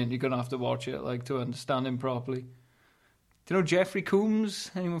 It's brilliant. You're gonna have to watch it like to understand him properly. Do you know Jeffrey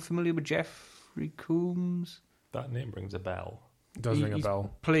Combs? Anyone familiar with Jeffrey Combs? That name rings a bell. It does ring a He's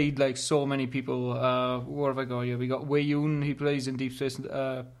bell. Played like so many people. What have I got here? We got Wei Yun, he plays in Deep Space.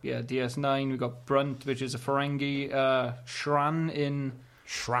 DS9. We got Brunt, which is a Ferengi. Shran in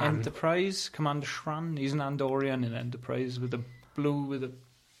Shran. Enterprise, Commander Shran. He's an Andorian in Enterprise with the blue, with the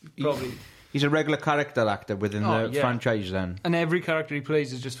probably. He's a regular character actor within the franchise then. And every character he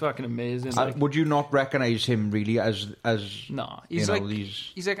plays is just fucking amazing. Would you not recognise him really as no, he's like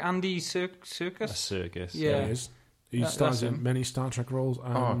Andy Serkis. A circus. Yeah. He is. He stars in him. many Star Trek roles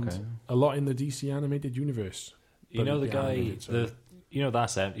and a lot in the DC animated universe. You know the But guy, animated, sorry. you know That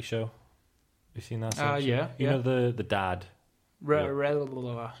 70 Show? You seen That 70 Show? Yeah. You know the dad?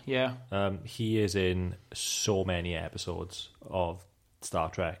 Yeah. He is in so many episodes of Star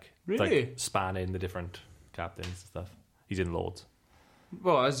Trek. Really? Like, spanning the different captains and stuff. He's in loads.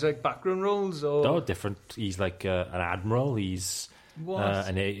 Well, as like background roles or No, different. He's like an admiral. He's what?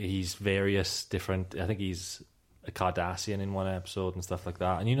 and he's various different. I think he's a Cardassian in one episode and stuff like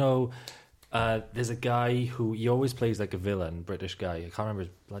that. And you know, there's a guy who he always plays like a villain, British guy. I can't remember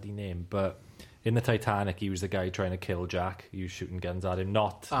his bloody name, but in the Titanic, he was the guy trying to kill Jack. He was shooting guns at him.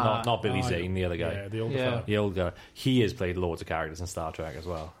 Not Billy Zane, the other guy. Yeah, the older Yeah. fella. The old guy. He has played loads of characters in Star Trek as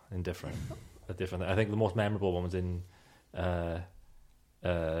well, in different. I think the most memorable one was in.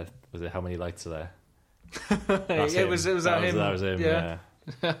 Was it How Many Lights Are There? That's it him. was that that him. Was him. Yeah.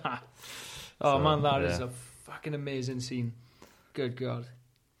 Yeah. Oh So, man, that is yeah. a fucking amazing scene. Good God.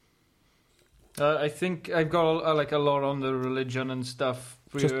 I think I've got like a lot on the religion and stuff.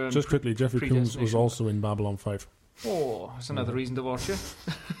 Just quickly, Jeffrey Combs was predestination. also in Babylon 5. Oh, that's another reason to watch it.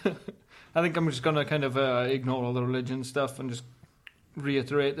 I think I'm just going to kind of ignore all the religion stuff and just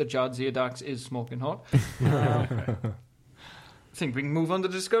reiterate that Jadzia Dax is smoking hot. I think we can move on to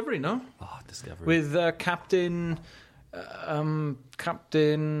Discovery now. Oh, Discovery. With Captain...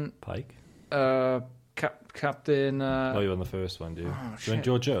 Captain... Pike? Captain... You on the first one, do you? Oh, Do you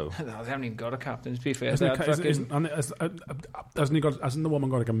want Jojo? they haven't even got a captain, to be fair. Hasn't the woman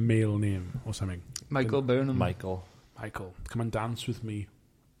got like a male name or something? Michael Burnham. Michael. Michael, come and dance with me.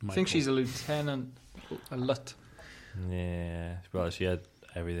 I think she's a lieutenant. A lut. Yeah. Well, she had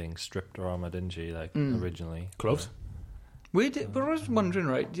everything stripped armor, didn't she? Like, originally. Close. But I was wondering,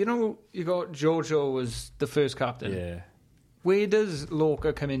 right? You know, you got Jojo was the first captain. Yeah. Where does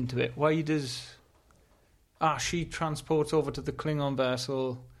Lorca come into it? Why does... she transports over to the Klingon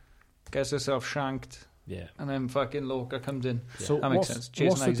vessel, gets herself shanked, Yeah. and then fucking Lorca comes in. So That makes what's- sense. what's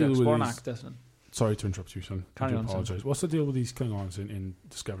Jason the deal Isaacs, with what an these- actor, son. Sorry to interrupt you, son. Carry I do on, son. apologise. What's the deal with these Klingons in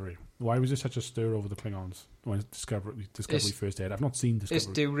Discovery? Why was there such a stir over the Klingons when Discovery first aired? I've not seen Discovery. It's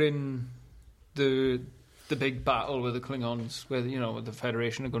during the big battle with the Klingons, where where the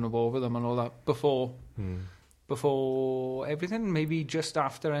Federation are going to war with them and all that. Before everything, maybe just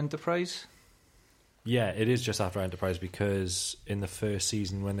after Enterprise. Yeah, it is just after Enterprise because in the first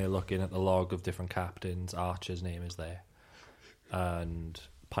season when they're looking at the log of different captains, Archer's name is there. And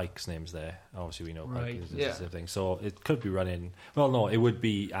Pike's name's there. Obviously we know Pike Right, is yeah. the same thing. So it could be running... Well, no, it would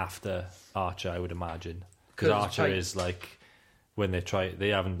be after Archer, I would imagine. Because 'Cause Archer Pike- is like... When they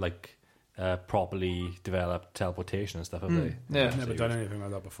haven't like properly developed teleportation and stuff, have they? Yeah. I've never done anything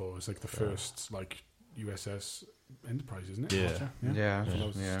like that before. It's like the first like USS Enterprise, isn't it? Yeah. Archer? Yeah. That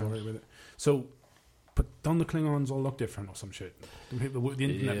was the Yeah. story with it. So, but don't the Klingons all look different or some shit? The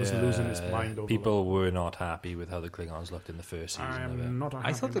internet was losing its mind over People were not happy with how the Klingons looked in the first that. season of it. I'm not.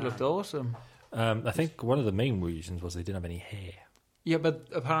 I thought they looked awesome. I think one of the main reasons was they didn't have any hair. Yeah, but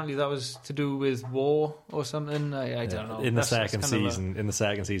apparently that was to do with war or something. I don't know. In the That's second kind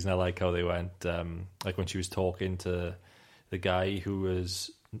of season, I like how they went. Like when she was talking to the guy who was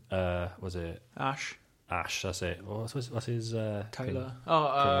it Ash, That's it. What's his Tyler.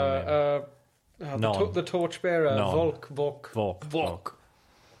 Non. The torchbearer, Non. Volk.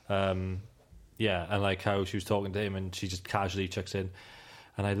 Yeah, and like how she was talking to him, and she just casually chucks in.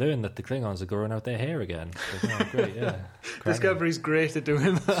 And I learned that the Klingons are growing out their hair again. Like, oh, great, yeah. Discovery's great at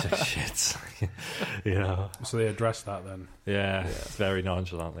doing that. Shit, you know. So they addressed that then. Yeah, very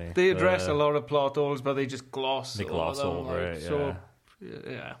nonchalantly. They address a lot of plot holes, but they just gloss. They gloss over it, So,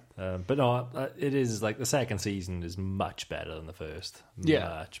 yeah. But no, it is like the second season is much better than the first. Yeah.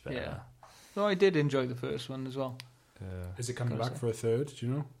 Much better. Yeah. No, I did enjoy the first one as well. Is it coming Gotta back say. for a third? Do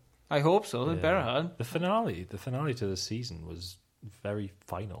you know? I hope so. They Yeah. better have. The finale to the season was very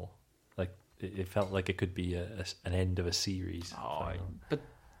final. Like it felt like it could be an end of a series. final. But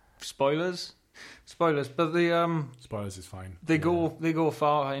spoilers. But the Spoilers is fine. they go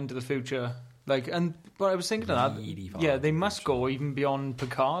far into the future. But I was thinking of Really that. far Yeah, into they the must go even beyond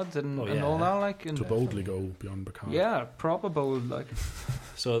Picard and all yeah. that. Like and To boldly go beyond Picard. yeah, proper bold. Like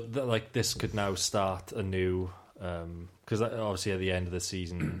So this could now start a new. Because obviously at the end of the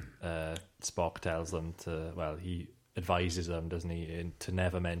season, Spock tells them to. Well, he advises them, doesn't he, to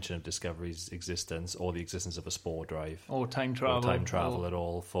never mention of Discovery's existence or the existence of a spore drive. Or time travel. Or time travel at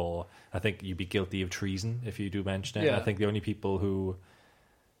all. For I think you'd be guilty of treason if you do mention it. Yeah. I think the only people who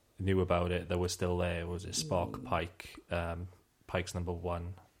knew about it that were still there was Spock, Pike, Pike's number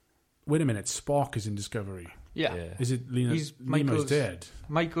 1. Wait a minute, Spock is in Discovery. Yeah. Is it Lena? He's Nimoy's dead.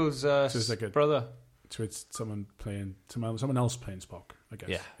 Michael's it's like brother. So it's someone else playing Spock, I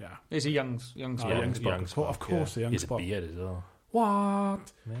guess. Yeah. He's a young young Spock. Spock. Of course, a young He's Spock. a beard as well.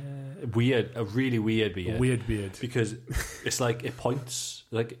 What? A really weird beard. A weird beard. Because it's like it points,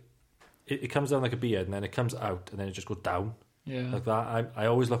 like it comes down like a beard and then it comes out and then it just goes down. Yeah. Like that. I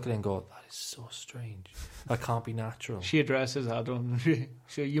always look at it and go, that is so strange. That can't be natural. She addresses that, doesn't she?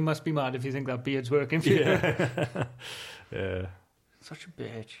 So you must be mad if you think that beard's working for you. Yeah. Yeah. Such a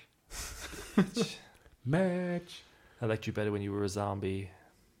bitch. Match. I liked you better when you were a zombie.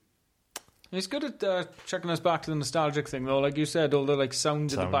 It's good at checking us back to the nostalgic thing, though. Like you said, all the like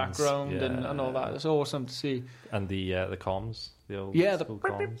sounds in the background and all that. It's awesome to see. And the comms, the old school the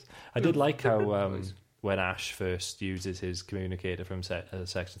comms. I did like how when Ash first uses his communicator from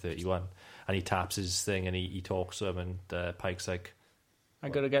Section 31, and he taps his thing and he talks to him, and Pike's like, I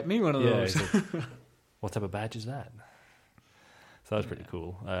gotta get me one of those. he's like, what type of badge is that? So that was pretty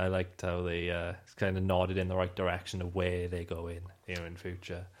cool. I liked how they kind of nodded in the right direction of where they go in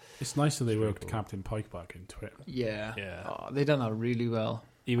future. It's nice that they worked Captain Pike back into it. Yeah. Yeah. Oh, they done that really well.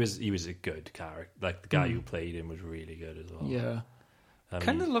 He was a good character. Like the guy who played him was really good as well. Yeah.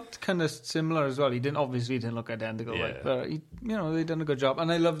 Kind of looked kind of similar as well. He didn't look identical, but they done a good job.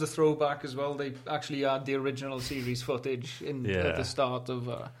 And I love the throwback as well. They actually had the original series footage at the start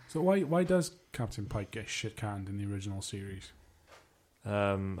of. So why does Captain Pike get shit canned in the original series? Is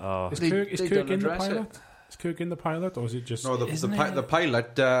Kirk in the pilot? Is Kirk in the pilot, or is it just? No, the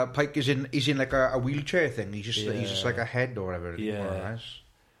pilot. Pike is in like a wheelchair thing. He's just like a head or whatever. Yeah. More or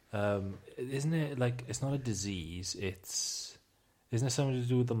less. Isn't it like it's not a disease? Isn't it something to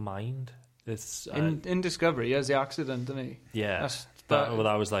do with the mind? It's in Discovery, he has the accident, didn't he? Yeah, that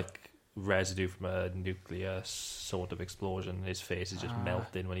was like residue from a nuclear sort of explosion. His face is just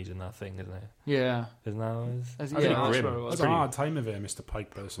melting when he's in that thing, isn't it? Yeah. Isn't that what it is? That's grim. what it was. It's a hard time of it, Mr.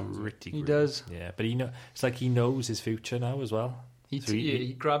 Pike, by the sounds of it. Pretty He grim. does. Yeah, but it's like he knows his future now as well.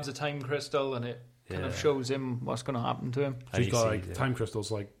 He grabs a time crystal and it kind of shows him what's going to happen to him. So he's got like time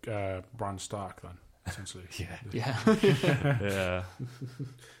crystals like Bran Stark then, essentially. Yeah. Yeah.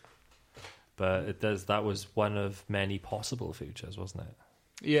 But that was one of many possible futures, wasn't it?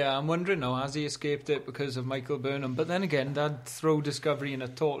 Yeah, I'm wondering now, has he escaped it because of Michael Burnham? But then again, that'd throw Discovery in a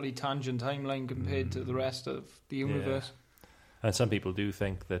totally tangent timeline compared to the rest of the universe. Yeah. And some people do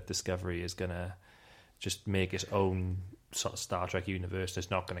think that Discovery is going to just make its own sort of Star Trek universe that's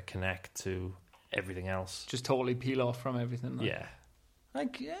not going to connect to everything else. Just totally peel off from everything. Yeah.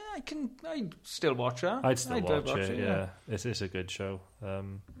 I'd still watch that. I'd still watch it, yeah. It's a good show.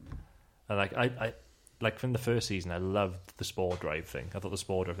 And I like from the first season, I loved the Spore Drive thing. I thought the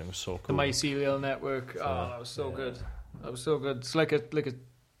Spore Drive thing was so cool. The Mycelial Network. That was so good. That was so good. It's like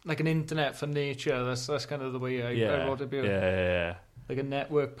an internet for nature. That's kind of the way I wrote it. Yeah. Like a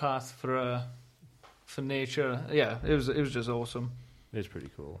network path for nature. Yeah, it was just awesome. It was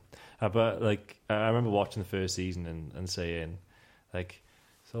pretty cool. But like I remember watching the first season and saying, like,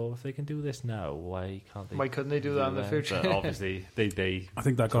 so if they can do this now, why can't they? Why couldn't they do that in the future? But obviously, they. I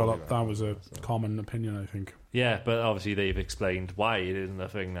think that was a common opinion. I think. Yeah, but obviously they've explained why it isn't a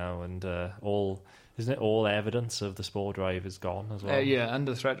thing now, and isn't it all evidence of the Spore Drive is gone as well? Yeah,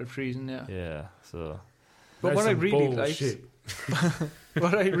 under threat of treason. Yeah. Yeah. So. But what I really liked,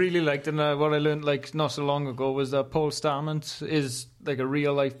 what I really liked, and what I learned like not so long ago was that Paul Stamets is like a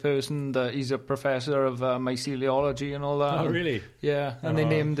real life person. That he's a professor of myceliology and all that. Oh, really? Yeah, and they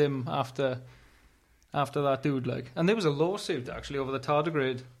named him after that dude. Like, and there was a lawsuit actually over the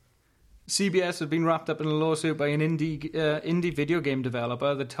tardigrade. CBS has been wrapped up in a lawsuit by an indie video game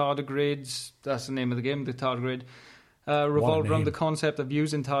developer. The Tardigrades, that's the name of the game, the Tardigrade. Revolved around the concept of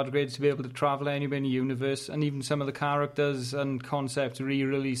using tardigrades to be able to travel anywhere in the universe, and even some of the characters and concepts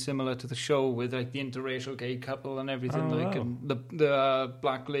really similar to the show, with like the interracial gay couple and everything, and the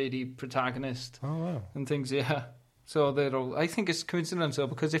black lady protagonist and things. Yeah, so they're all. I think it's coincidence though,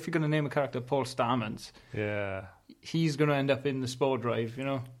 because if you're going to name a character Paul Stamets, he's going to end up in the Spore Drive,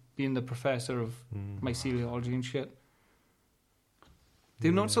 being the professor of myceliology and shit. Do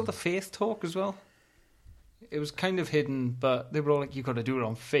you notice all the faith talk as well? It was kind of hidden, but they were all like, "You got to do it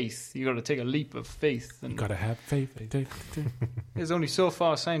on faith. You got to take a leap of faith. And you got to have faith." There's only so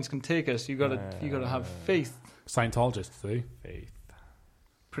far science can take us. You got to have faith. Scientologists, Faith.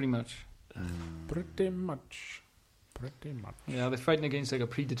 Pretty much. Pretty much. Pretty much. Yeah, they're fighting against like a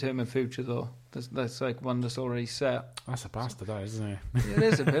predetermined future though. That's like one that's already set. That's a bastard, that, isn't it? It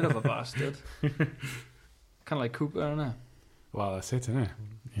is a bit of a bastard. Kind of like Cooper, isn't it? Well, that's it, isn't it?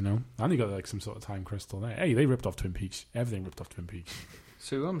 You know, and you got like some sort of time crystal there. Hey, they ripped off Twin Peaks. Everything ripped off Twin Peaks.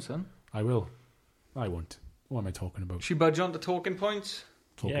 Sue them, son. I will. I won't. What am I talking about? She budge on to talking points.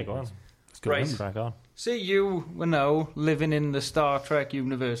 Yeah, go on. Let's go Right. then. Crack on. Say you were now living in the Star Trek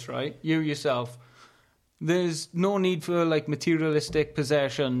universe, right? You yourself. There's no need for like materialistic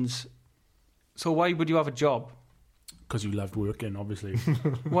possessions. So why would you have a job? Because you loved working, obviously.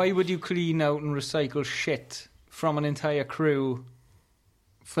 Why would you clean out and recycle shit from an entire crew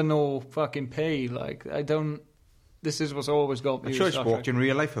for no fucking pay? Like, I don't... This is what's always got me. I'm sure I with Star spoke Trek. in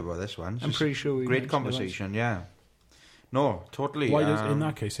real life about this one. I'm pretty sure we Great mentioned it conversation, yeah. No, totally. Why does, in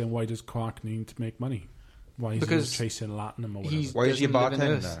that case, then why does Quark need to make money? Why is Because he chasing Latinum or whatever? he's- Why is he a doesn't live in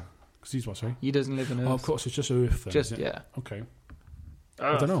bartender? Earth. Because he's what, sorry? He doesn't live in Earth. Oh, of course, it's just Earth then. Just, is it? yeah. Okay.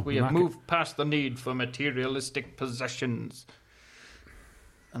 Earth, don't know. We In have that moved past the need for materialistic possessions.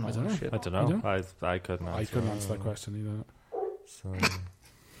 And all I don't that know. shit. I don't know. I couldn't answer. I couldn't answer that question either. So,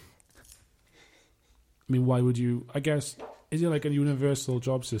 I mean, why would you... I guess, is it like a universal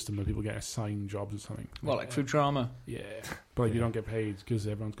job system where people get assigned jobs or something? Well, like Futurama. Yeah. But like, you don't get paid because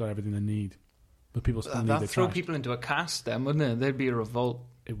everyone's got everything they need. But people still need That'd their throw trash. people into a cast then, wouldn't it? There'd be a revolt.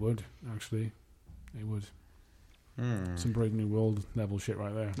 It would, actually. It would. Hmm. Some Brave New World level shit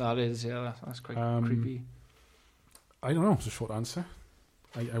right there. That is, yeah, that's quite creepy. I don't know. It's a short answer.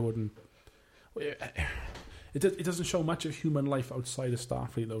 I wouldn't... It doesn't show much of human life outside of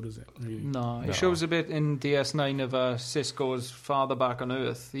Starfleet, though, does it? Really? No, it No. shows a bit in DS9 of Cisco's father back on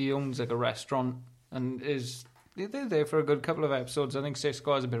Earth. He owns like a restaurant and they're there for a good couple of episodes. I think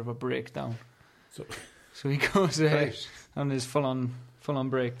Cisco has a bit of a breakdown. So he goes there Nice. and his full on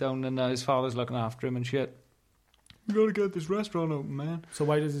breakdown, and his father's looking after him and shit. You gotta get this restaurant open, man. So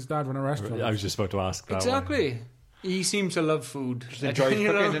why does his dad run a restaurant? I was just about to ask that. Exactly. He seems to love food. Just enjoys You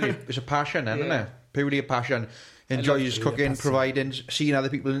cooking, know? doesn't he? It's a passion, isn't Yeah. it? Purely a passion. Enjoys love- cooking, that's- providing, seeing other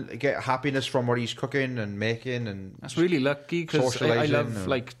people get happiness from what he's cooking and making, and That's really lucky because I Socialising love and-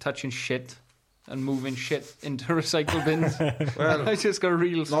 like touching shit and moving shit into recycle bins. well, I just got a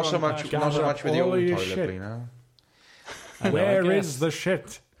real strong not so much, passion. not so Gather much with the all old your toilet shit. cleaner. Where I is guess- the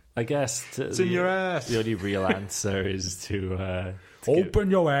shit? I guess It's in your ass. the only real answer is to Open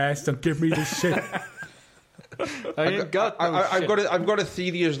your ass and give me the shit. I ain't got no I've shit. I've got a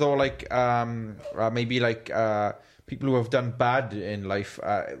theory as though like maybe like people who have done bad in life,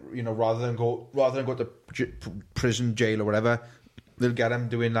 you know, rather than go to prison, jail or whatever, they'll get them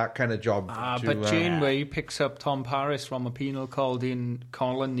doing that kind of job. But Janeway picks up Tom Paris from a penal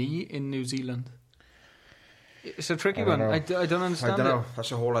colony in New Zealand. It's a tricky I don't one. know. I don't I understand don't it. know.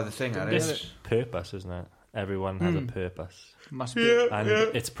 That's a whole other thing. I it's think. purpose, isn't it? Everyone has a purpose. Must be. And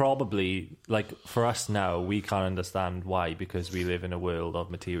it's probably, like, for us now, we can't understand why, because we live in a world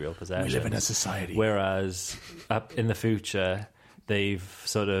of material possessions. society. Whereas, up in the future, they've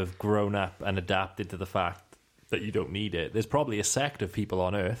sort of grown up and adapted to the fact that you don't need it. There's probably a sect of people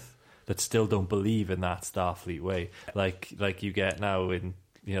on Earth that still don't believe in that Starfleet way. Like you get now in,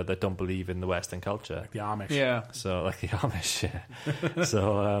 you know, that don't believe in the Western culture. The Amish. Yeah. So, like the Amish, yeah.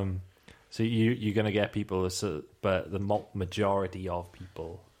 So you're going to get people, but the majority of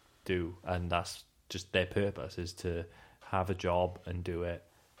people do, and that's just their purpose, is to have a job and do it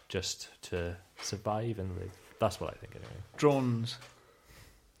just to survive and live. That's what I think anyway. Drones.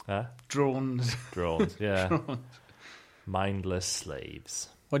 Huh? Drones. Drones, yeah. Mindless slaves.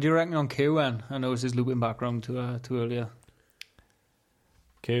 What do you reckon on QN? I know it's his looping background to earlier.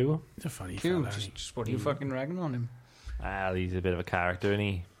 Q? He's a funny Q, fella. just what do you fucking reckon on him? He's a bit of a character, and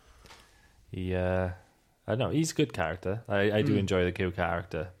he I don't know, he's a good character. I do enjoy the Q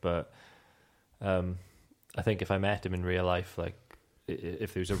character, but I think if I met him in real life, like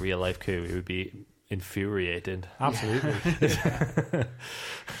if there was a real life Q, he would be infuriated. Absolutely.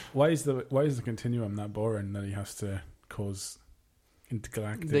 Why is the continuum that boring that he has to cause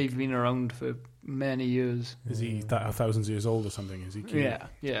intergalactic? They've been around for many years. Is he thousands of years old or something? Is he? Q? Yeah.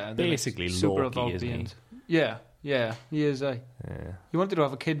 They're Basically like super Loki, evolved isn't he? beings. Yeah, he is. Yeah. He wanted to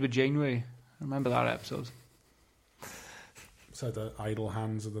have a kid with Janeway. I remember that episode. It's like the idle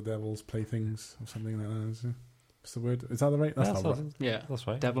hands of the devil's playthings or something like that. Is it? What's the word? Is that the right? That's not right. Yeah, That's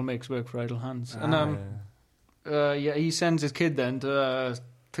right. devil makes work for idle hands. Ah, And he sends his kid then to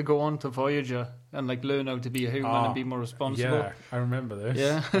go on to Voyager and like learn how to be a human and be more responsible. Yeah, I remember this.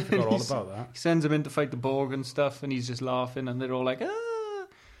 Yeah. I forgot all about that. He sends him in to fight the Borg and stuff, and he's just laughing, and they're all like, ah.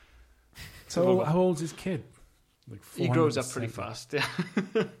 So how old's his kid? Like He grows up pretty 407.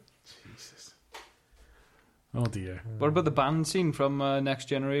 fast. Yeah. Jesus. Oh dear. What about the band scene from Next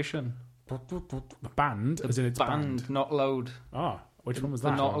Generation? The band, as in it's banned. Not Allowed. Ah, which one was The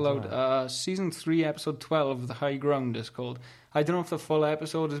that? Not Allowed. Season 3, episode 12, The High Ground is called. I don't know if the full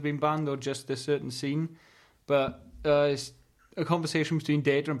episode has been banned or just this certain scene, but it's a conversation between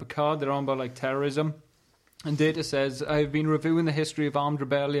Data and Picard. They're on about like terrorism. And Data says, I've been reviewing the history of armed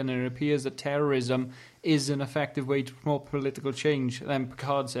rebellion and it appears that terrorism is an effective way to promote political change. Then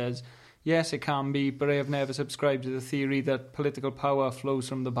Picard says, yes, it can be, but I have never subscribed to the theory that political power flows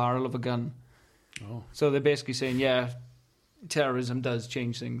from the barrel of a gun. Oh. So they're basically saying, yeah, terrorism does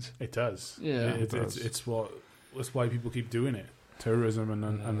change things. It does. Yeah. It's why people keep doing it. Terrorism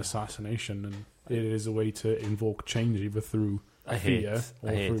and assassination, and it is a way to invoke change either through fear or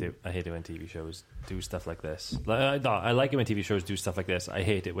I hate through... it when TV shows do stuff like this. I like it when TV shows do stuff like this. I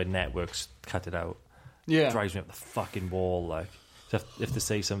hate it when networks cut it out. Yeah. It drives me up the fucking wall. Like, if they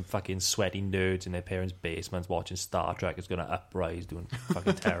say some fucking sweaty nerds in their parents' basements watching Star Trek is going to uprise doing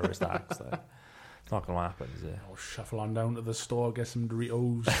fucking terrorist acts, like, it's not going to happen, is it? I'll shuffle on down to the store, get some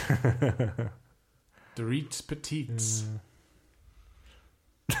Doritos. Doritos Petites.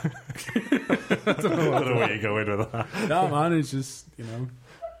 I don't know where you're going with that. No, man, it's just, you know.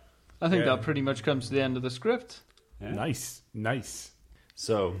 I think that pretty much comes to the end of the script. Yeah. Nice.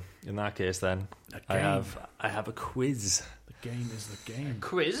 So, in that case, then, I have a quiz. The game is the game.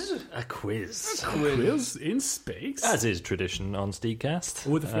 Quiz? A quiz. Quiz in space? As is tradition on Steakcast.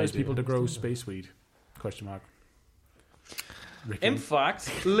 Who were the first people to grow space weed? Question mark. Ricky. In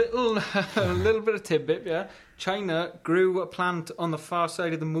fact, a little bit of tidbit, yeah. China grew a plant on the far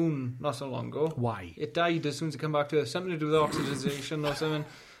side of the moon not so long ago. Why? It died as soon as it came back to Earth. Something to do with oxidization or something.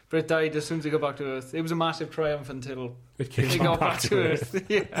 But it died as soon as it got back to Earth. It was a massive triumph until it got back to Earth.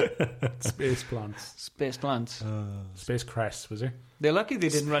 Yeah. Space plants. Space plants. Space crest, was it? They're lucky they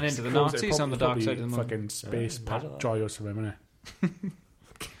didn't run into the Nazis on the dark side of the moon. Fucking space Pat Joy or something, innit?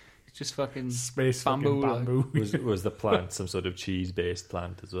 Just fucking space bamboo. Bamboo. Was the plant some sort of cheese-based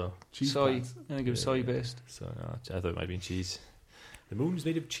plant as well? Soy. I think it was soy-based. So no, I thought it might have been cheese. The moon's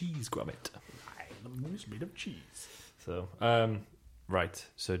made of cheese, Gromit. The moon's made of cheese. So, right.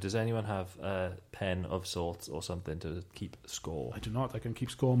 So does anyone have a pen of sorts or something to keep score? I do not. I can keep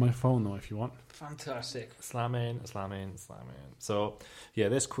score on my phone, though, if you want. Fantastic. Slam in. So, yeah,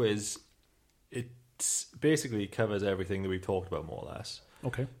 this quiz, it basically covers everything that we've talked about, more or less.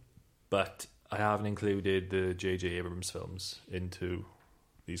 Okay. But I haven't included the J.J. Abrams films into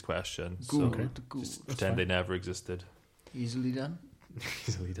these questions. Good. So Okay. just pretend they never existed. Easily done.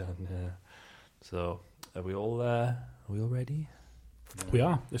 Easily done, yeah. So, are we all ready? We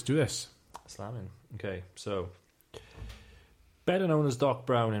are. Let's do this. Slamming. Okay, so better known as Doc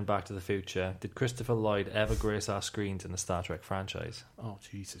Brown in Back to the Future, did Christopher Lloyd ever grace our screens in the Star Trek franchise? Oh,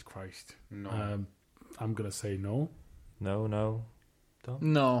 Jesus Christ. No. I'm going to say no. No.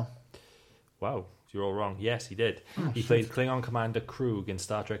 No. Wow, you're all wrong. Yes, he did. He played Klingon Commander Krug in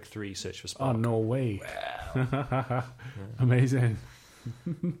Star Trek 3 Search for Spock. Oh, no way. Amazing.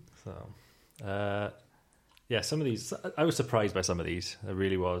 So, yeah, some of these, I was surprised by some of these. I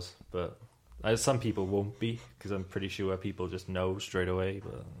really was. But some people won't be, because I'm pretty sure people just know straight away.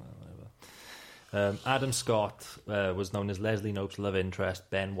 But whatever. Adam Scott was known as Leslie Knope's love interest,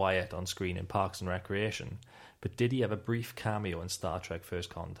 Ben Wyatt, on screen in Parks and Recreation. But did he have a brief cameo in Star Trek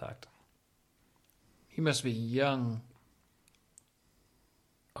First Contact? He must be young.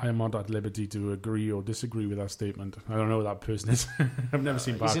 I am not at liberty to agree or disagree with that statement. I don't know who that person is. I've never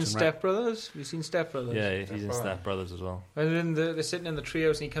seen Parks He's in and Step Brothers. Have you seen Step Brothers? Yeah, he's in Step Brothers as well. And then they're sitting in the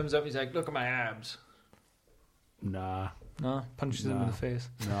trios and he comes up and he's like, look at my abs. Nah. No, punches him in the face.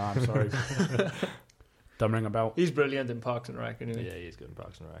 Nah, I'm sorry. Don't ring a bell. He's brilliant in Parks and Rec anyway. Yeah, he's good in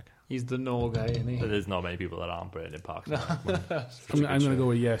Parks and Rec. He's the no guy, isn't he? But there's not many people that aren't brilliant in Parks and Rec. I'm going to go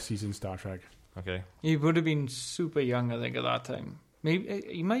with yes, he's in Star Trek. Okay. He would have been super young, I think, at that time. Maybe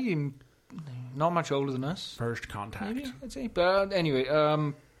he might even not much older than us. First Contact. Maybe, I'd say. But anyway,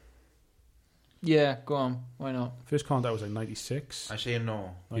 yeah, go on. Why not? First Contact was like 96. I say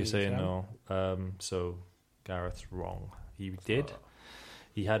no. You're saying no. So Gareth's wrong. He did.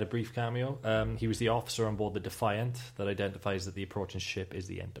 He had a brief cameo. He was the officer on board the Defiant that identifies that the approaching ship is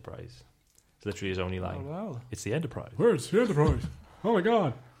the Enterprise. It's literally his only line. Oh, wow. It's the Enterprise. Where's the Enterprise? Oh my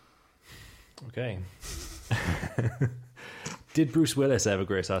god. Okay. Did Bruce Willis ever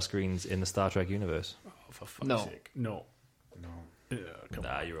grace our screens in the Star Trek universe? Oh, for fuck's No. sake. No.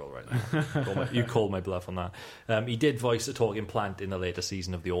 Nah, you're all right. You called my bluff on that. He did voice a talking plant in the later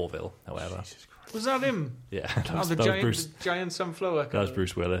season of The Orville, however. Was that him? Yeah. The giant sunflower. That was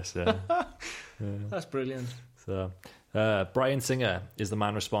Bruce Willis, yeah. That's brilliant. So, Bryan Singer is the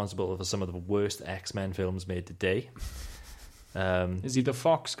man responsible for some of the worst X-Men films made today. Is he the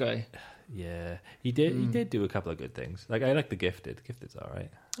Fox guy? Yeah, he did do a couple of good things. Like, I like The Gifted. Gifted's all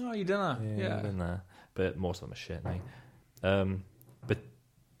right. Oh, you didn't? Yeah. But most of them are shit, mate. So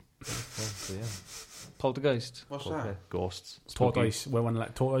yeah. Poltergeist. What's that? Ghosts. Tortoise with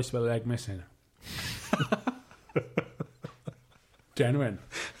a leg missing. Genuine.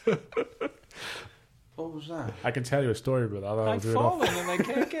 What was that? I can tell you a story about that. I've fallen and I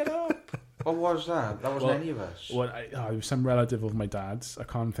can't get up. What was that? That wasn't any of us. It was some relative of my dad's. I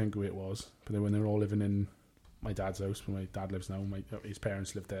can't think who it was. But when they were all living in my dad's house, where my dad lives now, his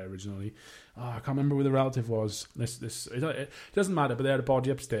parents lived there originally. I can't remember who the relative was. It doesn't matter, but they had a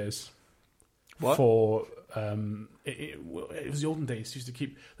body upstairs. What? For it was the olden days. They used to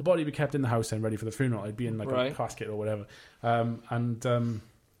keep the body be kept in the house and ready for the funeral. It'd be in like a casket or whatever.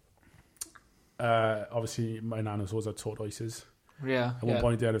 Obviously, my nana's always had tortoises. Yeah. At one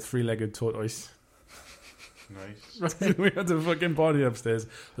point, they had a 3-legged tortoise. Nice. We had the fucking body upstairs.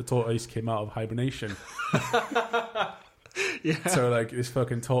 The tortoise came out of hibernation. Yeah. So like this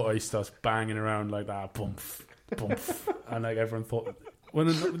fucking tortoise starts banging around like that, bump, and like everyone thought. Well,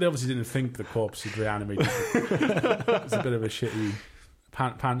 they obviously didn't think the corpse had reanimated. It was a bit of a shitty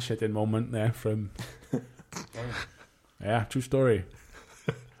pants shitting moment there from. Yeah, true story.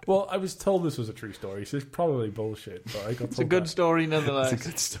 Well, I was told this was a true story, so it's probably bullshit. But I got It's a good story nonetheless. It's a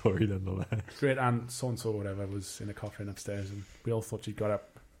good story nonetheless. Great aunt so and so or whatever was in a coffin upstairs, and we all thought she got up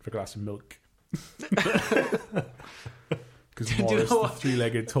for a glass of milk. Because Morris, the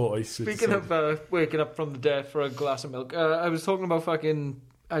 3-legged tortoise. Speaking of waking up from the dead for a glass of milk, I was talking about fucking.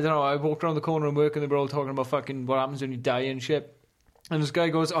 I don't know. I walked around the corner and work, and they were all talking about fucking what happens when you die and shit. And this guy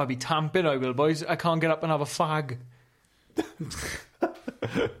goes, "I'll be tamping, I will, boys. I can't get up and have a fag."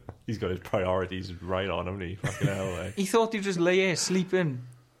 He's got his priorities right on him, he fucking hell. Like. He thought he'd just lay here sleeping.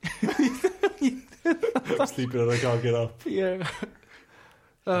 Sleeping and I can't get up. Yeah.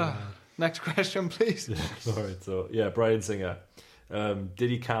 Next question, please. Alright, so yeah, Bryan Singer. Did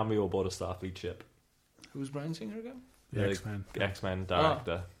he cameo aboard a Starfleet ship? Who's Bryan Singer again? The X-Men. X-Men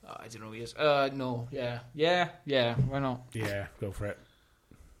director. Oh, I don't know who he is. No. Yeah. Why not? Yeah, go for it.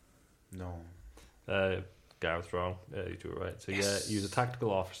 No. Gareth's wrong. Yeah, you two were right. So yeah, he was a tactical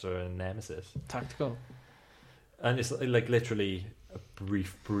officer in Nemesis. Tactical. And it's like literally a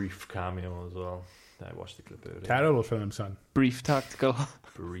brief cameo as well. I watched the clip earlier. Terrible film, son. Brief tactical.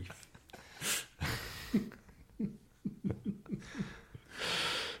 Brief.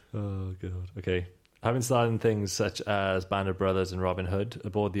 Oh god. Okay. Having starred in things such as Band of Brothers and Robin Hood,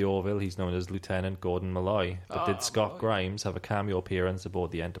 aboard the Orville, he's known as Lieutenant Gordon Malloy. But did Scott Grimes have a cameo appearance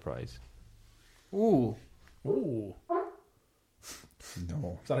aboard the Enterprise? Ooh. Ooh.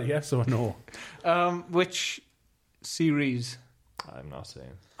 No. Is that a yes or a no? Which series? I'm not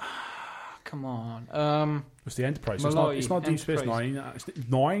saying. Come on. It's the Enterprise. Malloy, It's not Deep Space Enterprise. Nine. It's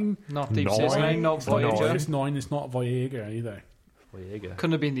Nine? Not Deep Space Nine, not Voyager. It's Nine. It's not Voyager either. Voyager.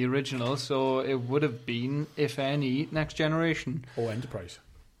 Couldn't have been the original, so it would have been, if any, Next Generation. Or Enterprise.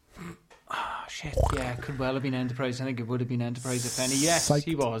 Oh, shit. Yeah, it could well have been Enterprise. I think it would have been Enterprise, if any. Yes, Psyched.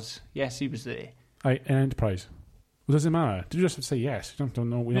 he was. Yes, he was there. Enterprise. Well, does it matter? Did you just have to say yes? You don't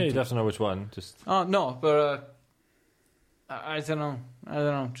know. We Yeah, don't you'd have to know which one. Just Oh, no, but I don't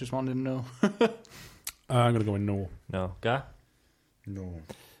know. Just wanted to know. I'm going to go with no. no. Ga? No.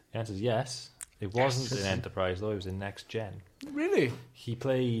 The answer is yes. It wasn't in Enterprise though. It was in Next Gen. Really? He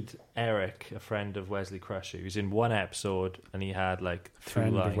played Eric, a friend of Wesley Crusher. He was in one episode and he had like 2 Friend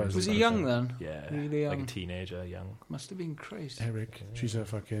of lines. Wesley Was he young then? Yeah, Really like young? a teenager, young. Must have been crazy. Eric. She's a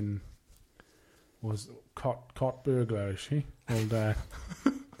fucking... Was cot burglar, is she? Old,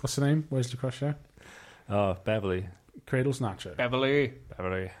 what's her name? Wesley Crusher? Oh, Beverly. Cradle Snatcher. Beverly.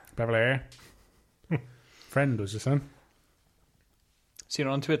 Beverly. Friend was your son? See her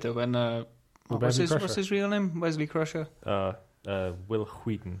on Twitter when... what's his real name? Wesley Crusher? Will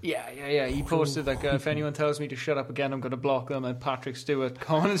Wheaton. Yeah. He posted like, if anyone tells me to shut up again, I'm going to block them. And Patrick Stewart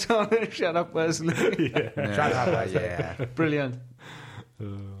comments on it. Shut up, Wesley. Yeah. Brilliant.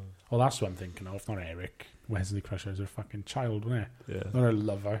 Well, that's what I'm thinking of. Not Eric. Wesley Crusher is a fucking child, wasn't he? Yeah. Not a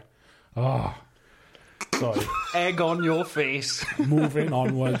lover. Oh. Sorry. Egg on your face. Moving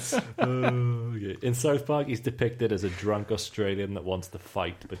onwards. Okay. In South Park, he's depicted as a drunk Australian that wants to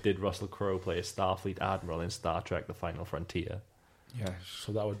fight, but did Russell Crowe play a Starfleet admiral in Star Trek The Final Frontier? Yes.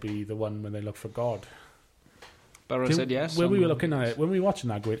 So that would be the one when they look for God. Barrow said yes. When we were looking at it, when we were watching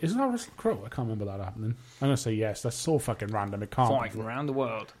that, going, isn't that Russell Crowe? I can't remember that happening. I'm going to say yes. That's so fucking random. It can't Fighting be. around the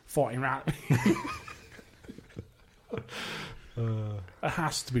world. Fighting around. It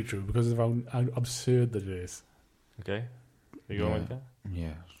has to be true because of how absurd that it is. Okay. Are you going with that?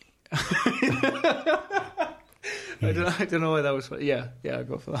 Yes. I don't know why that was. Yeah, I'll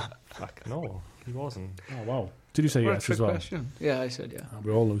go for that. Fuck, no. He wasn't. Oh, wow. Did you say What a yes trick as well? question. Yeah, I said yeah.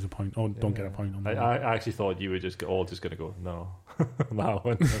 We all lose a point. Oh, don't get a point on that. I actually thought you were all just going to go, no. That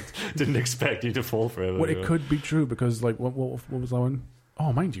one. Didn't expect you to fall for it. Well, it could be true because, like, what was that one?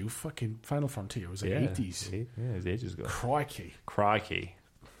 Oh, mind you, fucking Final Frontier was like 80s. Yeah, it was ages ago. Crikey.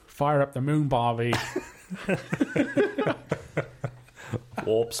 Fire up the moon, Barbie.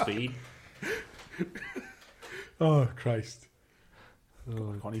 Warp speed. Oh, Christ.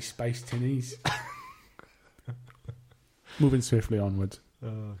 Oh, got any space tinnies? Moving swiftly onwards.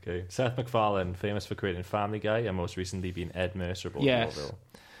 Okay. Seth MacFarlane, famous for creating Family Guy and most recently being Ed Mercer aboard Yes. Orville.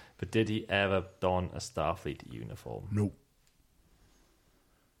 But did he ever don a Starfleet uniform? No.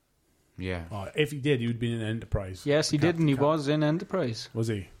 Yeah. Oh, if he did, he would be in Enterprise. Yes, he did, and he was in Enterprise. Was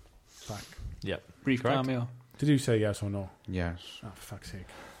he? Fuck. Yep. Brief Correct. cameo. Did you say yes or no? Yes. Oh, for fuck's sake.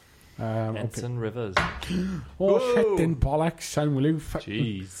 Okay. Ensign Rivers. Oh, shit, then bollocks, son, will you?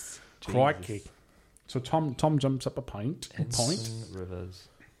 Jeez. Crikey. So Tom jumps up a point. Ensign Rivers.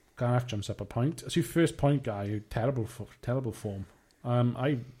 Gareth jumps up a point. It's your first point, guy. Terrible form.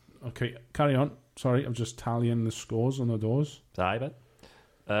 Okay, carry on. Sorry, I'm just tallying the scores on the doors. I bet.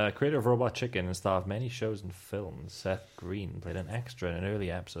 Creator of Robot Chicken and star of many shows and films, Seth Green played an extra in an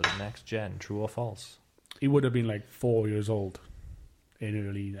early episode of Next Gen. True or false? He would have been like 4 years old in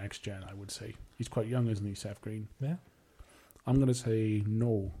early Next Gen, I would say. He's quite young, isn't he, Seth Green? Yeah. I'm going to say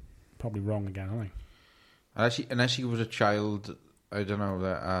no. Probably wrong again, aren't I? Unless he was a child, I don't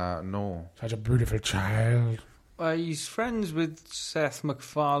know. No. Such a beautiful child. He's friends with Seth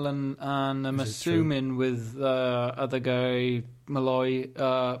MacFarlane, and I'm Is it assuming with other guy, Malloy.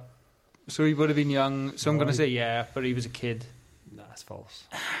 So he would have been young. So I'm going to say yeah, but he was a kid. Nah, that's false.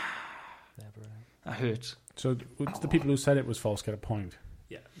 Never. That hurts. So the people who said it was false get a point.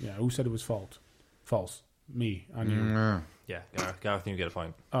 Yeah. Yeah, who said it was false? Me and you. No. Yeah, Gareth, you get a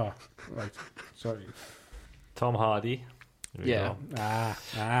point. Oh, right. Sorry. Tom Hardy. There we Yeah.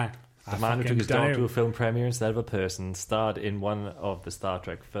 go. The man who took his dog to a film premiere instead of a person starred in one of the Star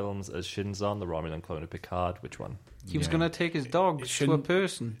Trek films as Shinzon, the Romulan clone of Picard. Which one? He was going to take his dog to a shouldn't-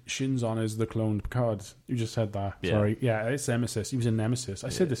 person. Shinzon is the cloned Picard. You just said that. Yeah. Sorry. Yeah, it's Nemesis. He was in Nemesis. I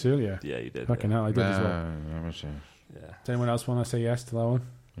said this earlier. Yeah, you did. Fucking hell, I did as well. Let me see. Yeah. Does anyone else want to say yes to that one?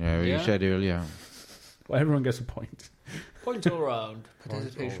 Yeah, you Yeah. said earlier. Well, everyone gets a point. Points all round.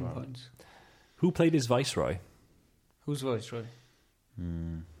 Participation points. Who played his Viceroy? Whose voice, right?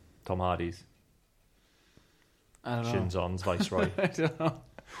 Tom Hardy's. I don't know. Shinzon's Viceroy. I don't know.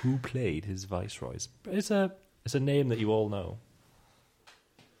 Who played his Viceroys? It's a name that you all know.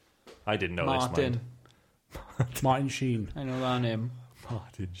 I didn't know Martin. this. Martin Sheen. I know that name.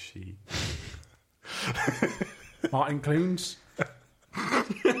 Martin Sheen. Martin Clunes.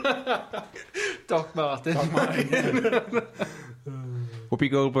 Doc Martin. Whoopi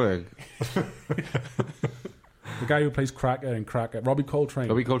Goldberg. The guy who plays Cracker in Cracker. Robbie Coltrane.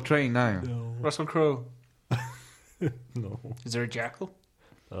 Whoopi Coltrane now. Russell Crowe. No. Is there a jackal?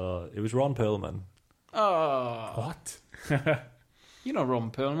 It was Ron Perlman. Oh. What? You know Ron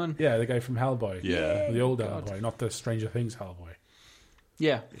Perlman. Yeah, the guy from Hellboy. Yeah. The old God. Hellboy, not the Stranger Things Hellboy.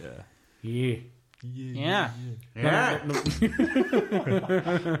 Yeah. Yeah. Yeah. Yeah. Yeah.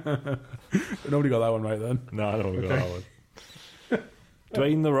 Nobody got that one right then. No, I don't know that one.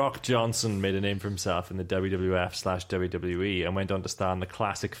 Dwayne "The Rock" Johnson made a name for himself in the WWF/WWE and went on to star in the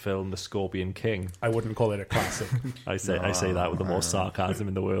classic film The Scorpion King. I wouldn't call it a classic. I say that with the most sarcasm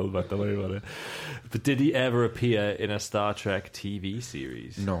in the world, but don't worry about it. But did he ever appear in a Star Trek TV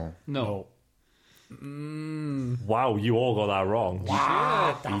series? No. No. Wow, you all got that wrong.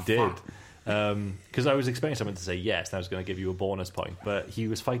 Wow, he did. Because I was expecting someone to say yes, and I was going to give you a bonus point. But he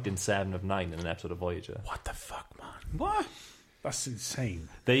was fighting 7 of 9 in an episode of Voyager. What the fuck, man? What? That's insane.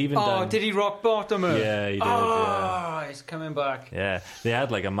 They even done, Did he rock bottom her? Yeah, he did. Oh, he's coming back. Yeah, they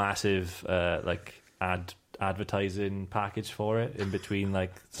had like a massive advertising package for it in between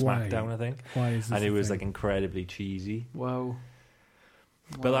like Why? SmackDown, I think. Why is this And a it was thing? like incredibly cheesy. Wow.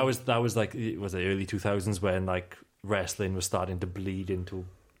 But that was like it was the early 2000s when like wrestling was starting to bleed into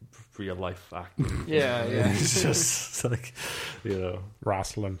real life acting. Yeah, yeah. It's just like, you know,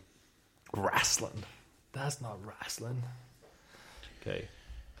 Wrestling. wrestling. That's not wrestling. Okay.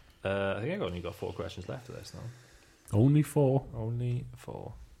 I think I've only got 4 questions left of this now. Only 4. Only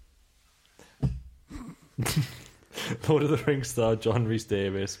 4. Lord of the Rings star John Rhys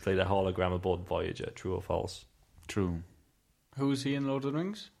Davies played a hologram aboard Voyager. True or false? True. Who's he in Lord of the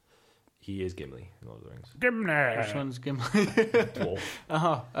Rings? He is Gimli in Lord of the Rings. Gimli. Which one's Gimli?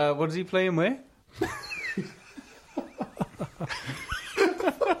 Dwarf. What is he playing with?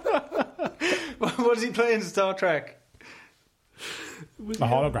 What does he play in Star Trek? A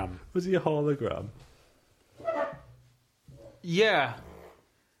hologram. Was he a hologram? Yeah.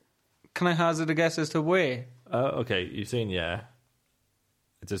 Can I hazard a guess as to where? Okay, you're saying yeah.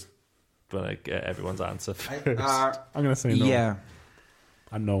 I just want to get everyone's answer first. I'm going to say no. Yeah.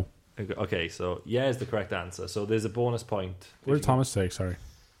 And no. Okay, so yeah is the correct answer. So there's a bonus point. What did Thomas say? Sorry.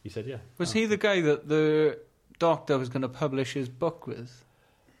 You said yeah. Was he the guy that the Doctor was going to publish his book with?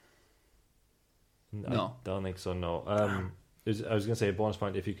 No. I don't think so, no. I was going to say a bonus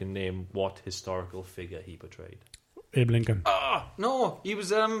point if you can name what historical figure he portrayed. Abe Lincoln. No, he was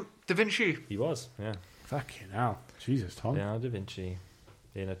Da Vinci. He was, yeah. Fucking hell. Jesus, Tom. Leonardo da Vinci.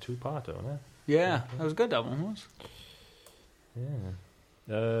 In a two-parter, wasn't it? Yeah, that was good, that one was.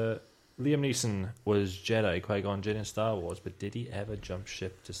 Yeah. Liam Neeson was Jedi Qui-Gon Jinn in Star Wars, but did he ever jump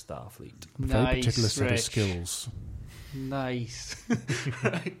ship to Starfleet? Very particular Nice, set of Rich. skills. Nice.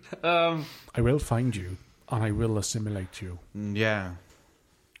 Right. I will find you, and I will assimilate you. Yeah.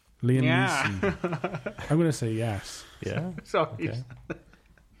 Liam Yeah. Neeson. I'm going to say yes. Yeah? Sorry. Okay.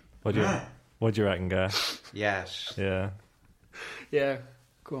 What do you reckon, Guy? Yes. Yeah. Yeah,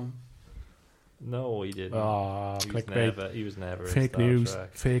 go on. No, he didn't. He was never in Fake Star news.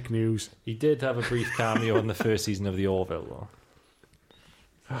 Trek. Fake news. He did have a brief cameo in the first season of The Orville,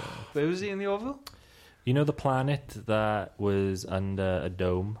 though. Where was he in the Orville? You know the planet that was under a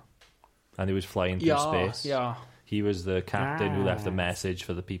dome and he was flying through space? Yeah. He was the captain who left the message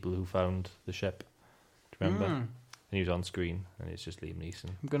for the people who found the ship. Do you remember? And he was on screen, and it's just Liam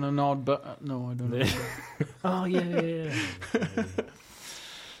Neeson. I'm going to nod, but no, I don't know. Oh, yeah.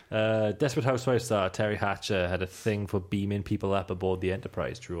 Desperate Housewives star Terry Hatcher had a thing for beaming people up aboard the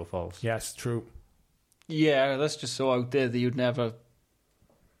Enterprise. True or false? Yes, true. Yeah, that's just so out there that you'd never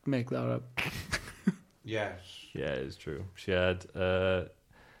make that up. Yes. Yeah, it's true. She had...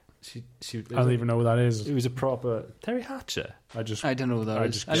 She I don't even know who that is. It was a proper... Terry Hatcher? I don't know who that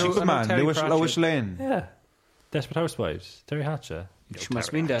is. I know Superman, Terry Lois Pratchett. Lane. Yeah. Desperate Housewives. Terry Hatcher. She must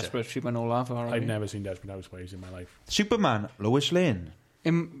have been desperate. She went all over. I've never seen Desperate Housewives in my life. Superman, Lois Lane.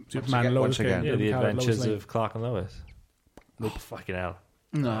 Superman, Lois once again. Lane. Yeah, the Lois adventures Lane. of Clark and Lois. Nope. Fucking hell.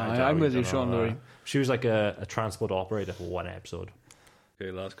 No, I I'm with you, don't Sean know. Lurie. She was like a transport operator for one episode.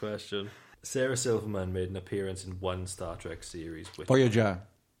 Okay, last question. Sarah Silverman made an appearance in one Star Trek series. Which Voyager.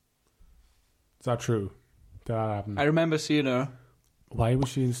 Is that true? Did that happen? I remember seeing her. Why was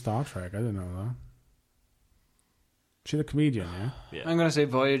she in Star Trek? I didn't know that. She's a comedian, yeah? Yeah. I'm going to say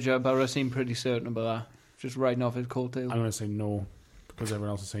Voyager, but I seem pretty certain about that. Just riding off his coattail. I'm going to say no, because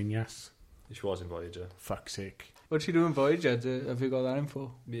everyone else is saying yes. She was in Voyager. Fuck's sake. What'd she do in Voyager? Have you got that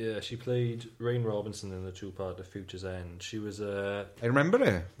info? Yeah, she played Rain Robinson in the two-part of Future's End. She was I remember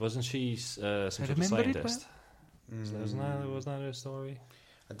it. wasn't she some sort of remember it scientist? Wasn't that her story?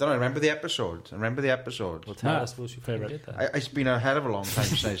 I don't know. I remember the episode. Well, tell us what she favourite. did that. It's been a hell of a long time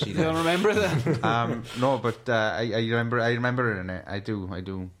since I've seen You don't it. remember that? No, but I remember it in it. I do.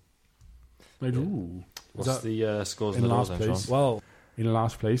 What's the scores In of the last those, place? Sean? Well, in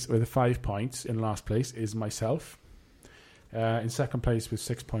last place, with 5 points, in last place is myself. In second place with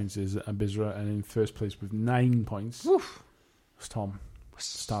 6 points is Abizra, and in first place with 9 points is Tom.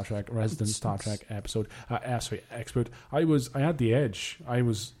 Star Trek resident Star Trek expert. I had the edge. I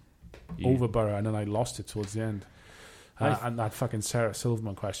was over Burrow, and then I lost it towards the end. And that fucking Sarah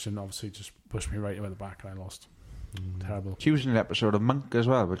Silverman question obviously just pushed me right over the back, and I lost. Terrible. She was in an episode of Monk as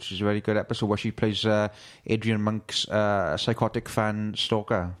well, which is a very good episode where she plays Adrian Monk's psychotic fan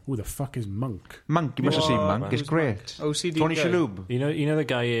stalker. Who the fuck is Monk? Monk, you must have seen Monk. Monk. It's great. OCD Tony guy. Shalhoub. You know the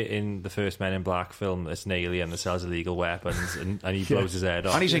guy in the first Men in Black film that's an alien that sells illegal weapons and he blows his head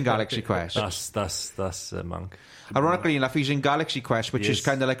off. And he's in Galaxy Quest. That's Monk. Ironically enough, he's in Galaxy Quest, which is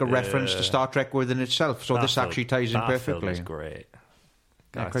kind of like a reference to Star Trek within itself. So this actually ties in That film perfectly. is great.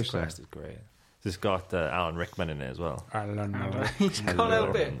 Yeah, Galaxy Chrysler. Quest is great. It's got Alan Rickman in it as well. Alan You can't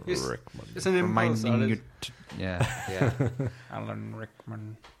help it. Rickman. It's an impulse. Reminding that you. is. Yeah. Alan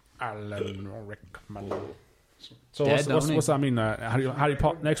Rickman. Alan Rickman. So Dead, what's don't what's that mean? Harry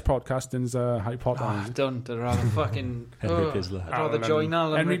Potter. Next podcasting's Harry Potter. Oh, don't. I'd rather fucking... Henry Pisler. I'd rather join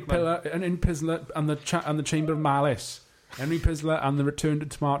Alan Henry Rickman. Pisler and the Chamber of Malice. Henry Pisler and the Return to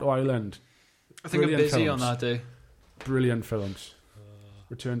Tomato Island. I think I'm Brilliant busy films. on that day. Brilliant films.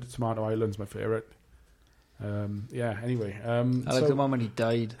 Return to Tomato Island's my favourite. Yeah. Anyway, I like the one when he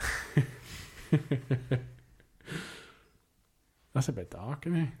died. That's a bit dark,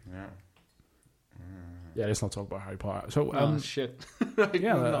 isn't it? Yeah. Yeah, let's not talk about Harry Potter. So, Oh, shit. Right,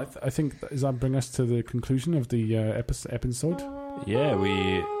 yeah, moving I, on. I think does that bring us to the conclusion of the episode? Yeah,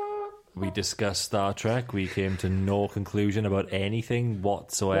 We discussed Star Trek. We came to no conclusion about anything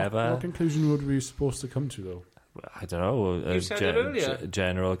whatsoever. What conclusion were we supposed to come to, though? I don't know. You said it earlier.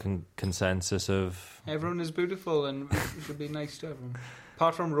 General consensus of... Everyone is beautiful and it should be nice to everyone.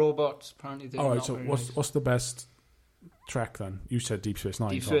 Apart from robots, apparently they're All right, not so very what's nice. what's the best Trek then? You said Deep Space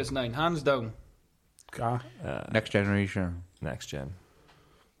Nine. Deep Space Nine, hands down. Next Generation. Next Gen.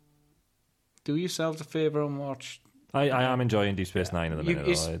 Do yourselves a favour and watch. I am enjoying Deep Space Nine at the minute.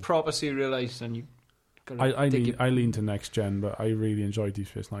 It's though. proper serialised and you. I lean to Next Gen, but I really enjoyed Deep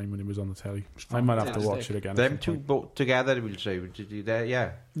Space Nine when it was on the telly. I might have to watch it again. Them two both together, we'll say.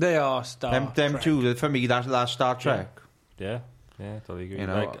 Yeah. They are Star Them Trek. two, for me, that's Star Trek. Yeah, totally agree. You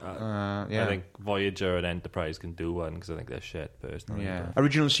know, I think Voyager and Enterprise can do one because I think they're shit, personally. Yeah.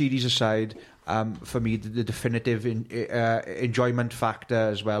 Original series aside, for me, the definitive enjoyment factor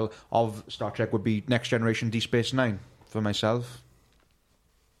as well of Star Trek would be Next Generation, Deep Space Nine for myself.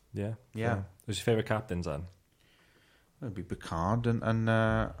 Yeah. Yeah. Who's your favourite captains on? It'd be Picard and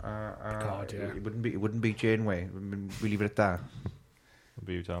Picard, yeah. It wouldn't be Janeway. We leave it at that. What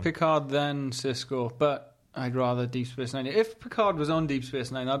about you, Tom? Picard then Cisco, but I'd rather Deep Space Nine. If Picard was on Deep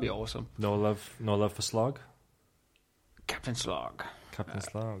Space Nine, that'd be awesome. No love for Slog? Captain Slog. Captain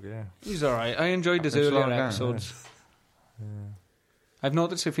Slog, yeah. He's alright. I enjoyed his Captain earlier Slog, yeah. episodes. I've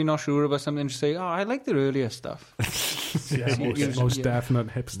noticed if you're not sure about something, just say, I like their earlier stuff. Yeah, most definite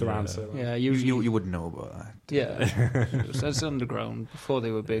hipster Yeah. answer. Yeah, usually. You wouldn't know about that. Yeah. That's underground before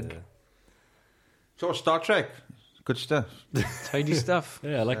they were big. So Star Trek, good stuff. Tidy stuff.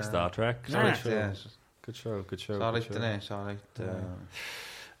 Yeah, I like Star Trek. Good Good show. Solid, good show. solid.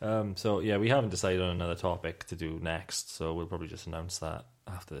 So yeah, we haven't decided on another topic to do next, so we'll probably just announce that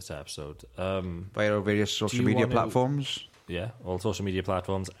after this episode. Via our various social you media wanna- platforms. Yeah, all social media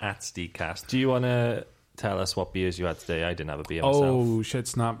platforms at Steakcast. Do you want to tell us what beers you had today? I didn't have a beer myself. Oh shit,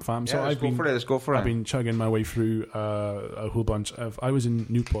 snap, fam! So Let's go for it. I've been chugging my way through a whole bunch of. I was in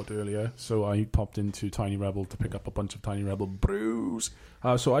Newport earlier, so I popped into Tiny Rebel to pick up a bunch of Tiny Rebel brews.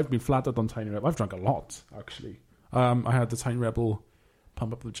 So I've been flattered on Tiny Rebel. I've drunk a lot actually. I had the Tiny Rebel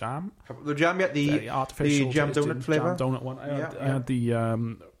Pump Up the Jam, The jam, yeah, very artificial the jam tasting donut flavour. jam donut one. I Yeah, had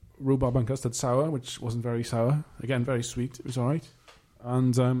the rhubarb and custard sour, which wasn't very sour. Again, very sweet. It was all right.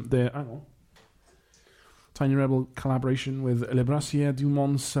 And the Tiny Rebel collaboration with Le Brassier du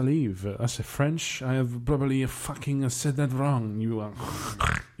Mont Salive. That's a French. I have probably fucking said that wrong. You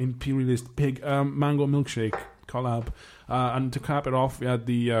imperialist pig. Mango milkshake collab. And to cap it off, we had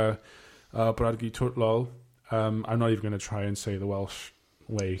the Bradgy Turtlol. I'm not even going to try and say the Welsh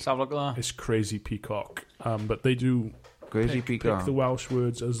way. Let's have a look at that. It's Crazy Peacock. But they do Crazy pick Peacock. the Welsh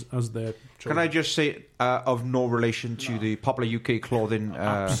words as their Can I just say, of no relation to the popular UK clothing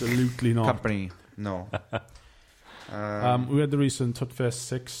absolutely not. company? No. We had the recent Tutfest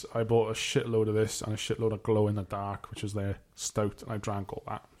 6. I bought a shitload of this and a shitload of Glow in the Dark, which is their stout, and I drank all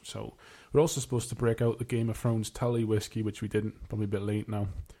that. So we're also supposed to break out the Game of Thrones Tully whiskey, which we didn't. Probably a bit late now.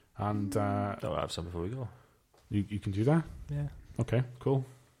 And I'll have some before we go. you can do that? Yeah. Okay, cool.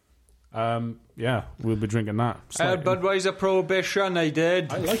 Yeah, we'll be drinking that. I had Budweiser Prohibition, I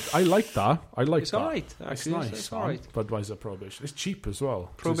did. I like that. I like It's that. alright, It's actually. nice. It's alright. Budweiser Prohibition. It's cheap as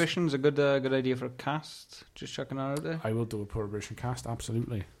well. Prohibition's a good idea for a cast. Just chucking that out there. I will do a Prohibition cast,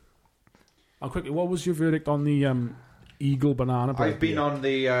 absolutely. And quickly, what was your verdict on the Eagle Banana Bread? I've been on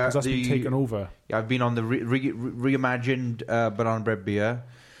the... Because that's been taken over. I've been on the reimagined banana bread beer,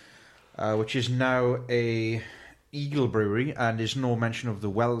 which is now a Eagle Brewery, and there's no mention of the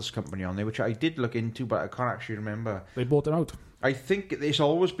Wells Company on there, which I did look into, but I can't actually remember. They bought it out. I think it's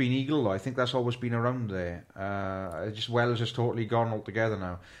always been Eagle, though. I think that's always been around there. Just Wells has totally gone altogether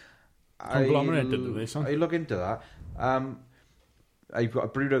now. Conglomerated, didn't they, son? I look into that. I've got a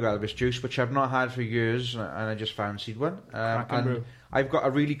Brewdog Elvis juice, which I've not had for years, and I just fancied one. And brew. I've got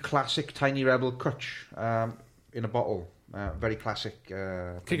a really classic Tiny Rebel Kutch in a bottle. Very classic.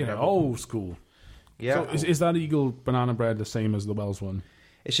 Kicking it Rebel. old school. Yeah. So is that Eagle Banana Bread the same as the Wells one?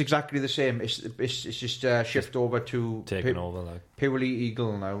 It's exactly the same. It's just shift over to Taken over, like. purely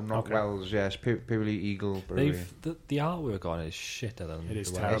Eagle now, not Okay. Wells. Yes, purely Eagle Brewery. The artwork on it is shitter than It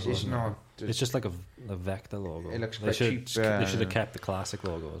is the terrible. Wells It's one. not. It's just like a Vector logo. It looks they quite should, cheap, They should have kept the classic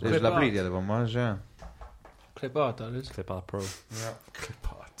logo as It well. was Clip lovely. art. The other one was, yeah. Clip art, that is. Clip Art Pro. Yeah.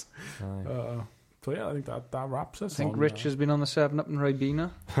 Clip art. Aye. So yeah, I think that wraps us. I think on, Rich has been on the 7-Up in Ribena.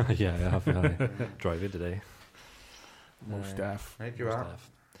 Yeah, I have. Drive it today. most deaf. Thank you, Al.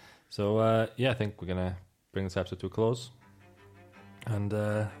 So yeah, I think we're gonna bring this episode to a close, and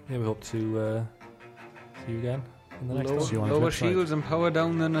yeah, we hope to see you again in the next See you one. on the Lower flip side. shields and power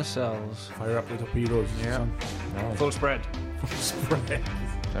down the nacelles. Fire up the torpedoes. Yeah. son. Nice. Full spread. Spread.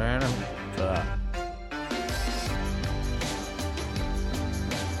 Ta-ra. Ta-ra.